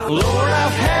Lord,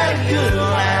 I've had a good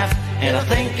life, and I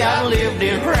think I lived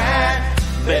it right.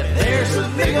 Bet there's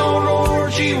a big old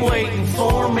orgy waiting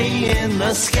for me in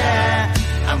the sky.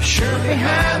 I'm sure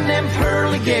behind them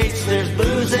pearly gates there's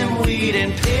booze and weed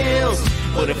and pills.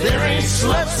 But if there ain't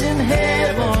sluts in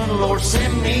heaven, Lord,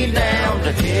 send me down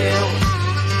to hell.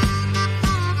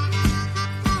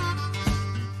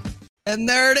 And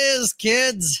there it is,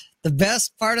 kids. The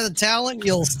best part of the talent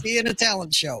you'll see in a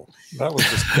talent show. That was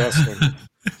disgusting.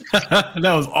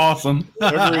 That was awesome.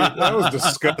 That was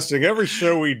disgusting. Every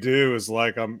show we do is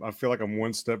like I feel like I'm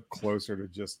one step closer to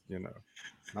just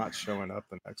not showing up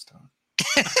the next time.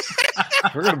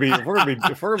 if we're gonna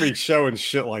be showing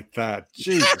shit like that,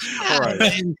 Jesus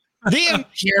Christ. The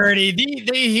impurity,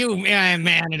 the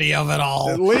humanity of it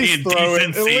all. At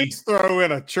least throw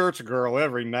in a church girl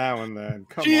every now and then.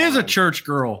 She is a church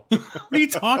girl. What are you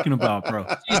talking about, bro?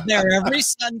 She's there every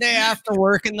Sunday after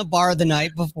work in the bar the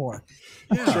night before.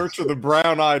 Yeah. Church of the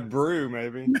Brown-Eyed Brew,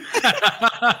 maybe.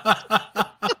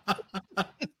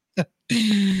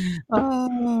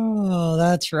 Oh,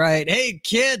 that's right. Hey,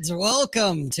 kids,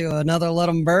 welcome to another Let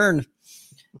 'em Burn.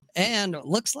 And it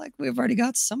looks like we've already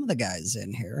got some of the guys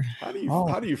in here. How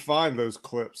do you find those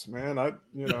clips, man?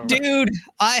 Dude,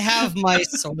 I have my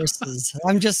sources.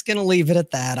 I'm just gonna leave it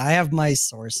at that. I have my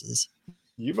sources.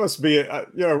 You must be,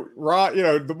 Rob.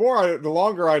 The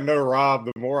longer I know Rob,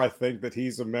 the more I think that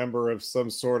he's a member of some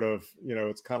sort of,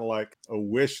 it's kind of like a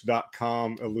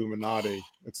Wish.com Illuminati.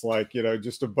 It's like,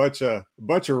 just a bunch of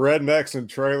rednecks and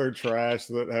trailer trash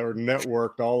that are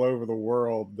networked all over the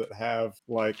world that have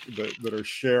that are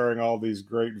sharing all these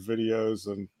great videos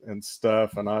and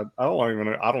stuff. And I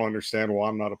don't understand why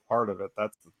I'm not a part of it.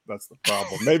 That's the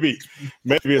problem. Maybe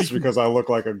it's because I look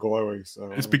like a glowy.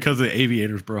 So it's because of the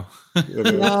aviators, bro.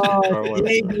 No, the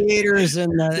aviators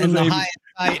and the high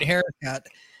tight haircut.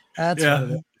 That's what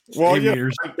it is. Well,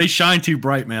 aviators, they shine too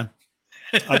bright, man.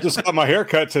 I just got my hair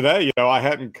cut today. I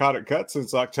hadn't got it cut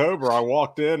since October. I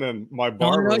walked in and my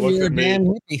barber looked at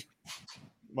me.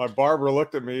 My barber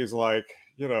looked at me. He's like,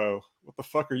 what the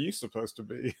fuck are you supposed to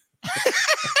be?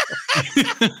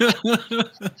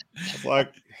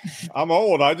 Like, I'm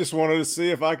old. I just wanted to see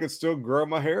if I could still grow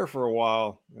my hair for a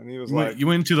while. And he was like, you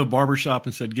went to the barber shop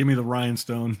and said, give me the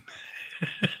Rhinestone.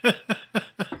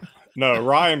 No,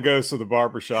 Ryan goes to the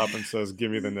barber shop and says,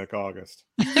 give me the Nick August.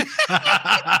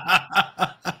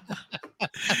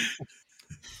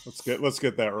 Let's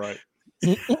get that right.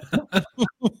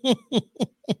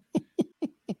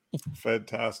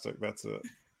 Fantastic. That's it.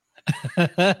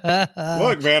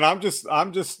 Look, man, I'm just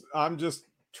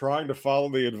trying to follow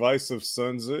the advice of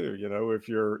Sun Tzu. If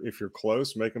you're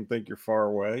close, make them think you're far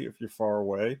away. If you're far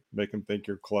away, make them think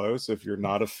you're close. If you're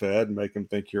not a Fed, make them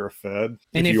think you're a Fed.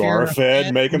 And if you are a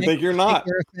Fed, make them think you're not.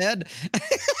 You're a Fed.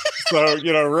 So,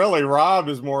 really, Rob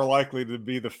is more likely to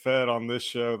be the Fed on this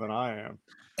show than I am.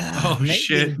 Oh, maybe,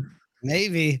 shit.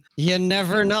 Maybe. You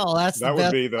never know. That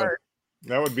would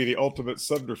be the ultimate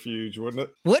subterfuge, wouldn't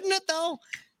it? Wouldn't it though?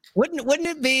 Wouldn't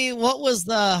it be what was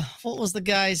the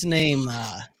guy's name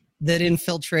that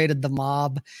infiltrated the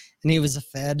mob and he was a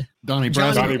Fed? Donnie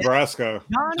Brasco.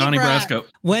 Donnie Brasco.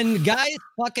 When guys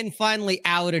fucking finally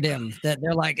outed him, that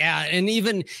they're like, and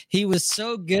even he was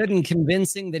so good and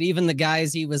convincing that even the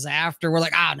guys he was after were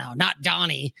like, no, not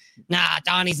Donnie. Nah,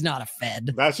 Donnie's not a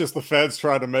Fed. That's just the Feds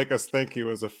trying to make us think he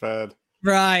was a Fed.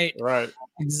 Right.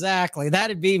 Exactly.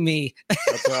 That'd be me.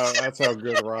 That's how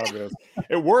good Rob is.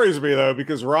 It worries me though,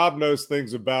 because Rob knows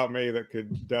things about me that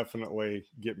could definitely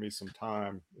get me some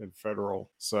time in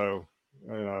federal. So,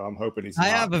 I'm hoping he's. I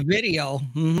have a video.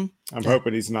 Mm-hmm. I'm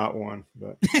hoping he's not one,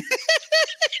 but.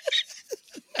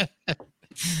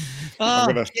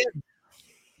 Well,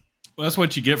 that's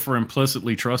what you get for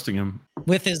implicitly trusting him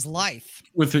with his life.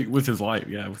 With his life,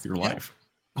 yeah, with your life.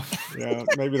 Yeah,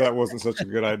 maybe that wasn't such a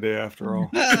good idea after all.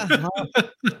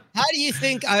 How do you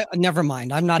think? Never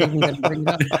mind. I'm not even going to bring it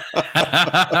up.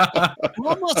 I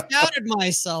almost doubted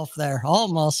myself there.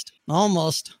 Almost.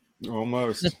 That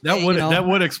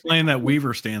would explain that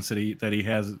Weaver stance that he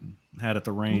had at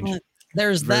the range.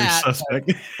 There's very that.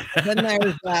 Suspect. Then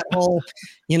there's that whole,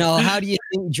 how do you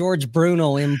think George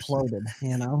Bruno imploded?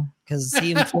 Because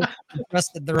he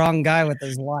trusted the wrong guy with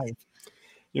his life.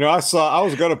 I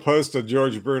was going to post a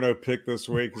George Bruno pick this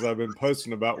week because I've been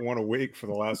posting about one a week for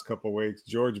the last couple of weeks.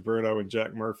 George Bruno and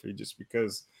Jack Murphy, just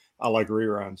because I like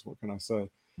reruns. What can I say?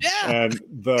 Yeah.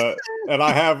 And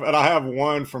I have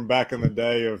one from back in the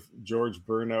day of George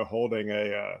Bruno holding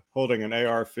an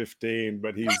AR-15,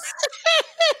 but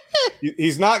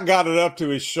he's not got it up to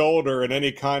his shoulder in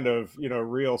any kind of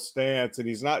real stance, and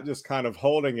he's not just kind of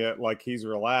holding it like he's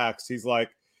relaxed. He's like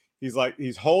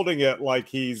he's holding it like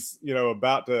he's, you know,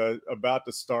 about to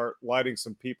start lighting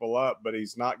some people up, but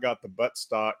he's not got the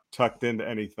buttstock tucked into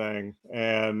anything,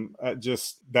 and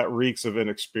that reeks of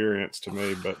inexperience to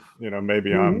me. But you know,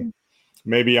 maybe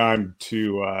I'm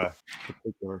too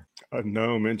particular. A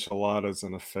gnome, enchiladas,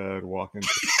 and a Fed walking.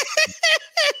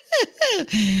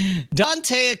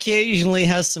 Dante occasionally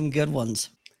has some good ones.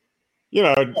 You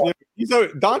know,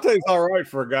 Dante's all right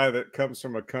for a guy that comes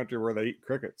from a country where they eat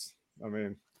crickets. I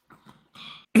mean,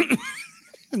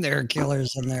 there are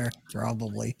killers in there,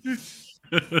 probably.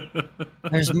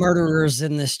 There's murderers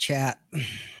in this chat.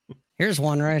 Here's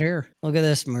one right here. Look at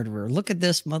this murderer. Look at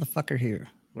this motherfucker here.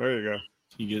 There you go.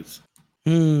 He gets.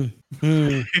 Where's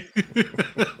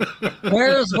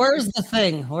the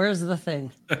thing? Where's the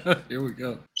thing? Here we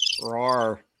go.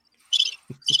 Rawr.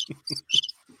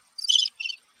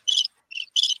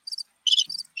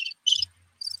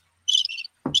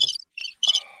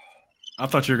 I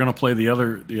thought you were gonna play the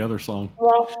other song.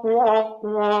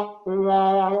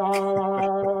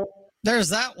 There's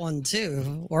that one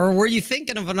too. Or were you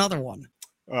thinking of another one?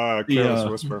 Careless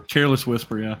Whisper. Careless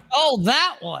Whisper, yeah. Oh,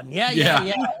 that one. Yeah.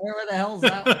 Where the hell's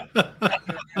that one?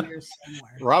 Here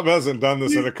somewhere. Rob hasn't done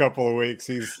this in a couple of weeks.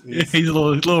 He's a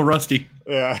little rusty.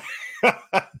 Yeah.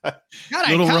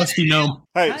 Little rusty gnome.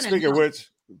 Hey, speaking of which,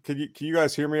 can you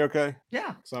guys hear me okay?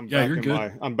 Yeah. So you're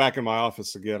good. I'm back in my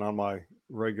office again on my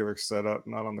regular setup,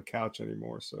 not on the couch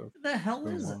anymore. So what the hell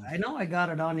is it? I know I got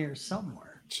it on here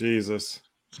somewhere. Jesus.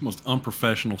 It's the most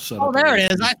unprofessional setup. Oh, there it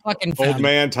is. I fucking found Old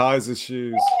man ties his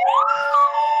shoes.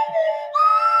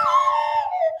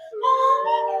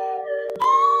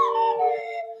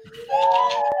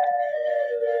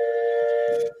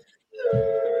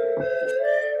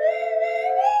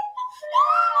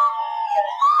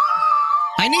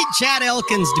 I need Chad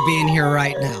Elkins to be in here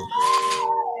right now.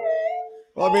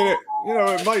 Well, I mean,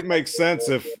 it might make sense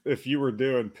if you were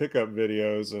doing pickup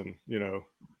videos and, you know,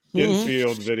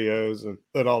 infield videos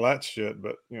and all that shit,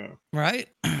 but you know, right?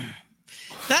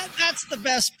 That's the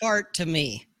best part to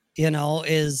me, you know,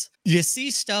 is you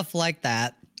see stuff like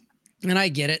that, and I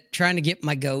get it, trying to get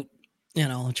my goat, you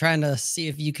know, trying to see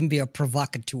if you can be a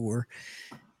provocateur,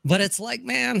 but it's like,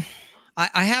 man,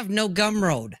 I have no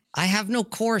Gumroad, I have no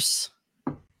course,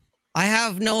 I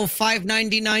have no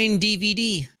 $5.99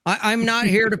 DVD. I'm not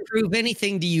here to prove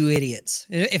anything to you idiots.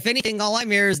 If anything, all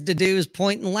I'm here is to do is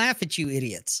point and laugh at you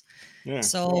idiots. Yeah.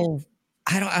 So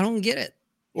I don't get it.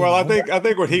 Well, I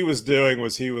think what he was doing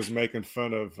was he was making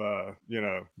fun of you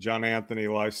know, John Anthony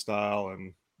Lifestyle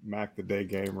and Mac the Day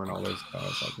Gamer and all those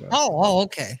guys like that. Oh,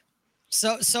 okay.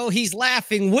 So he's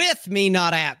laughing with me,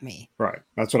 not at me. Right.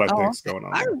 That's what I think's going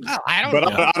on. I don't know.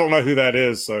 I don't know who that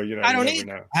is. So, you know, I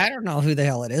don't know who the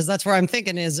hell it is. That's where I'm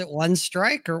thinking, is it One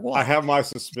Strike or what? I have my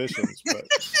suspicions, but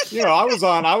you know, I was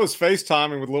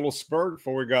FaceTiming with Little Spurt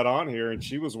before we got on here, and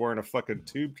she was wearing a fucking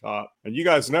tube top. And you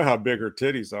guys know how big her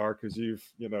titties are because you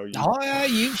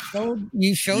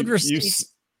showed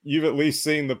receipts. You've at least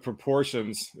seen the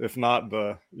proportions, if not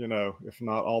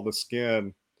all the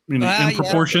skin. I mean, the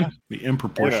improportion. Yeah. The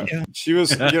improportion. You know, she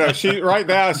was, you know, right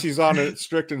now she's on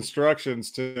strict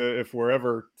instructions to, if we're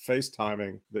ever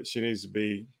FaceTiming, that she needs to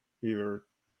be either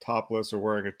topless or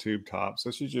wearing a tube top.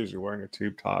 So she's usually wearing a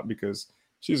tube top because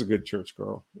she's a good church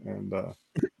girl, and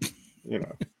you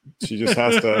know, she just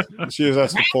has to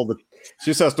pull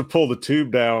the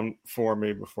tube down for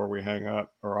me before we hang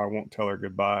up, or I won't tell her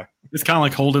goodbye. It's kind of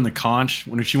like holding the conch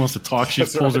when she wants to talk. She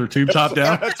pulls her tube top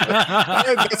down. That's good.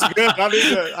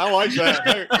 I like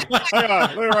that. Hang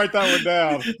on, let me write that one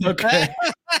down. Okay.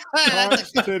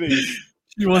 Conch titties.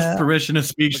 She wants permission to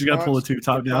speak. She's got to pull the tube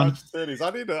top down. Titties.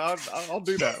 I'll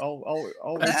do that.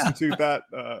 I'll institute that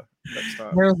next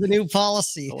time. There's the new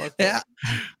policy. Yeah.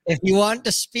 If you want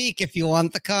to speak, if you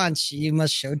want the conch, you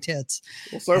must show tits.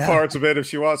 Well, so far it's a bit, if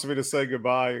she wants me to say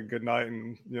goodbye and good night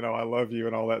and, you know, I love you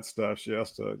and all that stuff, she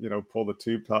has to, you know, pull the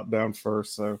tube top down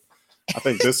first. So I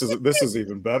think this is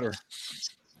even better.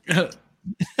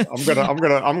 I'm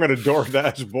gonna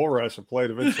DoorDash Bull Rush a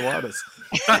plate of enchiladas.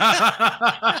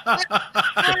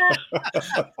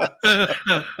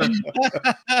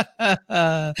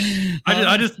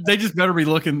 They just better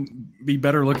be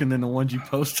better looking than the ones you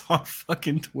post on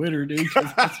fucking Twitter, dude.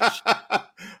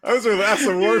 That's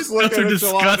the worst looking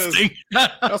enchiladas. Disgusting.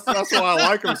 That's why I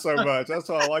like them so much. That's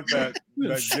why I like that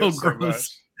so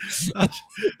gross. So much.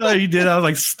 Oh, you did. I was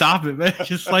like, stop it, man.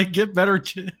 Just like get better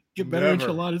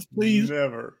enchiladas, please.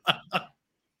 Never.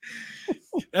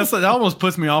 That almost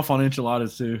puts me off on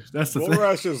enchiladas too. That's the Bull thing.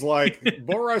 Rush is like,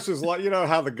 you know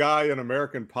how the guy in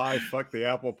American Pie fucked the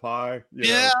apple pie?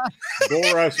 Yeah.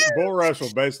 Bull Rush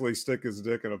will basically stick his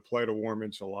dick in a plate of warm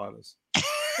enchiladas.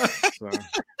 So.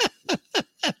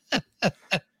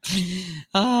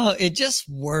 Oh, it just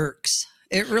works.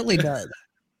 It really does.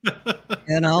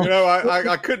 You know,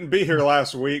 I couldn't be here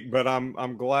last week, but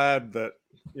I'm glad that,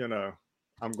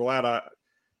 I'm glad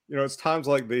it's times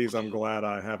like these. I'm glad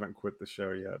I haven't quit the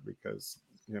show yet because,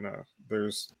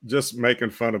 there's just making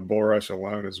fun of Bull Rush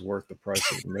alone is worth the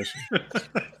price of admission.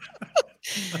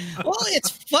 well, it's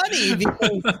funny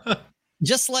because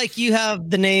just like you have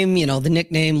the name, the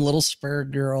nickname Little Spur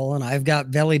Girl, and I've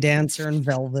got Belly Dancer and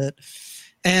Velvet.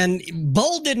 And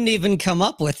Bull didn't even come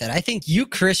up with it. I think you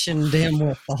christened him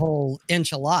with the whole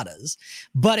enchiladas,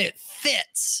 but it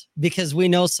fits because we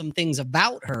know some things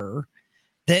about her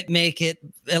that make it,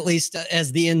 at least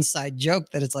as the inside joke,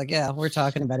 that it's like, yeah, we're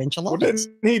talking about enchiladas.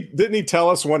 Well, didn't he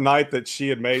tell us one night that she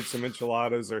had made some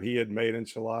enchiladas or he had made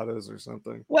enchiladas or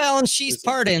something? Well, and she's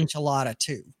part enchilada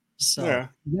too. So yeah.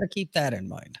 You gotta keep that in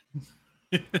mind.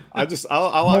 I just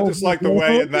like the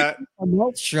way in that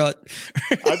mouth shut.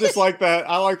 I just like that.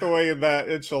 I like the way in that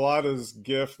enchiladas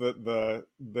gif that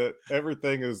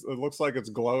everything it looks like it's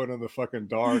glowing in the fucking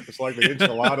dark. It's like the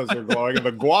enchiladas are glowing and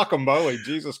the guacamole.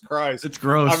 Jesus Christ, it's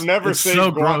gross. I've never seen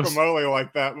so guacamole gross.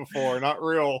 Like that before. Not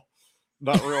real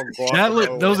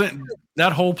guacamole.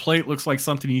 That whole plate looks like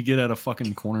something you get at a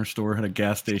fucking corner store at a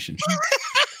gas station.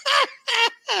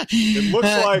 It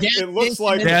looks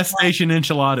like gas station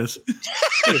enchiladas.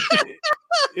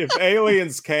 If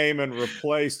aliens came and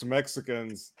replaced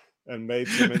Mexicans and made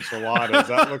some enchiladas,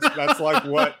 that's like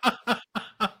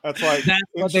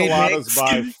enchiladas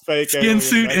by fake skin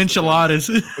suit enchiladas.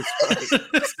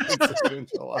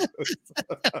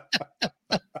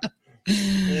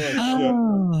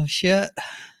 Oh shit!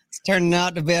 It's turning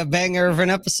out to be a banger of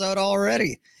an episode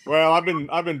already. Well, I've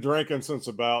been drinking since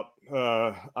about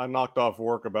I knocked off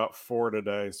work about 4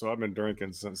 today, so I've been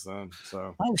drinking since then.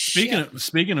 So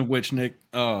speaking of which, Nick,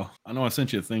 I know I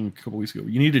sent you a thing a couple weeks ago.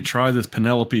 You need to try this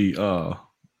Penelope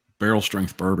barrel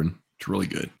strength bourbon. It's really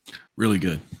good, really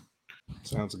good.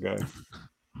 Sounds gay.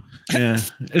 Yeah,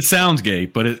 it sounds gay,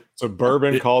 but it's a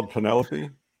bourbon called Penelope.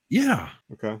 Yeah.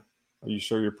 Okay. Are you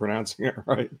sure you're pronouncing it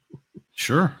right?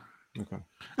 Sure. Okay.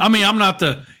 I mean, I'm not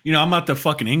the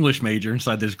fucking English major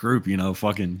inside this group,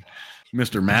 fucking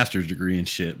Mr. Master's degree and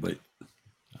shit, but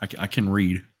I can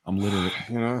read. I'm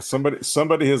literate.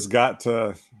 Somebody has got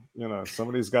to,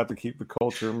 somebody's got to keep the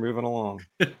culture moving along.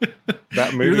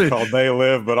 That movie called They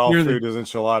Live, but all food is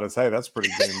enchiladas. Hey, that's pretty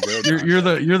damn good. You're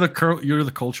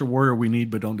the culture warrior we need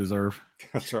but don't deserve.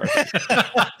 That's right.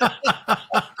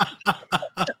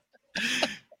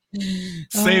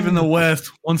 Saving the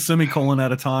West, one semicolon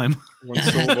at a time. One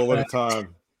syllable at a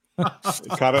time.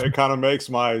 It kind of makes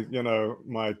my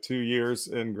 2 years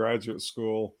in graduate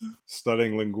school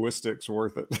studying linguistics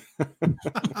worth it.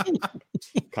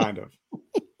 Kind of.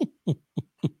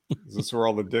 Is this where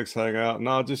all the dicks hang out?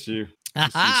 No, just you.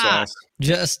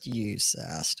 Just you,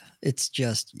 Sass. It's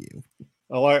just you.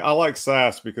 I like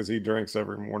Sass because he drinks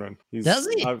every morning. Does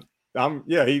he?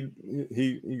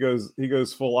 He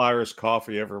goes full Irish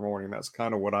coffee every morning. That's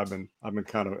kind of what I've been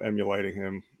kind of emulating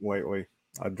him lately.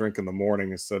 I drink in the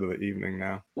morning instead of the evening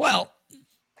now. Well,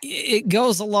 it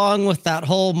goes along with that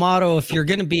whole motto. If you're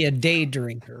going to be a day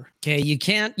drinker, okay, you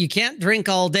can't drink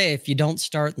all day if you don't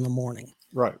start in the morning.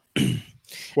 Right.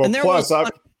 Well, plus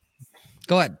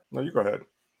go ahead. No, you go ahead.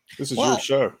 This is your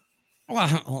show.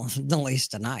 Well, at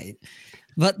least tonight.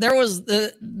 But there was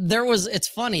it's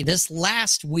funny, this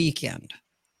last weekend.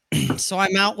 So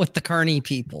I'm out with the Carney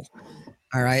people.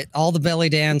 All right. All the belly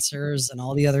dancers and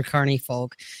all the other Carney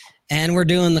folk. And we're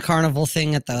doing the carnival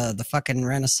thing at the fucking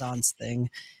Renaissance thing.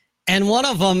 And one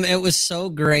of them, it was so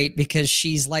great because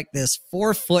she's like this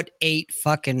 4'8"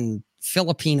 fucking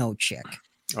Filipino chick.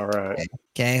 All right.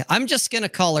 Okay. I'm just going to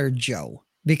call her Joe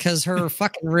because her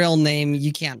fucking real name,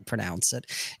 you can't pronounce it.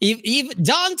 Even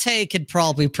Dante could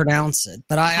probably pronounce it,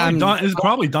 but it's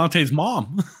probably Dante's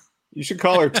mom. You should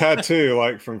call her Tattoo,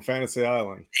 like from Fantasy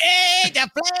Island. Hey, the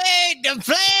plane.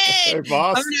 Hey,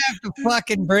 boss. I'm gonna have to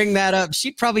fucking bring that up.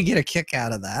 She'd probably get a kick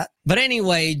out of that. But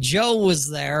anyway, Joe was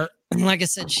there. Like I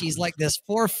said, she's like this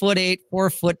 4'8",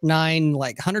 4'9",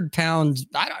 like 100 pounds.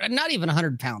 Not even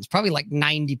 100 pounds, probably like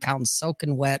 90 pounds,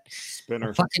 soaking wet.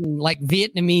 Spinner. Fucking like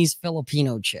Vietnamese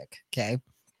Filipino chick. Okay.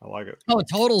 I like it. Oh,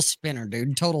 total spinner,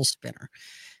 dude. Total spinner.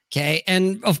 Okay.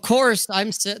 And of course,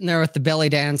 I'm sitting there with the belly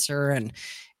dancer, and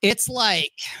it's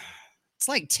like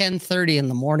 10:30 in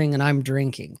the morning, and I'm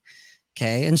drinking.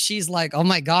 Okay. And she's like, "Oh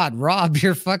my God, Rob,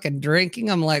 you're fucking drinking."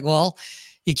 I'm like, "Well,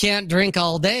 you can't drink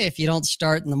all day if you don't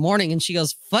start in the morning." And she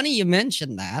goes, "Funny you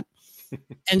mentioned that."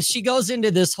 And she goes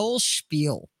into this whole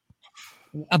spiel.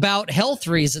 about health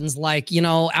reasons, like,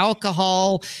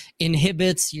 alcohol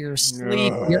inhibits your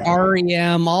sleep, your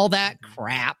REM, all that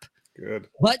crap. Good.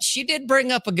 But she did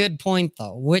bring up a good point,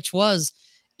 though, which was,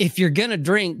 if you're going to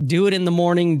drink, do it in the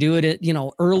morning, do it at,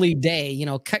 early day,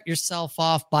 cut yourself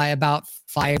off by about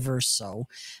 5 or so.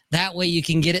 That way you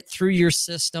can get it through your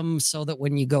system so that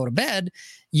when you go to bed,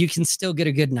 you can still get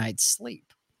a good night's sleep.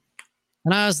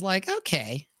 And I was like,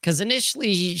 okay, because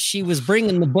initially she was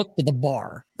bringing the book to the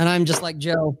bar. And I'm just like,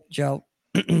 Joe,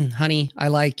 honey, I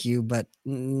like you, but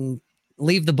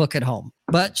leave the book at home.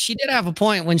 But she did have a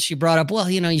point when she brought up, well,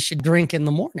 you should drink in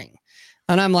the morning.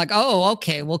 And I'm like, oh,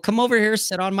 okay, well, come over here,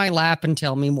 sit on my lap and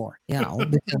tell me more,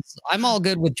 because I'm all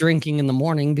good with drinking in the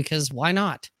morning, because why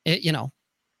not?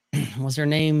 Was her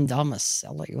name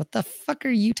Domicelli? What the fuck are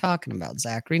you talking about,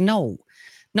 Zachary? No,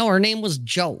 her name was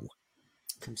Joe.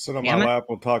 Come sit on my lap.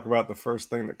 We'll talk about the first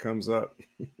thing that comes up.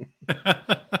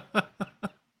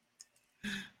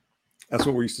 That's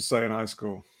what we used to say in high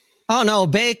school. Oh no,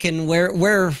 bacon.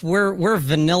 We're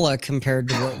vanilla compared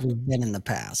to what we've been in the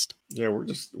past. Yeah, we're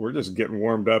just getting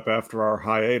warmed up after our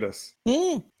hiatus.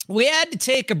 We had to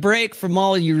take a break from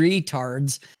all you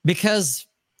retards because,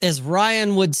 as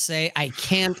Ryan would say, I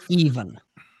can't even.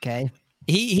 Okay,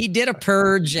 he did a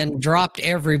purge and dropped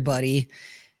everybody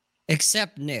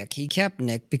except Nick. He kept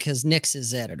Nick because Nick's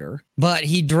his editor, but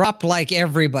he dropped like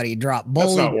everybody dropped.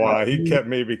 That's not why. He kept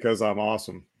me because I'm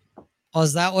awesome. Oh,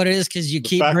 is that what it is? Because you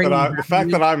keep bringing the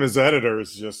fact that I'm his editor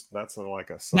is just like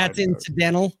a side that's note.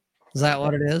 Incidental. Is that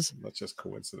what it is? That's just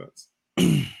coincidence.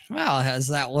 Well, is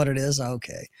that what it is?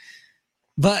 Okay.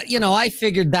 But, I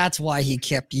figured that's why he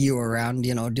kept you around,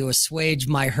 to assuage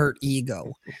my hurt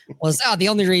ego. The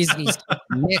only reason he's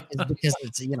Nick is because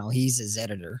it's, he's his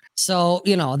editor. So,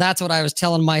 that's what I was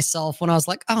telling myself when I was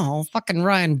like, oh, fucking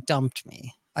Ryan dumped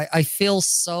me. I feel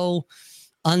so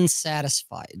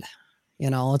unsatisfied.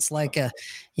 It's like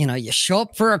you show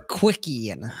up for a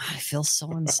quickie and I feel so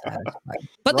unsatisfied.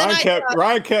 But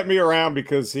Ryan kept me around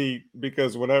because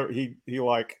whenever he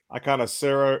I kind of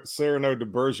Cyrano de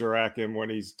Bergerac him when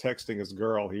he's texting his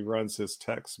girl. He runs his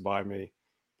texts by me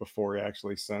before he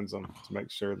actually sends them to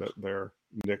make sure that they're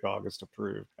Nick August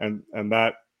approved. And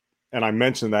I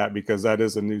mentioned that because that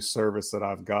is a new service that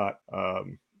I've got.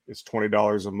 It's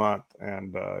 $20 a month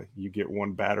and you get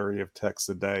one battery of texts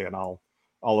a day, and I'll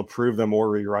approve them or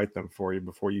rewrite them for you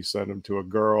before you send them to a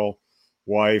girl,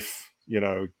 wife,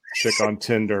 chick on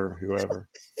Tinder, whoever.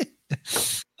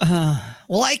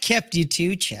 Well, I kept you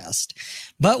too, Chest.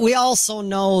 But we also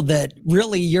know that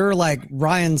really you're like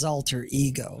Ryan's alter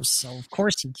ego. So of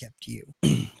course he kept you.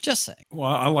 Just saying.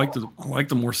 Well, I like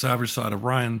the more savage side of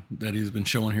Ryan that he's been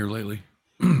showing here lately.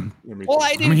 Well,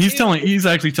 I mean, he's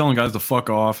actually telling guys to fuck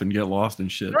off and get lost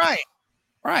and shit.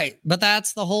 Right. But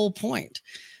that's the whole point.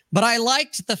 But I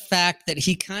liked the fact that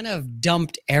he kind of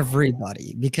dumped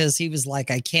everybody because he was like,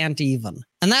 I can't even.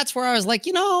 And that's where I was like,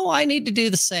 I need to do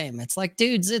the same. It's like,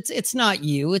 dudes, it's not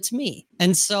you, it's me.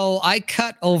 And so I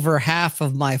cut over half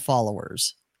of my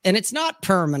followers. And it's not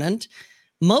permanent.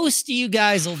 Most of you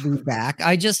guys will be back.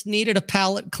 I just needed a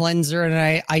palate cleanser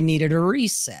and I needed a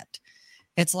reset.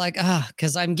 It's like,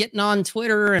 because I'm getting on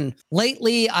Twitter and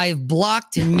lately I've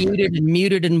blocked and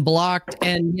muted and blocked,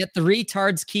 and yet the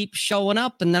retards keep showing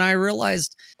up. And then I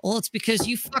realized, well, it's because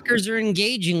you fuckers are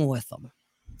engaging with them.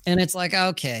 And it's like,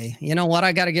 okay, you know what?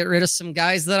 I got to get rid of some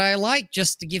guys that I like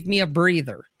just to give me a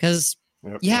breather. Because,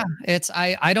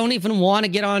 I don't even want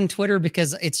to get on Twitter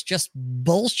because it's just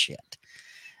bullshit.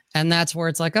 And that's where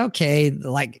it's like, okay,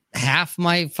 like half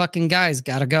my fucking guys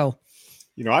got to go.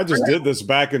 I just did this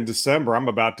back in December. I'm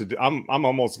about to do. I'm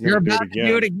almost going to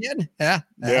do it again.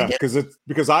 Yeah,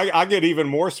 because I get even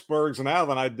more spurgs now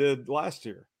than I did last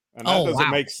year, and that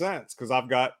doesn't make sense because I've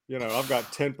got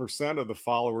 10% of the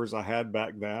followers I had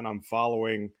back then. I'm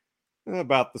following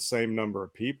about the same number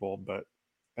of people,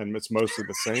 and it's mostly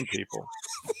the same people.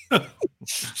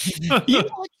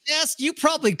 Yes, you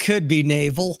probably could be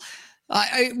naval.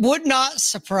 I would not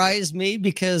surprise me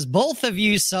because both of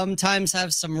you sometimes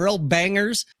have some real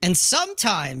bangers, and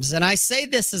sometimes, and I say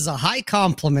this as a high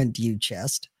compliment to you,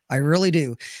 Chest, I really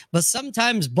do, but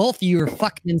sometimes both of you are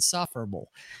fucking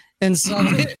insufferable. And so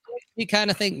you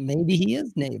kind of think maybe he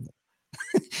is naval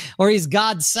or he's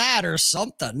God sad or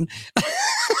something.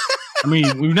 I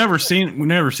mean, we've never seen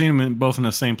him both in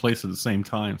the same place at the same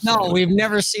time. So. No, we've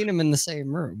never seen him in the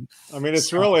same room. I mean,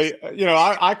 it's really,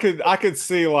 I could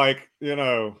see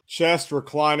Chest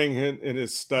reclining in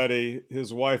his study,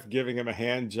 his wife giving him a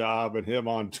hand job, and him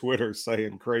on Twitter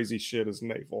saying crazy shit as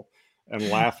naval and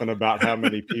laughing about how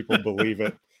many people believe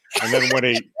it. And then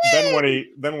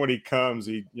when he comes,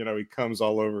 he comes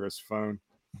all over his phone.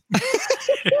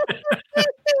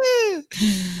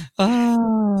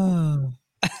 Oh.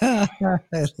 I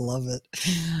love it.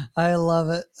 I love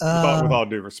it. With all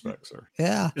due respect, sir.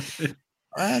 Yeah,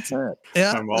 that's it.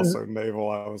 Yeah, I'm also Naval.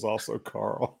 I was also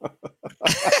Carl.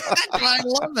 I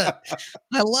love it.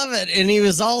 I love it. And he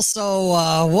was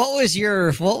also what was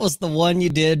the one you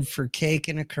did for Cake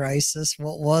in a Crisis?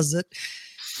 What was it?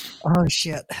 Oh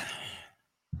shit.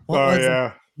 What was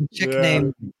yeah. it? Chick Yeah.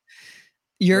 name.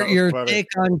 Your funny. take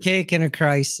on Cake in a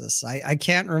Crisis. I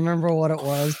can't remember what it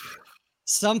was.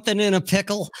 Something in a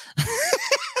pickle.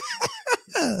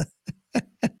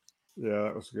 Yeah,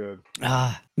 that was good.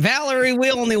 Valerie,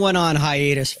 we only went on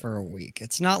hiatus for a week.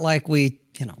 It's not like we,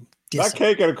 That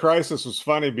Cake in a Crisis was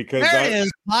funny because there it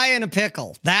is. Pie in a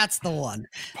pickle. That's the one.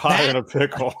 Pie in a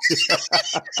pickle.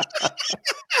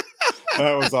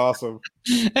 That was awesome.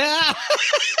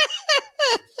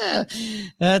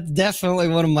 That's definitely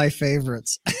one of my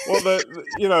favorites. Well,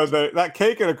 that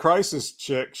Cake in a Crisis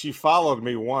chick, she followed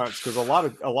me once because a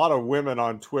lot of women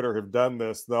on Twitter have done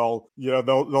this. They'll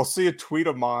see a tweet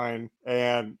of mine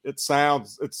and it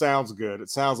sounds good. It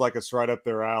sounds like it's right up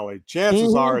their alley.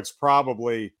 Chances are it's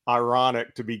probably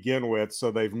ironic to begin with, so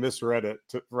they've misread it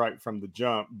right from the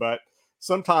jump. But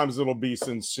sometimes it'll be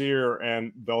sincere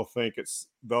and they'll think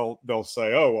they'll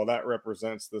say, oh, well, that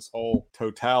represents this whole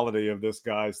totality of this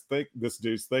dude's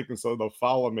thinking. So they'll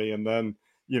follow me. And then,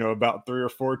 about 3 or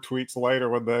 4 tweets later,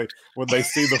 when they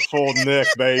see the full nick,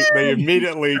 they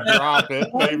immediately drop it.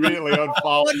 They immediately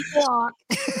unfollow,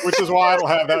 which is why I don't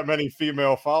have that many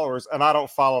female followers. And I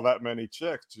don't follow that many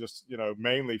chicks, just,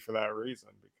 mainly for that reason.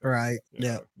 Because, right.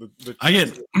 Yeah. I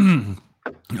get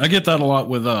that a lot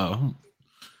with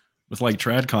like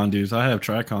TradCon dudes. I have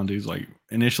TradCon dudes like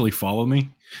initially follow me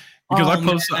because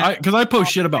I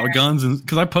post shit about guns and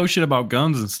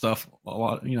stuff a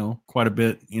lot, quite a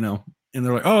bit, and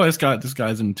they're like, oh, this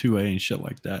guy's in 2A and shit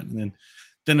like that. And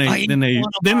then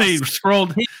they scroll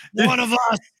one of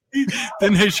us.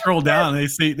 Then they scroll down and they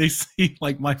see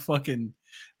like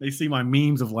they see my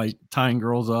memes of like tying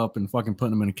girls up and fucking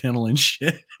putting them in a kennel and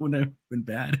shit when they've been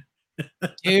bad.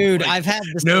 Dude, like, I've had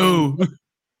this. No.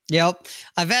 Yep.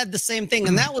 I've had the same thing.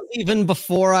 And that was even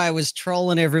before I was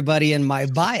trolling everybody in my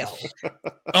bio.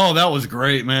 Oh, that was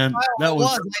great, man.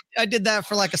 I did that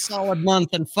for like a solid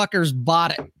month and fuckers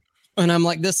bought it. And I'm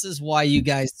like, this is why you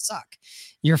guys suck.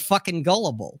 You're fucking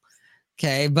gullible.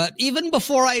 Okay. But even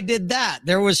before I did that,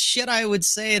 there was shit I would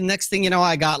say. And next thing you know,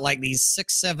 I got like these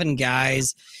 6-7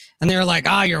 guys. And they're like,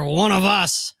 you're one of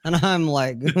us. And I'm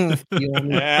like, yeah.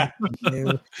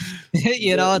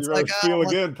 It's like, feel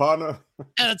again, partner.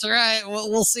 That's right. Well,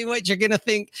 we'll see what you're going to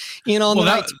think, I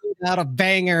tweet out a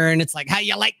banger and it's like, how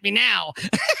you like me now?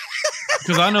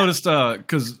 Because I noticed,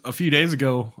 because a few days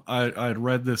ago, I had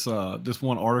read this one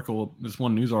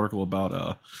news article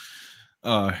about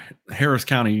Harris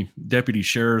County deputy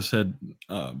sheriffs had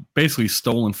basically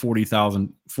stolen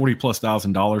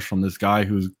 $40,000+ from this guy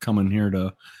who's coming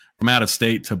here from out of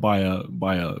state to buy a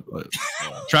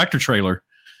tractor trailer,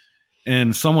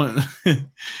 and someone had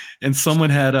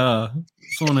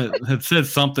said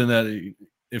something that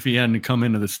if he hadn't come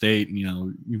into the state,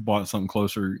 you bought something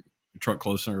closer, truck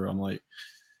closer. I'm like,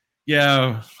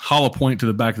 yeah, hollow point to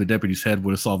the back of the deputy's head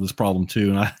would have solved this problem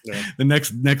too. And the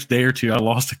next day or two, I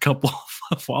lost a couple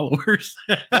of followers.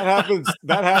 That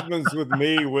happens with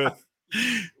me when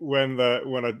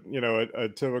a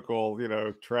typical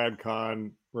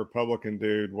TradCon Republican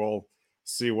dude will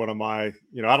see one of my,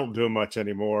 I don't do much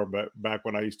anymore, but back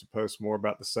when I used to post more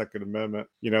about the Second Amendment,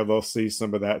 they'll see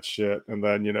some of that shit, and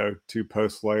then 2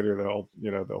 posts later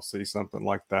they'll see something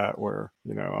like that where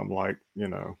I'm like,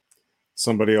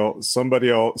 somebody will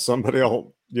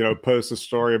post a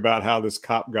story about how this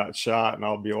cop got shot, and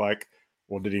I'll be like,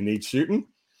 well, did he need shooting?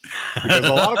 Because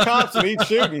a lot of cops need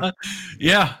shooting.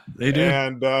 Yeah, they do.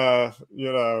 And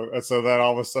and so then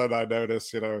all of a sudden I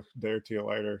notice, a day or 2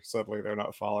 later, suddenly they're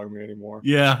not following me anymore.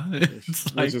 Yeah,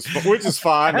 which is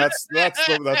fine. That's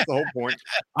the whole point.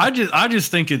 I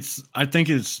just think it's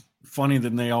funny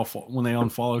that when they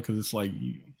unfollow, because it's like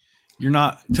you're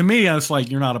not. To me, it's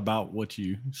like you're not about what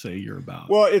you say you're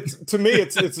about. Well, to me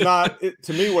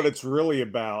what it's really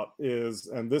about is,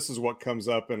 and this is what comes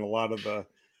up in a lot of the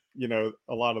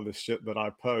shit that I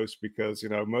post, because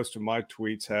most of my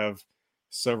tweets have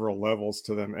several levels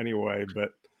to them anyway,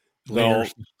 but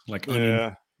layers, like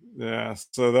onion. Yeah.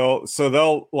 So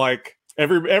they'll like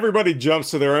everybody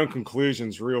jumps to their own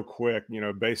conclusions real quick,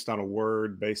 based on a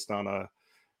word, based on a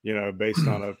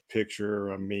picture,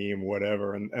 a meme,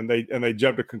 whatever, and they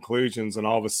jump to conclusions, and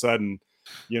all of a sudden,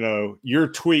 your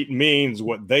tweet means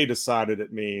what they decided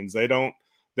it means. They don't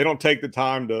they don't take the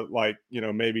time to like,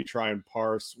 maybe try and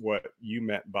parse what you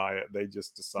meant by it. They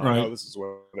just decide, Right. oh, this is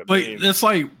what it But means. it's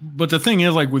like, but the thing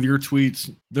is, like with your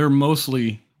tweets, they're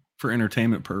mostly for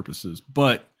entertainment purposes,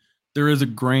 but there is a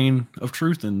grain of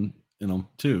truth in them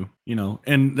too,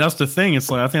 and that's the thing.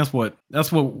 It's like, I think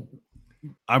that's what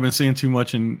I've been seeing too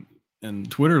much in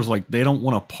Twitter is like, they don't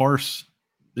want to parse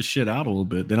the shit out a little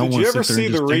bit. They don't Did want you to ever sit there see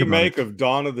and the just think about remake it. of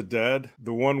Dawn of the Dead?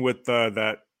 The one with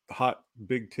that hot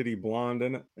big titty blonde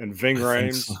in it and Ving I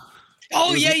think Rhames? so.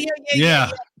 Oh was- yeah.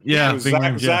 Yeah. It was Big Zack,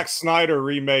 Rams, yeah. Zack Snyder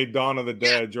remade Dawn of the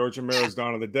Dead, George Romero's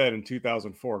Dawn of the Dead in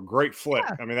 2004. Great flick.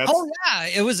 I mean, that's Oh yeah,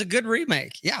 it was a good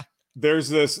remake. Yeah. there's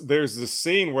this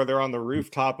scene where they're on the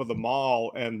rooftop of the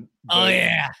mall and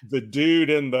the dude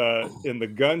in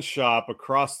the gun shop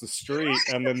across the street,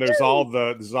 and then there's all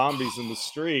the zombies in the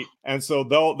street, and so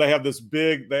they have this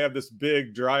big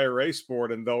dry erase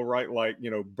board, and they'll write like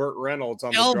Burt Reynolds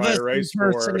on the dry Elvis erase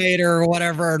board, impersonator or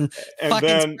whatever, and fucking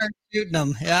then start shooting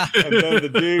them. Yeah. and then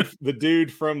the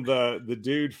dude from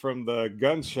the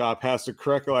gun shop has to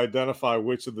correctly identify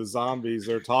which of the zombies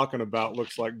they're talking about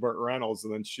looks like Burt Reynolds,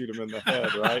 and then shoot him in the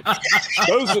head. Right?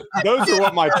 those are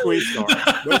what my tweets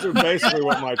are. Those are basically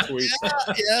what my tweets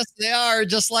are. Yes, they are,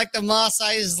 just like the Mos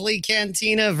Eisley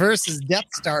Cantina versus Death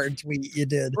Star tweet you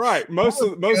did. Right. Most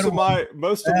of my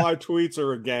tweets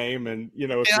are a game, and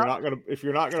if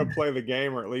you're not gonna play the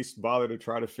game, or at least bother to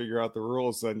try to figure out the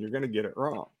rules, then you're gonna get it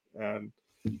wrong. And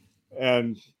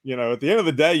at the end of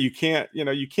the day, you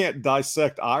can't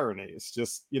dissect irony. It's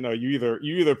just you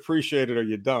either appreciate it or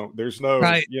you don't. There's no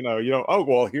right. Oh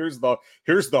well, here's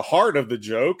the heart of the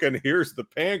joke, and here's the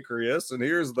pancreas, and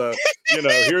here's the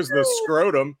here's the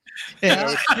scrotum.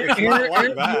 Yeah. It's not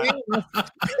like that.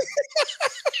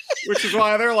 Which is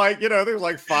why they're like, there's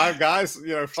like 5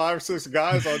 or 6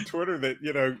 guys on Twitter that,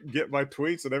 get my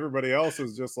tweets, and everybody else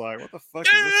is just like, what the fuck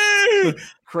is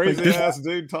this crazy ass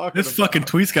dude talking This about? fucking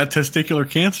tweet's got testicular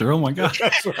cancer. Oh my God.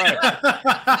 That's right.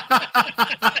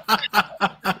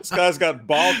 This guy's got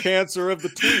ball cancer of the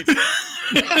tweet.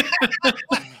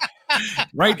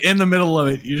 Right in the middle of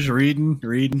it. You're just reading.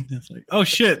 It's like, oh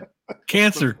shit,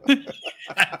 cancer.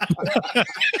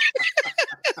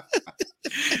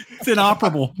 It's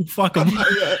inoperable. Fuck them.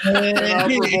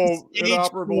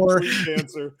 Inoperable tweet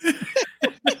cancer.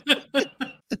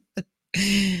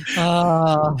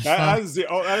 That is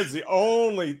the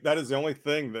only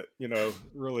thing that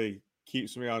really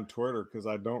keeps me on Twitter, because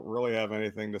I don't really have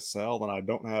anything to sell, and I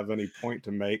don't have any point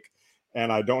to make,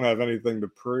 and I don't have anything to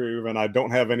prove, and I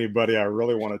don't have anybody I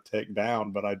really want to take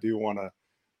down, but I do want to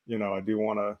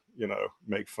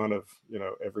make fun of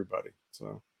everybody.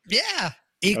 So yeah,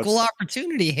 equal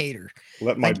opportunity hater.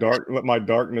 Let my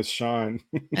darkness shine.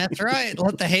 That's right.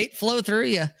 Let the hate flow through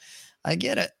you. I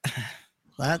get it.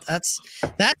 That's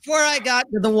where I got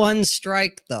to the one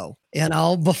strike, though.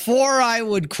 Before I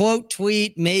would quote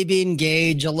tweet, maybe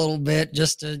engage a little bit,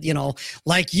 just to,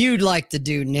 like you'd like to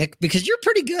do, Nick, because you're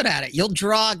pretty good at it. You'll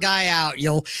draw a guy out,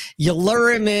 you'll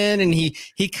lure him in, and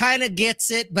he kind of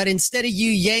gets it, but instead of you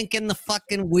yanking the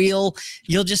fucking wheel,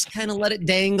 you'll just kind of let it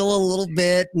dangle a little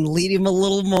bit and lead him a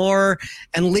little more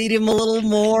and lead him a little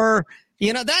more.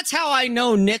 That's how I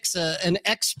know Nick's an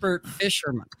expert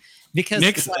fisherman, because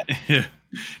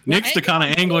Nick's the kind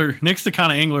of angler. Nick's the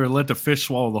kind of angler that let the fish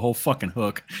swallow the whole fucking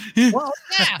hook. Well,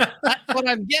 yeah, that's what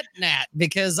I'm getting at,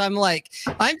 because I'm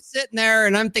sitting there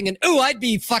and I'm thinking, "Ooh, I'd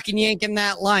be fucking yanking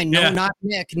that line." No, not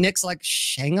Nick. Nick's like,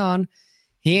 "Shh, hang on,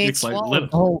 he ain't swallowed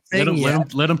the whole thing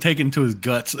yet." Let him take it into his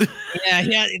guts.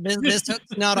 Yeah. This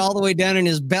hook's not all the way down in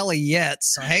his belly yet,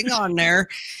 so hang on there.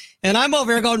 And I'm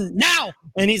over here going, "Now,"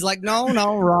 and he's like, "No,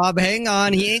 Rob, hang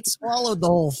on, he ain't swallowed the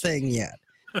whole thing yet."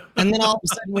 And then all of a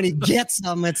sudden, when he gets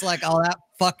them, it's like, "Oh, that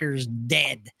fucker's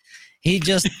dead. He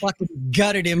just fucking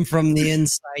gutted him from the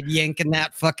inside, yanking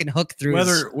that fucking hook through."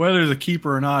 Whether the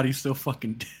keeper or not, he's still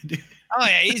fucking dead. Oh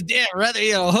yeah, he's dead. Whether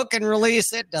hook and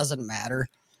release, it doesn't matter.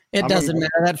 It doesn't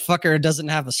matter. That fucker doesn't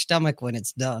have a stomach when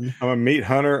it's done. I'm a meat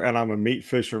hunter and I'm a meat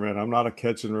fisherman. I'm not a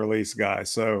catch and release guy.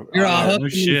 So you're a hook no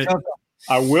shit.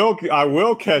 I will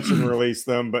catch and release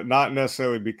them, but not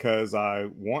necessarily because I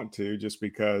want to, just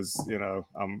because they're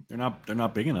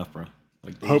not big enough, bro.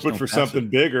 Like, hoping for something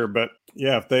bigger. But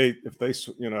yeah, if they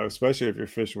especially if you're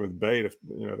fishing with bait, if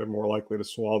they're more likely to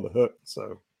swallow the hook.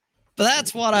 So, but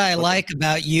that's what I like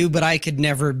about you. But I could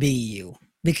never be you,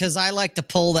 because I like to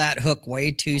pull that hook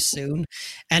way too soon.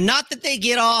 And not that they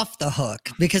get off the hook,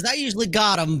 because I usually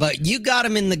got them, but you got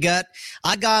them in the gut.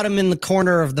 I got them in the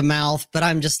corner of the mouth, but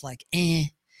I'm just like,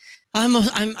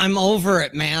 I'm over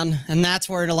it, man. And that's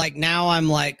where now I'm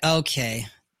like, okay,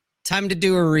 time to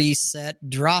do a reset,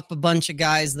 drop a bunch of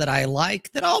guys that I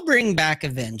like that I'll bring back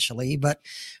eventually. But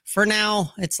for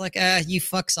now, it's like, you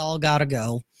fucks all gotta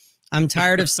go. I'm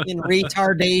tired of seeing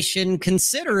retardation,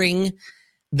 considering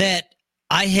that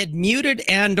I had muted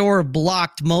and or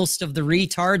blocked most of the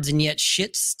retards, and yet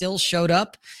shit still showed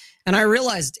up. And I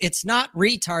realized it's not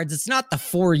retards. It's not the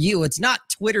For You. It's not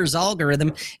Twitter's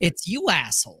algorithm. It's you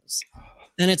assholes.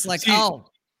 And it's like,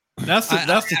 that's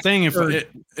the thing.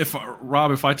 If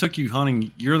Rob, if I took you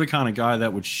hunting, you're the kind of guy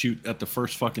that would shoot at the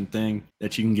first fucking thing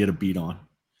that you can get a beat on.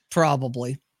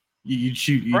 Probably. You'd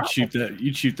shoot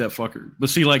that fucker. But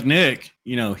see, like Nick,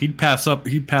 he'd pass up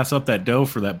that doe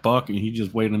for that buck, and he'd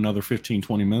just wait another 15,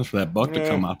 20 minutes for that buck to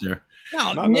come out there.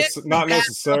 No, not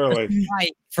necessarily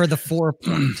for the 4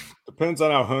 point. Depends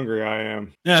on how hungry I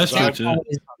am. Yeah, that's true too.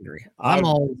 I'm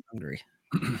always hungry.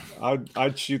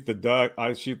 I'd shoot the duck.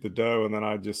 I'd shoot the doe, and then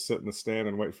I'd just sit in the stand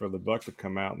and wait for the buck to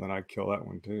come out, and then I'd kill that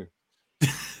one too.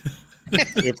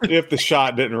 if the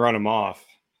shot didn't run him off.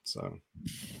 So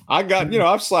I got,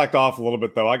 I've slacked off a little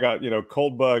bit though. I got,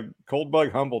 cold bug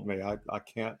humbled me. I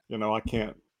can't.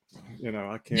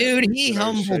 Dude, he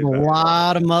humbled a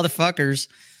lot of motherfuckers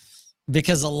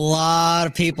because a lot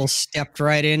of people stepped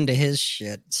right into his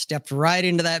shit, stepped right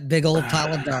into that big old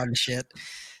pile of dog shit.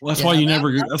 Well, that's why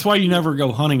you never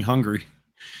go hunting hungry.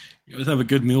 You always have a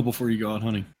good meal before you go out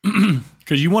hunting,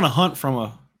 because you want to hunt from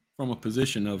a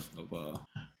position of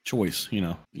choice.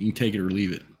 You can take it or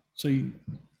leave it. So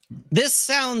this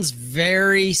sounds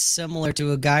very similar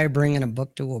to a guy bringing a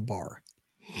book to a bar.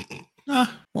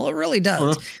 Well, it really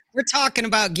does. We're talking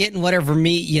about getting whatever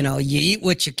meat, you eat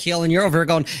what you kill, and you're over here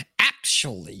going,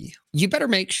 actually, you better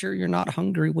make sure you're not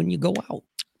hungry when you go out.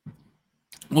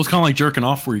 Well, it's kind of like jerking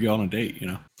off before you go on a date,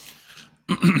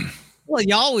 Well,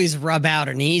 you always rub out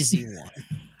an easy one.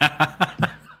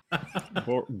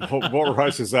 Bolt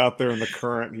Rush is out there in the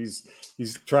current. He's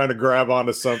trying to grab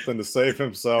onto something to save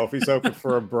himself. He's hoping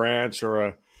for a branch or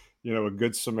a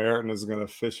good Samaritan is going to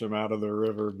fish him out of the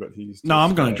river. But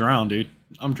I'm going to drown, dude.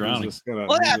 I'm drowning.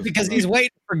 Because he's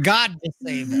waiting for God to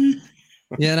save him.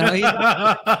 And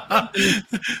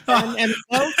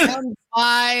folks come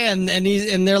by and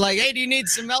they're like, hey, do you need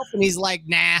some help? And he's like,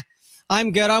 nah,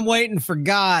 I'm good. I'm waiting for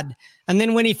God. And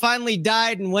then when he finally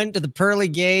died and went to the pearly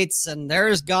gates, and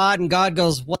there's God, and God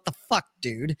goes, what the fuck,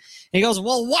 dude? And he goes,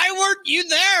 well, why weren't you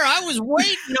there? I was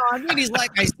waiting on you. And he's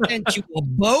like, I sent you a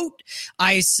boat.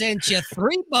 I sent you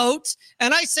 3 boats,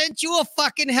 and I sent you a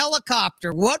fucking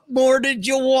helicopter. What more did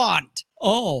you want?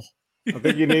 Oh, I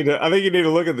think you need to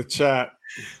look at the chat.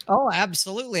 Oh,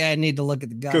 absolutely. I need to look at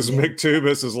the guy. Because Mick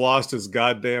Tubus has lost his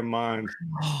goddamn mind.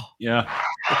 Yeah.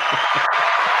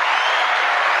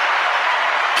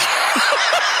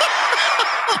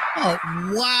 Oh,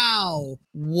 wow.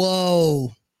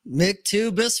 Whoa. Mick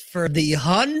Tubus for the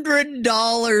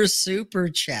 $100 super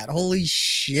chat. Holy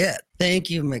shit. Thank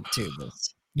you, Mick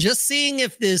Tubus. Just seeing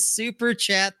if this super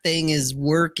chat thing is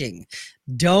working.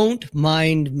 Don't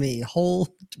mind me.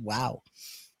 Wow.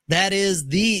 That is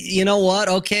you know what?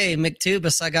 Okay, Mick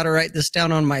Tubus, I got to write this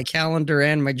down on my calendar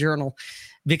and my journal,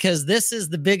 because this is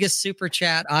the biggest super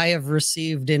chat I have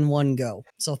received in one go.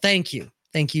 So thank you.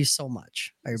 Thank you so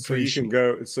much. I appreciate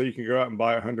it. So you can go out and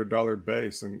buy $100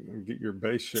 base and get your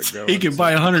base shit going. He can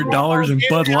buy $100 in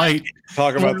Bud Light.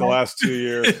 Talk about the last 2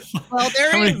 years. Well,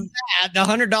 there is that, the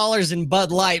 $100 in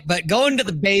Bud Light, but going to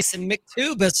the base, and Mick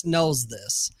Tubus knows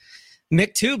this.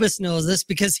 Mick Tubus knows this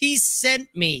because he sent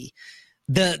me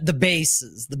the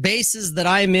bases that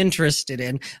I'm interested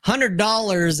in.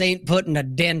 $100 ain't putting a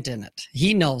dent in it.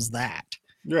 He knows that.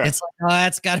 Yeah. It's like,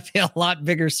 that's got to be a lot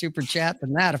bigger super chat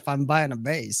than that if I'm buying a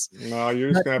base. No,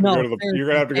 you're just gonna have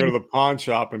to go to the pawn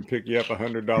shop and pick you up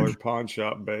 $100 pawn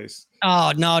shop base.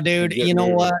 Oh no, dude! You know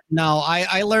what? No,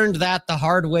 I learned that the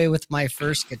hard way with my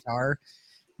first guitar.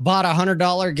 Bought a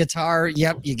 $100 guitar.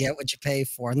 Yep, you get what you pay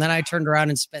for. And then I turned around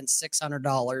and spent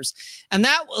 $600, and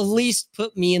that at least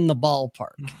put me in the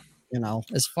ballpark.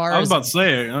 As far as I was about to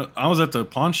say, I was at the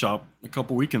pawn shop a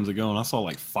couple weekends ago, and I saw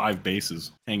like 5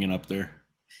 bases hanging up there.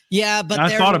 Yeah, but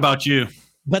I thought about you.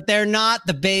 But they're not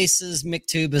the bases Mick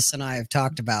Tubus and I have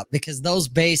talked about, because those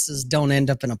bases don't end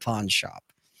up in a pawn shop.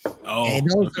 Oh,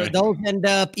 okay, those end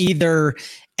up either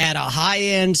at a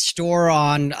high-end store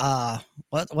on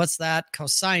what's that,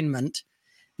 consignment.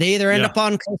 They either end up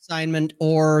on consignment,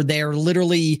 or they're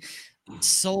literally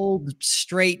sold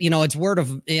straight. It's word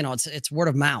of it's word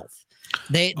of mouth.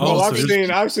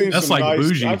 I've seen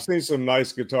some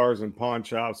nice guitars in pawn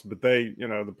shops, but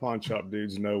the pawn shop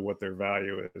dudes know what their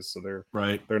value is, so they're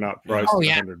not priced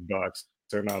at $100.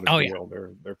 They're not a deal.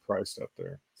 They're priced up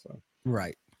there. So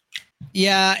right.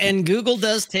 Yeah, and Google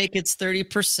does take its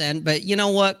 30%, but you know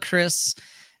what, Chris?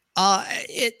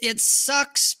 It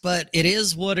sucks, but it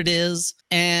is what it is,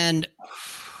 and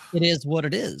it is what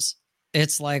it is.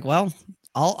 It's like, well,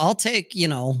 I'll take,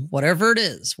 whatever it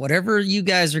is, whatever you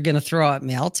guys are gonna throw at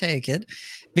me, I'll take it.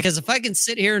 Because if I can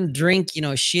sit here and drink,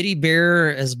 shitty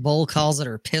beer, as Bull calls it,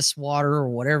 or piss water, or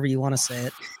whatever you want to say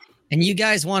it, and you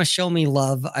guys want to show me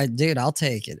love, dude, I'll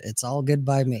take it. It's all good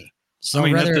by me. So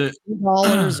whether it's $2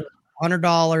 or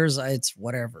 $100, it's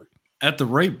whatever. At the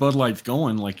rate Bud Light's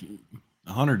going, like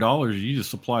 $100, you just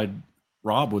supplied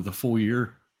Rob with a full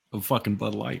year of fucking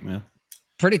Bud Light, man.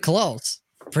 Pretty close.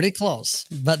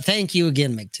 But thank you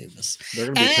again, McTubus.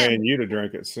 They're gonna be paying you to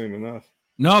drink it soon enough.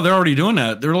 No, they're already doing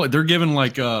that. They're giving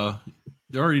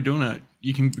they're already doing that.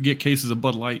 You can get cases of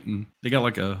Bud Light, and they got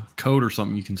like a code or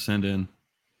something you can send in.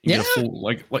 You get a full,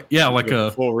 like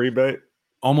a full rebate.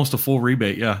 Almost a full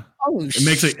rebate, yeah. Oh,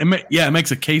 it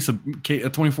makes a case of a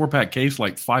 24-pack case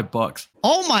like $5.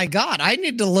 Oh my God, I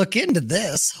need to look into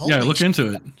this. Holy look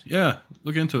into it. Yeah,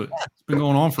 look into it. It's been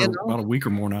going on for about a week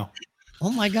or more now. Oh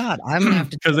my God, I'm gonna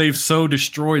have to because they've so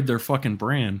destroyed their fucking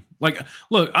brand. Like,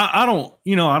 look, I don't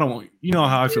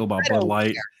how I feel about Bud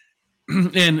Light,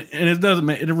 and it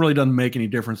really doesn't make any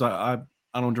difference. I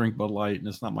don't drink Bud Light, and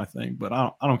it's not my thing. But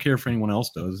I don't care if anyone else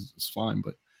does. It's fine.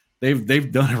 But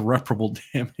they've done irreparable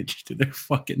damage to their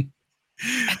fucking.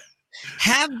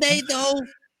 Have they though?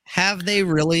 Have they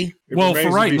really? Well,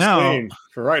 for right now,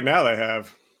 they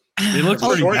have. It looks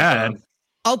pretty bad.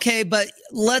 Okay, but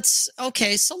let's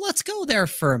go there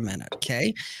for a minute.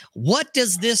 Okay. What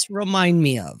does this remind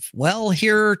me of? Well,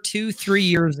 here 2-3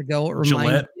 years ago, it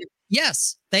reminded me.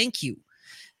 Yes, thank you.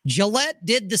 Gillette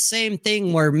did the same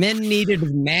thing where men needed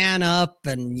to man up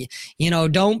and,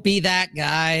 don't be that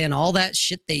guy and all that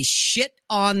shit. They shit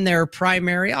on their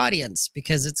primary audience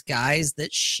because it's guys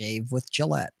that shave with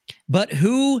Gillette. But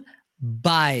who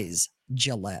buys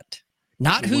Gillette?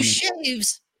 Not who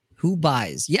shaves. Who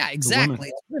buys? Yeah, exactly.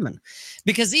 It's women.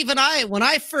 Because even when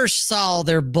I first saw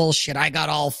their bullshit, I got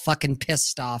all fucking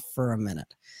pissed off for a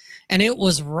minute. And it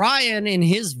was Ryan in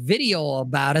his video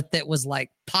about it that was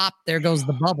like, pop, there goes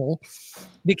the bubble.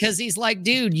 Because he's like,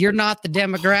 dude, you're not the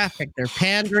demographic. They're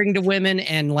pandering to women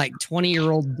and like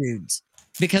 20-year-old dudes.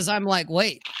 Because I'm like,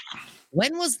 wait,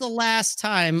 when was the last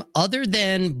time, other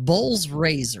than Bull's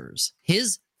razors,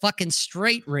 his fucking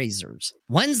straight razors,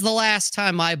 when's the last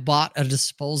time I bought a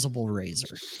disposable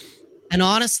razor? And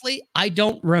honestly, I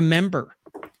don't remember.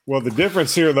 Well, the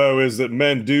difference here, though, is that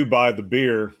men do buy the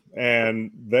beer, and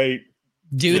they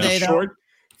do. They though?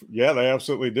 Yeah, they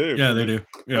absolutely do. Yeah, they do.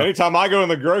 Yeah. Anytime I go in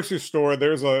the grocery store, I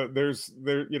go to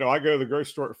the grocery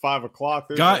store at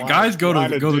 5:00. Guys go to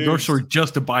the grocery store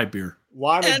just to buy beer.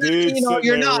 Line of dudes.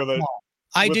 You're not.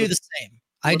 I do the same.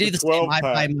 I do the same. I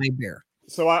buy my beer.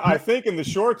 So I think in the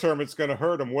short term, it's going to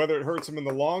hurt him. Whether it hurts him in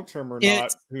the long term or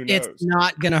not, who knows? It's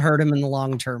not going to hurt him in the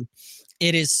long term.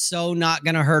 It is so not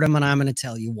going to hurt him, and I'm going to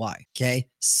tell you why, okay?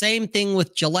 Same thing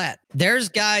with Gillette. There's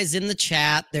guys in the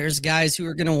chat. There's guys who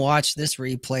are going to watch this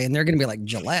replay, and they're going to be like,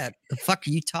 Gillette, the fuck are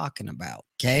you talking about,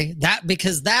 okay?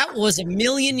 Because that was a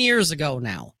million years ago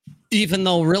now, even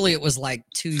though really it was like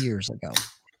 2 years ago.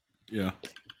 Yeah.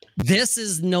 This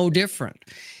is no different.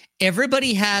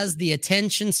 Everybody has the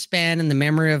attention span and the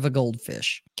memory of a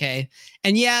goldfish. Okay.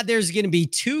 And yeah, there's going to be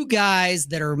two guys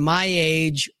that are my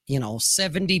age,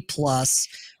 70 plus,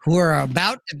 who are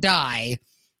about to die,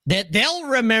 that they'll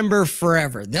remember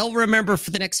forever. They'll remember for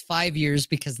the next 5 years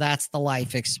because that's the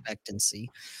life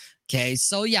expectancy. Okay.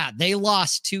 So yeah, they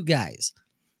lost two guys.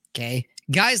 Okay.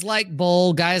 Guys like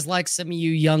Bull, guys like some of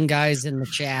you young guys in the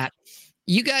chat,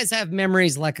 you guys have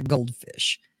memories like a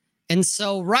goldfish. And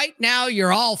so right now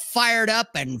you're all fired up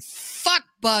and fuck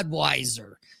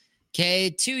Budweiser. Okay.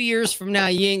 2 years from now,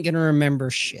 you ain't going to remember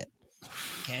shit.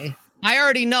 Okay. I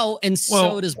already know. And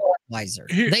so does Budweiser.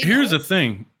 Here's the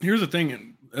thing.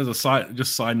 As a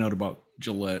side note about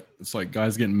Gillette. It's like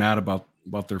guys getting mad about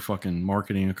their fucking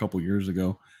marketing a couple years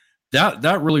ago.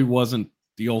 That really wasn't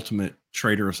the ultimate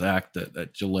traitorous act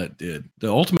that Gillette did. The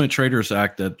ultimate traitorous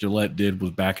act that Gillette did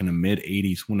was back in the mid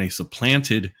 80s when they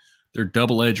supplanted their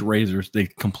double-edged razors. They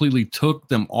completely took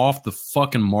them off the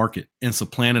fucking market and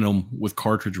supplanted them with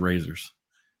cartridge razors.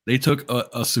 They took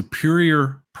a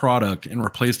superior product and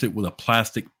replaced it with a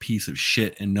plastic piece of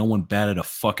shit, and no one batted a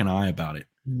fucking eye about it.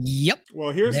 Yep.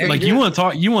 Well, you want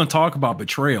to talk about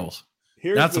betrayals.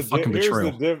 That's a fucking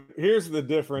betrayal. Here's the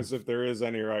difference, if there is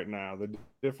any right now. The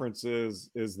difference is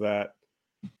that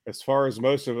as far as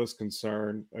most of us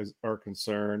are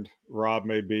concerned, Rob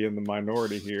may be in the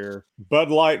minority here.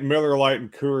 Bud Light, Miller Lite,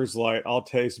 and Coors Light all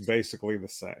taste basically the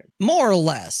same. More or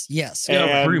less, yes.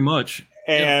 Yeah, pretty much.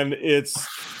 and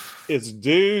it's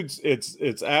dudes,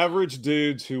 it's average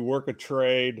dudes who work a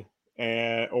trade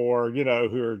and or who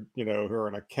are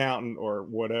an accountant or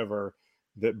whatever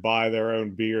that buy their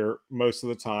own beer most of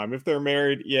the time. If they're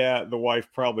married, yeah, the wife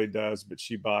probably does, but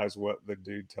she buys what the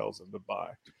dude tells them to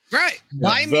buy. Right.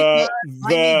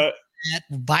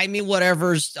 Buy me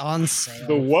whatever's on sale.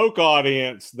 The woke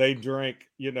audience, they drink,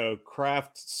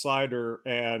 craft cider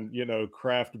and,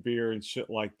 craft beer and shit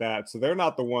like that. So they're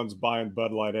not the ones buying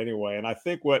Bud Light anyway. And I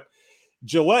think what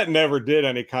Gillette never did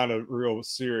any kind of real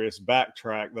serious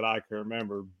backtrack that I can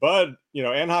remember. Bud,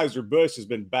 Anheuser-Busch has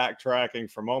been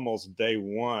backtracking from almost day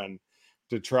one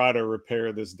to try to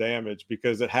repair this damage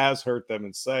because it has hurt them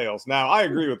in sales. Now, I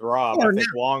agree with Rob. I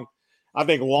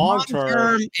think long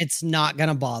term, it's not going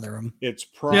to bother them. It's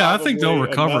probably I think they'll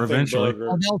recover eventually.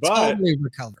 They'll totally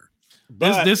recover.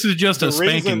 This is just a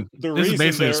spanking. This is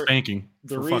basically a spanking.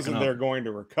 The reason they're going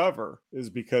to recover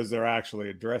is because they're actually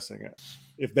addressing it.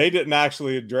 If they didn't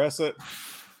actually address it,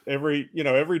 every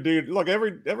dude, look,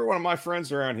 every one of my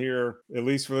friends around here, at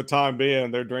least for the time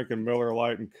being, they're drinking Miller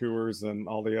Lite and Coors and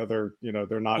all the other,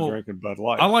 they're not drinking Bud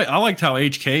Light. I liked how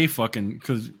HK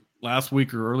because last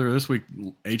week or earlier this week,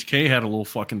 HK had a little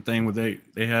fucking thing where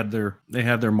they had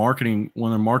their marketing,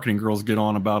 one of their marketing girls get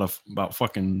on about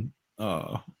fucking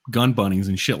gun bunnies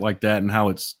and shit like that, and how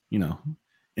it's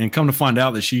and come to find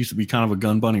out that she used to be kind of a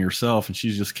gun bunny herself, and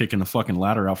she's just kicking the fucking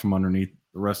ladder out from underneath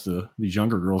the rest of these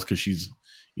younger girls because she's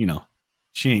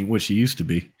she ain't what she used to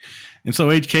be. And so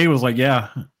HK was like, yeah,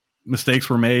 mistakes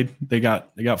were made, they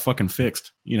got fucking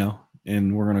fixed,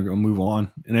 and we're gonna go move on.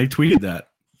 And they tweeted that,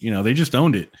 they just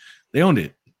owned it. They owned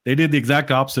it. They did the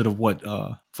exact opposite of what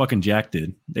fucking Jack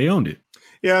did. They owned it.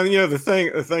 Yeah, and the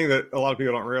thing that a lot of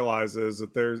people don't realize is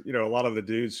that there's a lot of the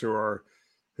dudes who are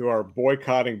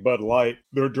boycotting Bud Light,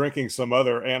 they're drinking some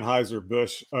other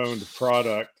Anheuser-Busch owned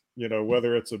product,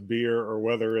 whether it's a beer or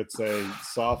whether it's a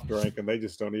soft drink, and they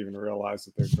just don't even realize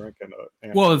that they're drinking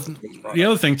it. Well, the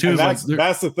other thing too is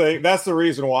that's the thing. That's the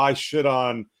reason why I shit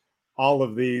on all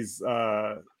of these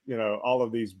all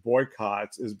of these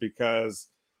boycotts, is because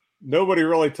nobody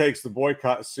really takes the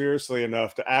boycott seriously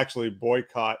enough to actually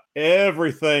boycott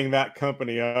everything that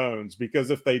company owns. Because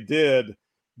if they did,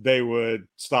 they would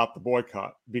stop the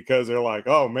boycott, because they're like,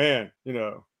 oh man,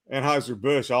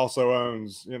 Anheuser-Busch also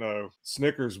owns,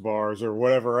 Snickers bars or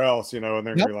whatever else, and they're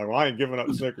gonna be like, well, I ain't giving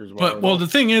up Snickers bars. But the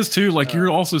thing is too, like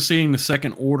you're also seeing the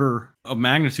second order of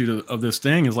magnitude of this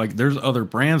thing is like there's other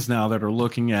brands now that are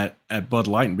looking at Bud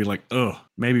Light and be like, oh,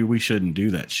 maybe we shouldn't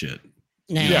do that shit.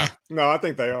 Nah. Yeah, no, I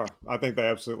think they are. I think they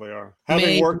absolutely are.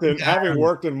 Having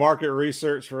worked in market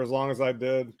research for as long as I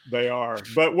did, they are.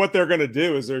 But what they're going to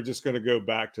do is they're just going to go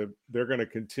back to, they're going to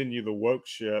continue the woke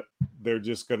shit. They're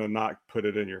just going to not put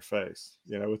it in your face.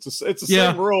 It's the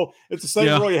same rule. It's the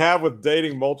same rule you have with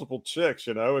dating multiple chicks.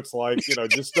 It's like,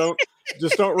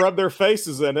 just don't rub their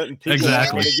faces in it, and people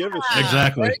aren't going to give a shit.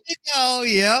 Exactly. There you go.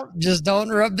 Yep. Just don't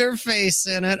rub their face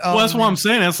in it. Well, that's what I'm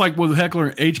saying. It's like with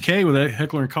Heckler HK, with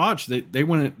Heckler and Koch, they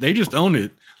just owned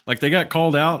it. Like they got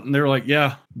called out and they were like,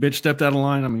 yeah, bitch stepped out of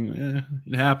line. I mean,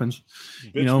 it happens.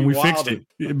 We fixed it.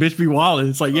 Bitch be wild.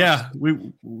 It's like, yeah, we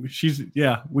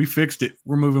fixed it.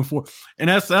 We're moving forward. And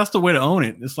that's the way to own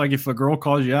it. It's like if a girl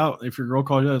calls you out, it's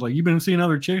like, you've been seeing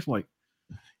other chicks, like,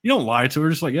 you don't lie to her.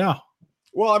 Just like, yeah.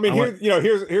 Well, I mean,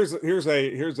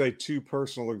 here's a too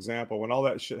personal example. When all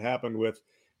that shit happened with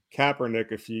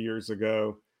Kaepernick a few years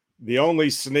ago, the only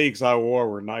sneaks I wore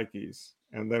were Nikes.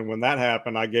 And then when that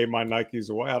happened, I gave my Nikes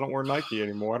away. I don't wear Nike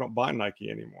anymore. I don't buy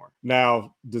Nike anymore.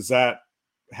 Now, does that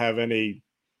have any,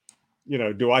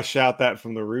 do I shout that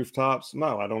from the rooftops?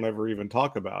 No, I don't ever even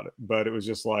talk about it. But it was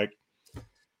just like,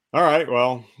 all right,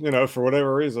 well, for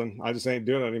whatever reason, I just ain't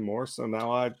doing it anymore. So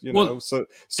now so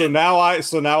now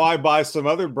I buy some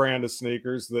other brand of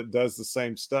sneakers that does the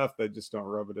same stuff. They just don't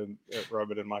rub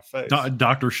it in my face.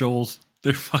 Dr. Scholl's,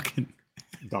 they're fucking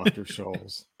Dr.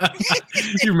 Scholl's.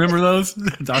 You remember those?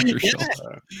 Dr. Scholl's.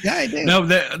 Yeah, I do. No,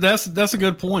 that's a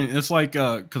good point. It's like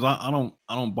because I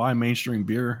don't buy mainstream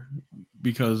beer,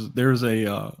 because there's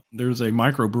a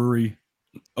microbrewery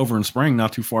over in Spring,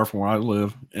 not too far from where I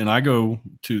live, and I go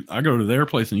to their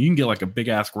place, and you can get like a big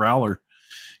ass growler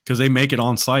because they make it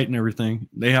on site and everything.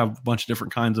 They have a bunch of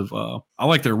different kinds of. I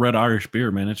like their Red Irish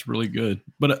beer, man. It's really good.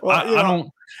 But I don't.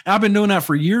 I've been doing that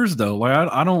for years though. Like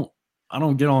I don't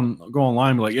go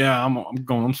online and be like, yeah,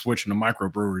 I'm switching to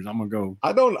microbreweries. I'm gonna go.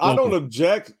 I don't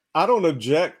object.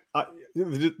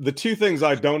 The two things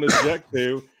I don't object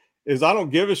to is I don't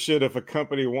give a shit if a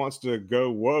company wants to go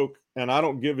woke, and I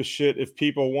don't give a shit if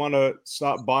people want to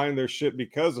stop buying their shit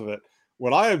because of it.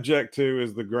 What I object to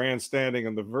is the grandstanding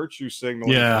and the virtue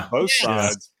signaling on both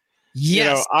sides.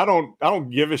 Yes. I don't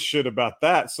give a shit about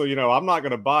that. So, I'm not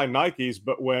going to buy Nikes,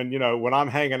 but when I'm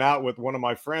hanging out with one of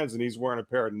my friends and he's wearing a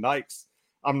pair of Nikes,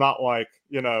 I'm not like,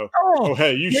 oh,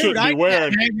 hey, you shouldn't be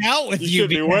wearing hang out with you shouldn't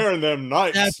be wearing them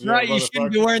Nikes. That's right. You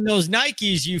shouldn't be wearing those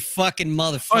Nikes, you fucking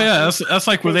motherfucker. Oh yeah, that's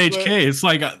like with HK. It's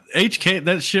like HK.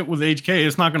 That shit with HK,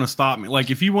 it's not going to stop me. Like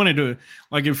if you wanted to,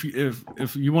 like if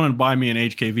you wanted to buy me an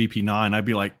HK VP9, I'd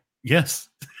be like, yes.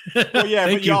 Well, yeah,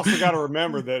 but you also got to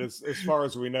remember that as far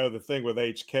as we know, the thing with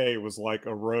HK was like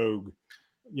a rogue,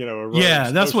 yeah,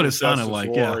 that's what it sounded like,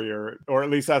 warrior, or at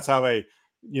least that's how they,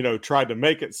 tried to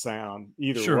make it sound.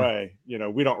 Either way,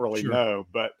 we don't really know,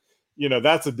 but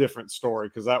that's a different story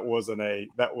because that wasn't a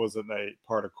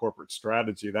part of corporate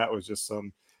strategy. That was just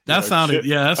some. That sounded,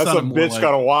 shit. That's a bitch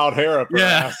got a wild hair up her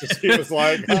ass. He was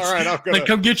like, all right, I'm gonna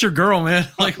come get your girl, man.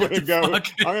 Like, I'm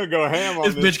gonna go ham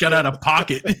on this bitch got out of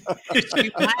pocket. Bitch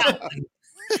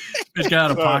got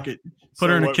out of pocket. Put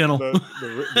her in a kennel.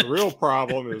 The real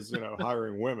problem is,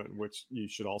 hiring women, which you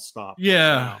should all stop.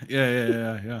 Yeah.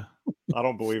 I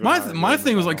don't believe it. My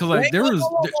thing was like, because like there was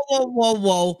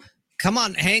whoa. Come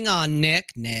on, hang on,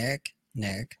 Nick.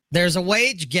 There's a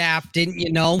wage gap, didn't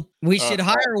you know? We should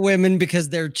hire women because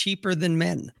they're cheaper than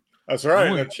men. That's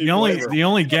right. The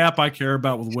only gap I care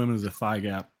about with women is the thigh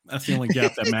gap. That's the only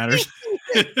gap that matters.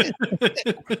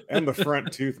 And the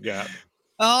front tooth gap.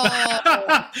 Oh,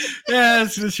 yeah,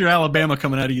 it's your Alabama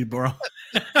coming out of you, bro.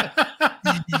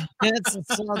 It's a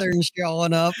Southern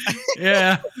showing up.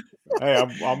 Yeah. Hey,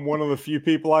 I'm one of the few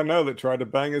people I know that tried to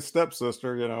bang his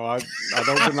stepsister. I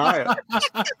don't deny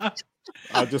it.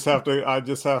 I just have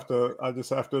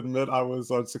to admit I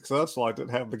was unsuccessful. I didn't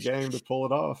have the game to pull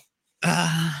it off.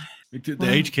 The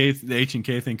H and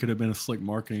K thing could have been a slick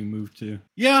marketing move too.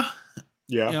 Yeah.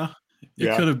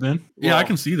 It could have been. Yeah, I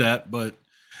can see that, but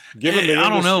given the I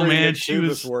don't know, man. She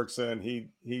was works in. He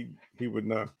would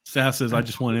know. Sass says, "I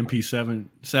just want an MP7."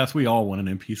 Sass, we all want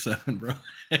an MP7, bro.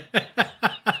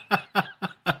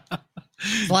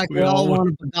 It's like we all want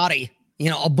a Bugatti.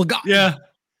 A Bugatti. Yeah.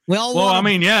 Well, I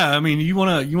mean, you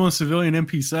want a civilian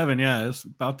MP7? Yeah, it's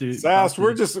about the. Sass,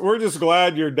 we're just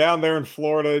glad you're down there in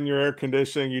Florida in your air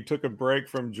conditioning. You took a break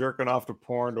from jerking off to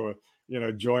porn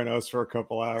to join us for a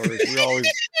couple hours.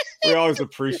 We always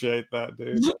appreciate that,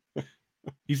 dude.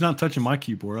 He's not touching my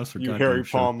keyboard. That's for you hairy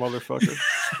palm motherfucker.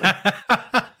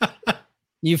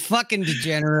 You fucking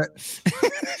degenerate.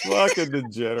 Fucking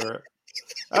degenerate.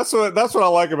 That's what I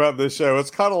like about this show. It's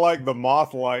kind of like the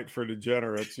moth light for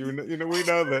degenerates. We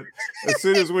know that as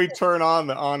soon as we turn on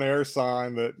the on-air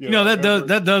sign, that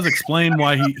that does explain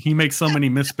why he makes so many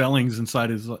misspellings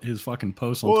inside his fucking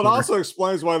posts. Well, it also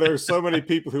explains why there's so many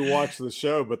people who watch the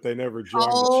show but they never join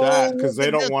the chat because they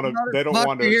don't want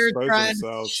to expose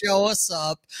themselves. Show us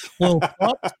up. Well,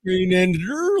 pop screen ended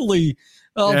early.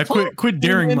 Quit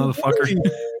daring, motherfucker. Hey,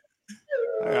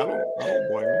 I don't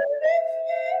blame you.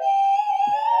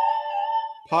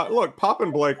 Look, Pop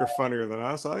and Blake are funnier than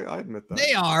us. I admit that.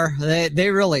 They are. They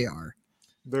really are.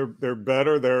 They're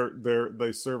better.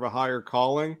 They serve a higher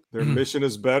calling. Their mission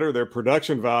is better. Their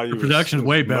production value is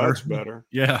way better. Much better.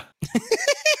 Yeah.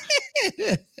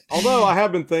 Although I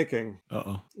have been thinking,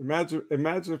 imagine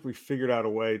if we figured out a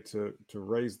way to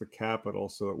raise the capital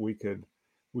so that we could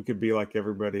be like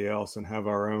everybody else and have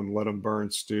our own Let 'Em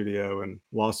Burn studio in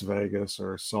Las Vegas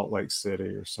or Salt Lake City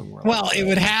or somewhere. Well, it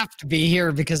would have to be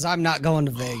here because I'm not going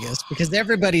to Vegas because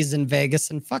everybody's in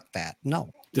Vegas and fuck that.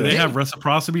 No. Do they have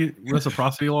reciprocity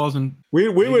laws? And we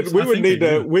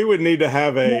would need to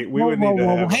have a.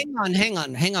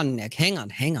 Hang on, Nick. Hang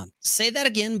on. Say that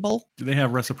again, Bull. Do they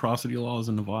have reciprocity laws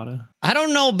in Nevada? I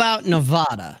don't know about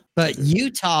Nevada, but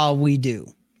Utah we do.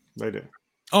 They do.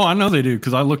 Oh, I know they do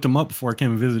because I looked them up before I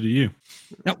came and visited you.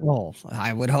 Well,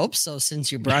 I would hope so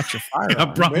since you brought your fire. I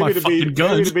brought my fucking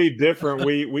guns. Maybe to be different,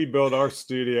 we built our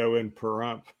studio in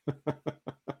Pahrump.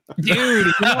 Dude,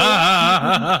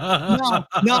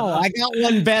 no, I got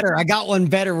one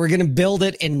better. We're gonna build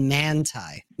it in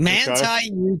Manti,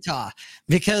 Utah,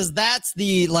 because that's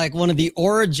one of the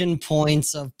origin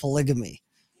points of polygamy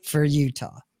for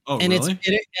Utah. Oh, and really?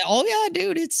 Oh yeah,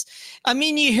 dude.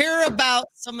 You hear about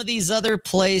some of these other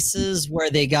places where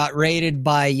they got raided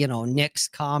by, Nick's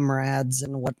comrades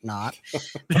and whatnot,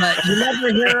 but you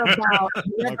never hear about.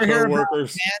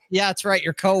 Yeah, that's right,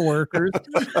 your coworkers.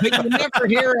 But you never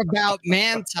hear about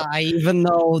Manti, even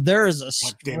though there is a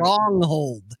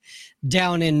stronghold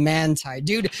down in Manti,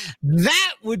 dude.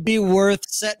 That would be worth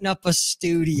setting up a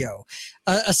studio.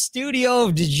 A studio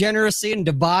of degeneracy and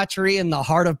debauchery in the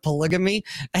heart of polygamy.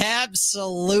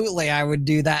 Absolutely, I would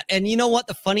do that. And you know what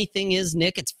the funny thing is,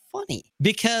 Nick? It's funny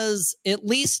because at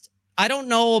least I don't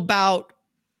know about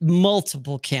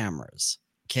multiple cameras.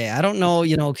 4K. I don't know,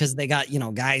 because they got,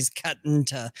 guys cutting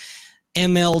to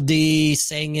MLD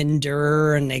saying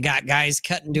endure, and they got guys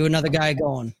cutting to another guy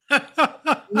going.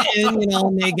 And,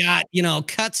 and they got,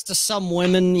 cuts to some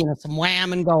women, some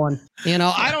whamming going.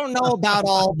 I don't know about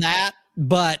all that,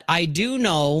 but I do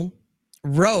know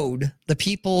Rode, the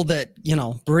people that,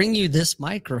 bring you this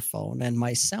microphone and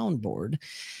my soundboard,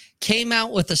 came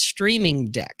out with a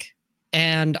streaming deck.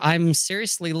 And I'm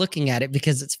seriously looking at it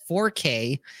because it's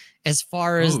 4K as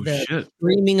far as the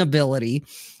streaming ability.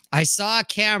 I saw a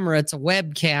camera. It's a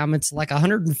webcam. It's like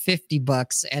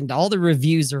 $150 and all the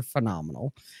reviews are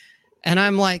phenomenal. And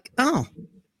I'm like, oh,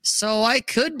 so I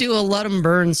could do a Let 'em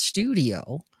Burn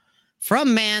studio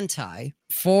from Manti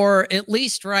for at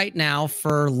least right now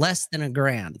for less than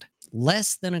 $1,000.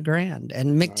 Less than $1,000.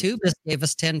 And McTubis gave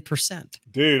us 10%.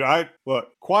 Dude,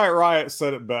 look, Quiet Riot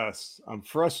said it best. I'm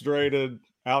frustrated,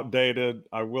 outdated.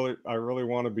 I really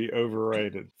want to be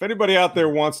overrated. If anybody out there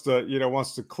wants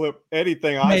to clip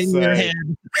anything I say,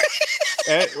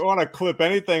 want to clip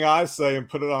anything I say and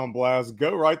put it on blast,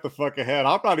 go right the fuck ahead.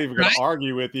 I'm not even going to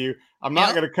argue with you. I'm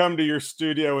not going to come to your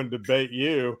studio and debate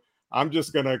you. I'm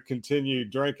just going to continue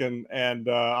drinking, and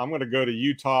I'm going to go to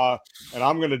Utah, and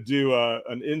I'm going to do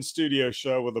an in-studio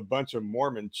show with a bunch of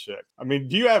Mormon chicks. I mean,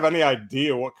 do you have any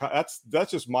idea what that's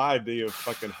just my idea of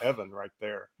fucking heaven right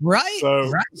there. Right.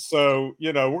 So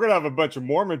we're going to have a bunch of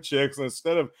Mormon chicks, and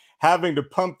instead of having to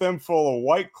pump them full of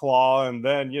White Claw and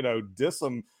then, diss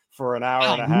them for an hour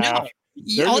and a half.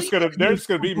 They're just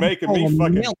gonna be making me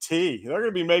fucking tea. They're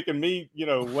gonna be making me,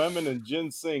 lemon and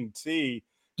ginseng tea.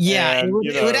 Yeah, and,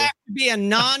 it would have to be a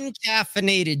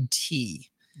non-caffeinated tea.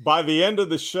 By the end of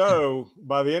the show,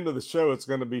 it's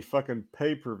going to be fucking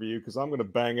pay-per-view because I'm going to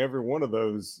bang every one of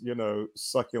those,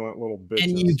 succulent little bitches.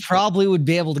 And you probably would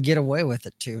be able to get away with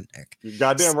it too, Nick. You're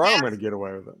goddamn right, I'm going to get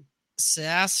away with it.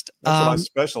 Sast. That's what I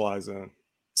specialize in.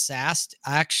 Sast,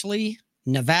 actually,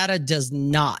 Nevada does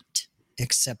not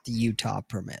accept the Utah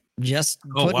permit. Just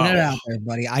putting it out there,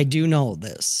 buddy. I do know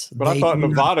this. But I thought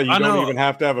Nevada, you don't even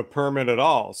have to have a permit at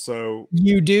all. So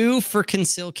you do for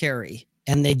concealed carry,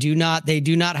 and they do not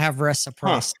have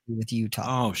reciprocity with Utah.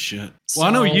 Oh shit. Well,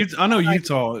 I know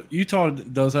Utah. Utah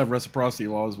does have reciprocity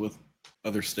laws with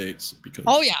other states because.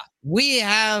 Oh yeah, we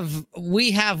have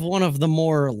one of the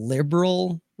more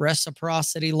liberal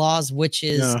reciprocity laws, which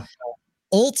is. Yeah.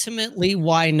 Ultimately,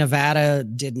 why Nevada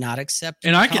did not accept,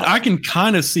 and Utah. I can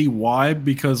kind of see why,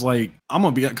 because when I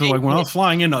was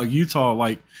flying into Utah,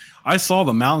 I saw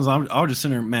the mountains. I was just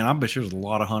sitting there, man. I bet there's a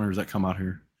lot of hunters that come out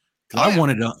here. I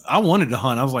wanted to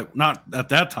hunt. I was like, not at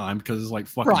that time because it's like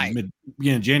fucking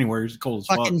beginning of January. It's cold as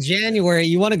fuck. Fucking January.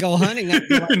 You want to go hunting?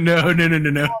 No.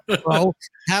 Bro,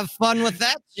 have fun with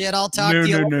that shit. I'll talk to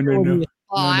you in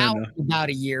about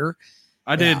a year.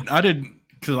 I did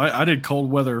because I did cold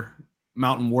weather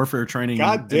mountain warfare training.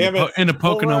 God damn it! In the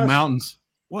Pocono Mountains.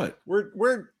 What?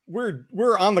 We're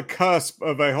on the cusp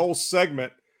of a whole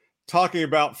segment talking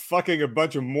about fucking a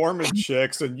bunch of Mormon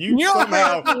chicks, and you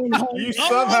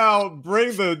somehow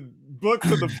bring the book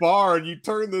to the bar and you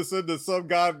turn this into some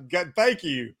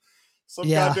goddamn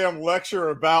lecture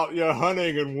about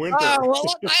hunting and winter.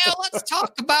 Let's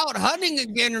talk about hunting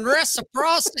again and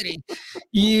reciprocity.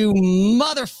 You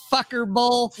motherfucker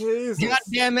bull. Jesus. God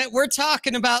damn it. We're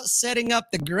talking about setting up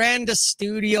the grandest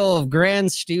studio of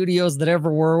grand studios that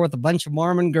ever were, with a bunch of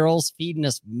Mormon girls feeding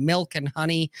us milk and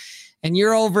honey. And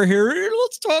you're over here,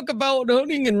 let's talk about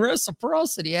hunting and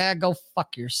reciprocity. Yeah, go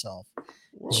fuck yourself.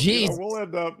 Well, we'll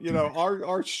end up,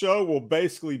 our show will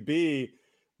basically be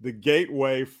the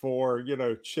gateway for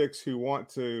chicks who want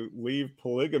to leave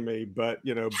polygamy, but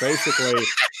basically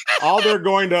all they're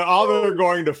going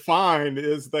to find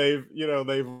is they've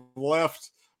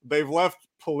left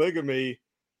polygamy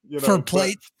for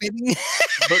plate fitting,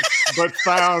 but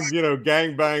found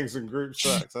gangbangs and group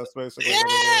sex. That's basically what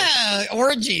it is.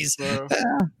 Orgies. So,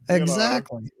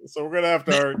 exactly. So we're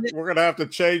gonna have to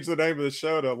change the name of the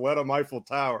show to Let 'em Eiffel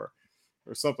Tower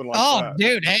or something like that. Oh,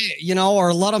 dude, hey,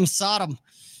 or Let 'em Sodom.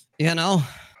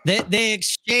 They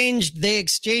exchanged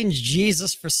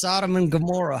Jesus for Sodom and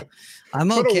Gomorrah. I'm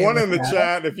Put okay. Put a one in the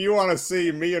chat if you want to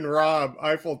see me and Rob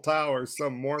Eiffel Tower,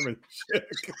 some Mormon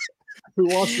chick who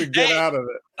wants to get out of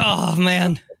it. Oh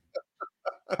man.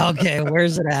 Okay,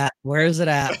 where's it at?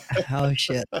 Oh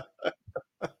shit.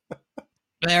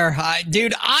 There, hi,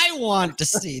 dude. I want to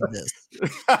see this.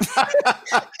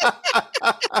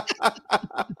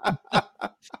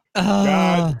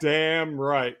 God damn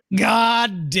right.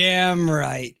 God damn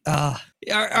right.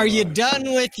 Are you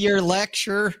done with your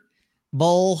lecture,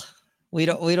 Bull? We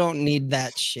don't need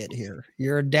that shit here.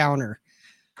 You're a downer.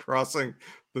 Crossing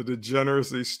the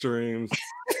degeneracy streams.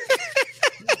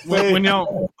 when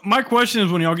y'all, my question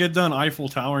is, when y'all get done Eiffel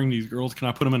Towering these girls, can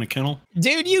I put them in a kennel?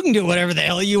 Dude, you can do whatever the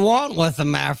hell you want with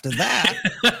them after that.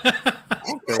 I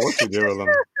don't care what you do with them.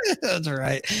 That's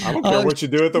right. I don't care what you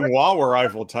do with them while we're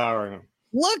Eiffel Towering them.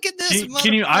 Look at this.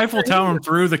 Can you Eiffel Tower them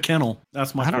through the kennel?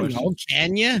 That's my I don't question. know.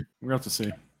 Can you? We're have to see.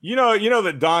 You know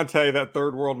that Dante, that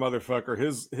third world motherfucker,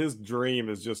 his dream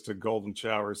is just to golden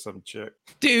shower some chick.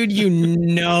 Dude, you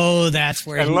know that's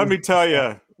where. And let me tell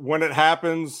you, when it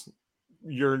happens,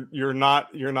 you're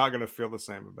not gonna feel the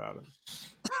same about it.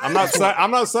 I'm not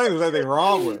saying there's anything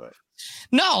wrong with it.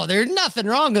 No, there's nothing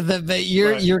wrong with it, but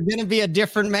you're gonna be a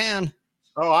different man.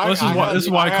 Oh, this is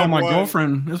why I call my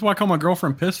girlfriend. This is why I call my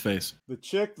girlfriend Piss Face. The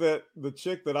chick that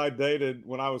I dated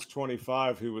when I was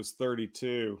 25, who was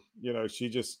 32, you know, she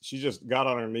just got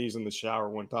on her knees in the shower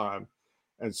one time,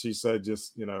 and she said,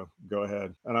 "Just, you know, go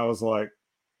ahead." And I was like,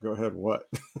 "Go ahead, what?"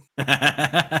 And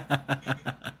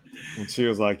she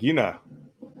was like, "You know,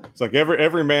 it's like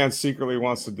every man secretly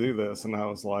wants to do this." And I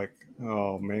was like,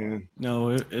 "Oh man,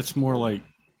 no, it's more like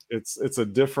it's a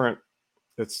different.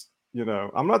 It's." You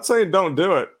know, I'm not saying don't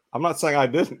do it. I'm not saying I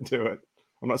didn't do it.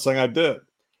 I'm not saying I did.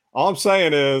 All I'm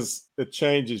saying is it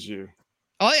changes you.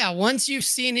 Oh yeah, once you've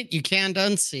seen it, you can't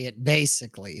unsee it.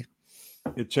 Basically,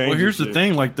 it changes. Well, here's you. the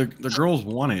thing: like the girls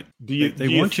want it. They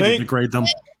want you to degrade them.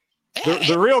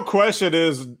 The real question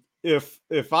is,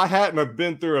 if I hadn't have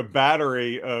been through a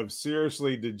battery of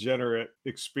seriously degenerate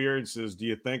experiences, do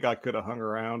you think I could have hung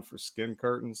around for skin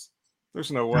curtains?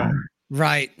 There's no way.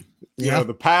 Right. You know,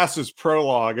 the past is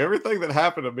prologue. Everything that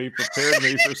happened to me prepared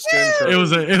me for skin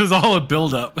curtains. It was all a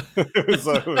buildup. it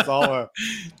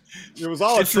was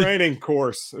all a training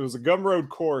course. It was a Gumroad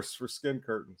course for skin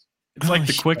curtains. It's like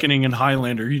the quickening in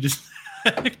Highlander. You just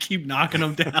keep knocking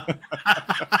them down,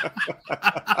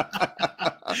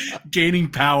 gaining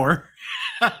power.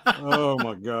 Oh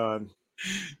my god!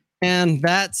 And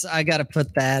I got to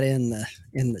put that in the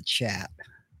chat.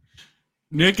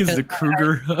 Nick is the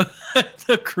Kruger,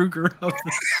 the Kruger of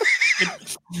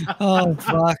the... Oh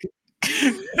fuck!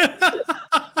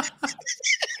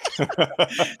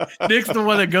 Nick's the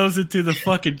one that goes into the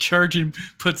fucking church and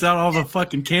puts out all the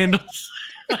fucking candles.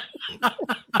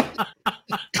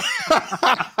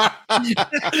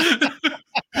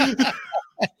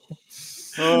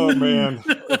 Oh man!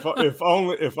 If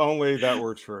only that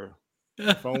were true.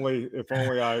 If only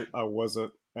I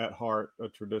wasn't at heart a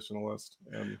traditionalist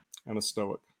and a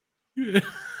stoic.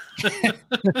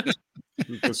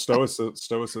 Because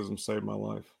stoicism saved my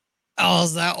life. Oh,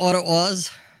 is that what it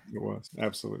was? It was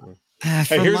absolutely.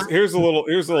 Hey, here's a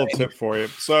little tip for you.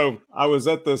 So I was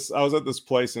at this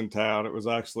place in town. It was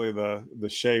actually the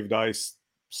shaved ice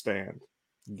stand.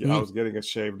 I was getting a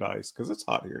shaved ice because it's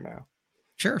hot here now.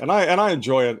 Sure. And I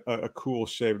enjoy a cool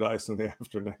shaved ice in the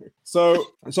afternoon. So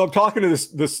I'm talking to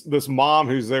this mom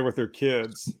who's there with her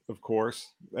kids, of course.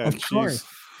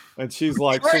 And she's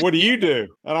like, "So what do you do?"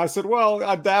 And I said, "Well,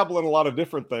 I dabble in a lot of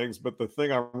different things, but the thing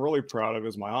I'm really proud of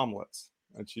is my omelets."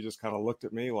 And she just kind of looked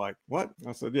at me like, "What?"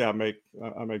 I said, "Yeah, I make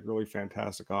really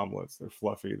fantastic omelets. They're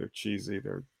fluffy, they're cheesy,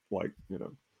 they're like, you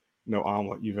know, no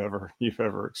omelet you've ever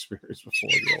experienced before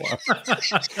in your life."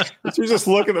 And she's just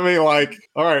looking at me like,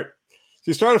 "All right."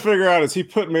 She's trying to figure out, is he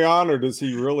putting me on, or does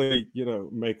he really, you know,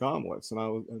 make omelets?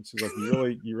 And she's like,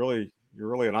 you're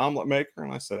really an omelet maker?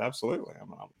 And I said, "Absolutely,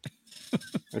 I'm an omelet."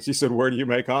 And she said, "Where do you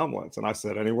make omelets?" And I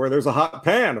said, "Anywhere there's a hot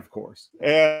pan, of course."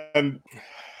 And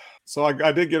so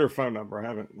I did get her phone number. I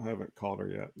haven't called her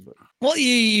yet. But. Well,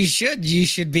 you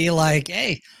should be like,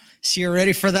 "Hey, so you're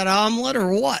ready for that omelet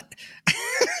or what?"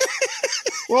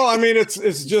 Well, I mean,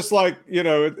 it's just like, you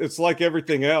know, it's like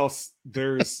everything else.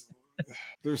 There's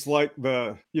like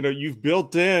you've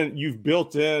built in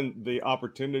the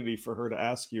opportunity for her to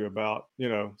ask you about, you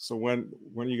know, so when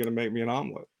are you going to make me an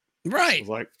omelet? Right. It's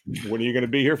like, when are you going to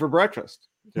be here for breakfast?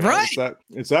 You know, right.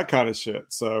 It's that kind of shit.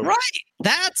 So right.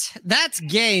 That's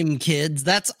game, kids.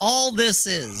 That's all this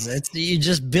is. It's you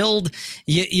just build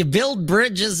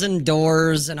bridges and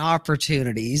doors and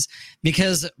opportunities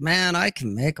because, man, I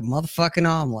can make a motherfucking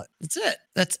omelet. That's it.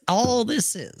 That's all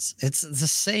this is. It's the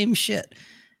same shit.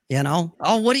 You know,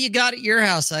 oh, what do you got at your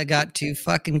house? I got 2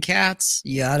 fucking cats.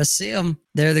 You ought to see them.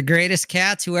 They're the greatest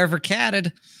cats who ever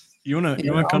catted. You wanna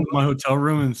come to my hotel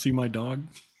room and see my dog?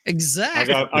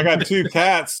 Exactly. I got 2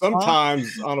 cats.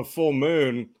 Sometimes on a full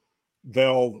moon,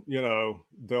 they'll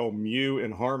mew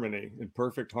in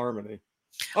perfect harmony.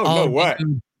 Oh, no way.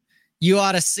 You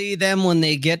ought to see them when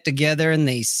they get together and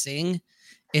they sing.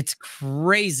 It's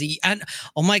crazy. And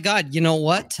oh my God, you know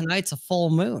what? Tonight's a full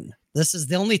moon. This is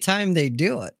the only time they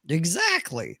do it.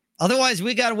 Exactly. Otherwise,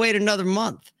 we got to wait another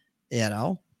month, you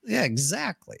know? Yeah,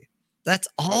 exactly. That's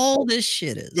all this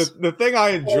shit is. The thing I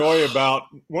enjoy about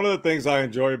one of the things I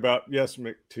enjoy about yes,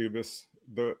 McTubus.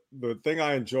 The thing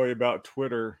I enjoy about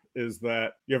Twitter is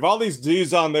that you have all these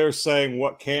dudes on there saying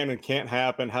what can and can't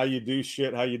happen, how you do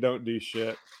shit, how you don't do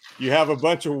shit. You have a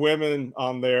bunch of women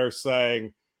on there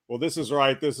saying, well, this is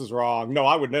right, this is wrong. No,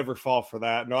 I would never fall for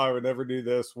that. No, I would never do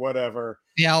this, whatever.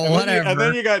 Yeah, and whatever. And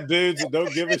then you got dudes that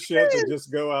don't give a shit that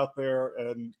just go out there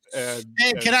and hey,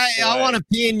 and I want to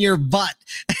pee in your butt,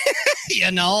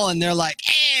 you know? And they're like,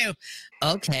 ew,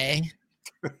 okay.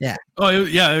 Yeah. Oh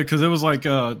yeah, because it was like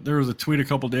there was a tweet a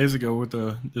couple days ago with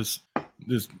this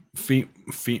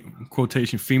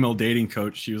quotation female dating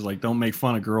coach. She was like, "Don't make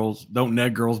fun of girls. Don't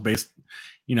neg girls based,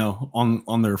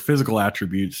 on their physical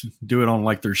attributes. Do it on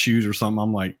like their shoes or something."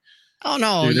 I'm like, oh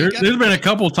no. Dude, there's been a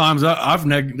couple of times I've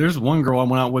negged. There's one girl I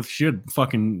went out with. She had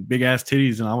fucking big ass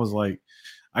titties, and I was like,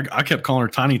 I kept calling her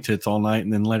tiny tits all night,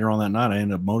 and then later on that night, I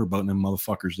ended up motorboating them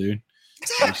motherfuckers, dude.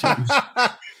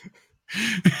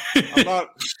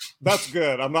 That's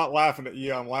good. I'm not laughing at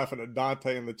you. I'm laughing at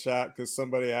Dante in the chat because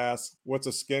somebody asked, what's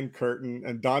a skin curtain?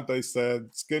 And Dante said,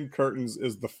 skin curtains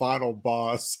is the final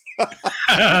boss.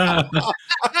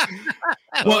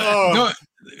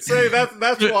 See,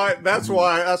 that's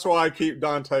why I keep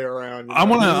Dante around. I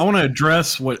want to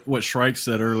address what Shrike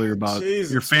said earlier about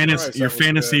Jesus your fantasy. Christ, your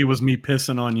fantasy was me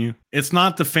pissing on you. It's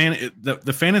not the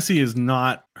fantasy is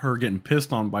not her getting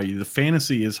pissed on by you. The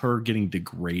fantasy is her getting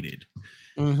degraded,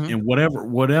 and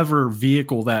whatever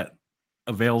vehicle that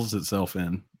avails itself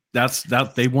in. That's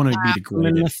they want to be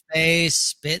degraded. In the face,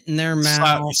 spit in their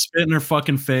mouth, spit in their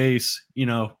fucking face.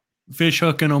 Fish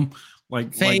hooking them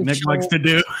like Nick likes to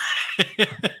do.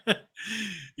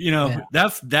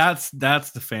 That's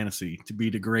the fantasy, to be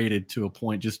degraded to a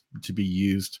point just to be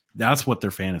used. That's what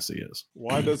their fantasy is.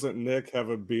 Why doesn't Nick have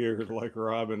a beard like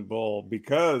Robin Bull?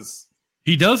 Because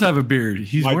he does have a beard.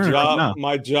 He's wearing it right now.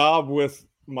 My job with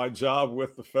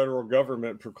the federal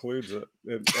government precludes it.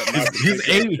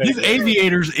 His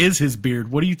aviators is his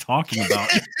beard. What are you talking about?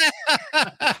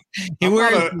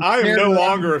 I am no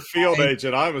longer a field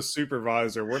agent. I'm a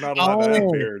supervisor. We're not allowed to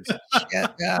have beards.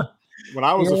 Yeah. When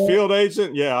I was a field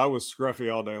agent, I was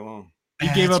scruffy all day long.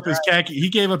 He gave up his khaki. He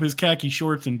gave up his khaki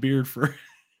shorts and beard for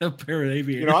a pair of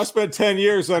aviators. I spent 10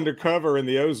 years undercover in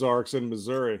the Ozarks in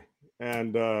Missouri,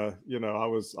 and I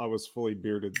was fully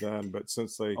bearded then. But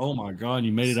since they, oh my God,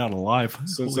 you made it out alive.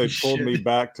 Since they pulled me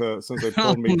back to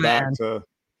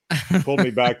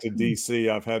DC,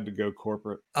 I've had to go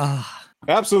corporate.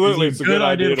 Absolutely, it's a good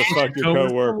idea to fuck your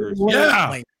coworkers.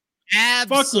 Yeah,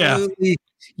 absolutely. Yeah.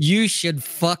 You should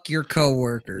fuck your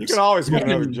coworkers. You can always get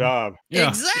another job. Yeah.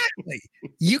 Exactly.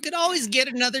 You can always get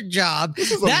another job.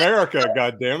 This is America,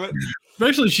 goddammit.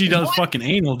 Especially she does fucking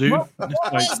anal, dude.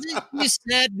 You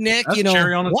said, Nick, that's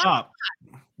cherry on the top.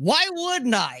 Why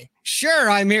wouldn't I?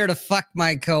 Sure, I'm here to fuck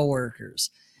my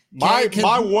coworkers. My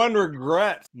one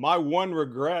regret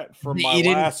from my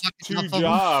last 2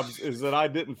 jobs is that I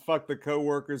didn't fuck the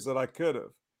coworkers that I could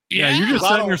have. Yeah, you're just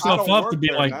setting yourself up to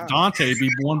be like now. Dante, be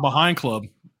one behind club.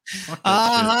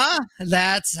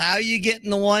 That's how you get in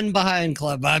the one behind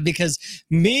club, because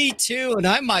me too, and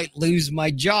I might lose my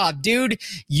job. Dude,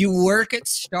 you work at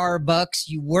Starbucks,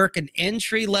 you work an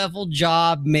entry-level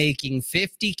job making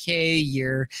 $50K a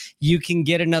year, you can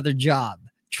get another job.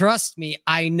 Trust me,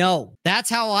 I know. That's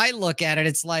how I look at it.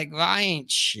 It's like, well, I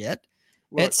ain't shit.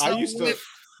 Look, I used to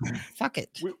fuck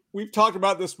it. We've talked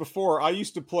about this before. I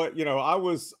used to play, I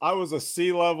was a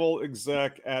C-level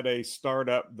exec at a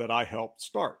startup that I helped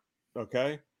start.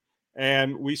 Okay.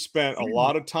 And we spent a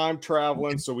lot of time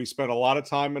traveling. So we spent a lot of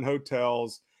time in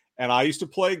hotels, and I used to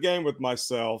play a game with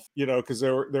myself, because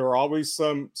there were always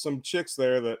some chicks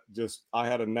there that just I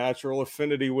had a natural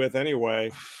affinity with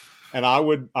anyway. And I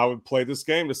would play this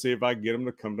game to see if I could get them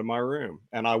to come to my room.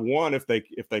 And I won if they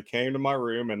came to my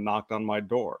room and knocked on my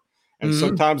door. And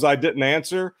sometimes I didn't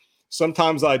answer.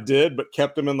 Sometimes I did, but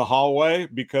kept them in the hallway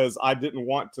because I didn't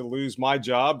want to lose my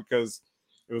job, because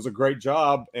it was a great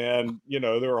job. And,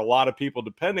 there were a lot of people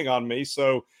depending on me.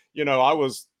 So, I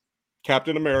was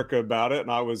Captain America about it,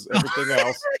 and I was everything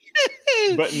else.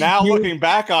 But now looking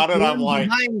back on it, I'm like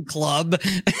behind club.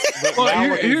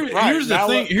 Well, here's the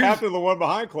thing. Captain the one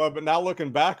behind club, but now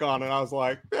looking back on it, I was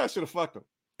like, I should have fucked him.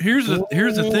 Here's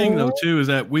the thing though too, is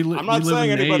that I'm not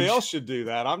saying anybody else should do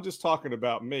that. I'm just talking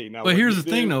about me. Now, but here's the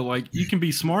thing though, like you can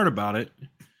be smart about it.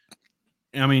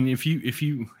 I mean, if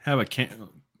you have a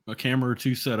camera or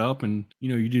two set up and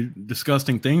you do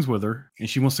disgusting things with her, and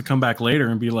she wants to come back later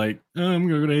and be like, oh, I'm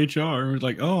gonna go to HR, and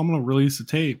like, oh, I'm gonna release the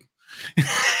tape. But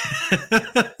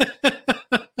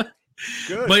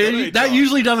that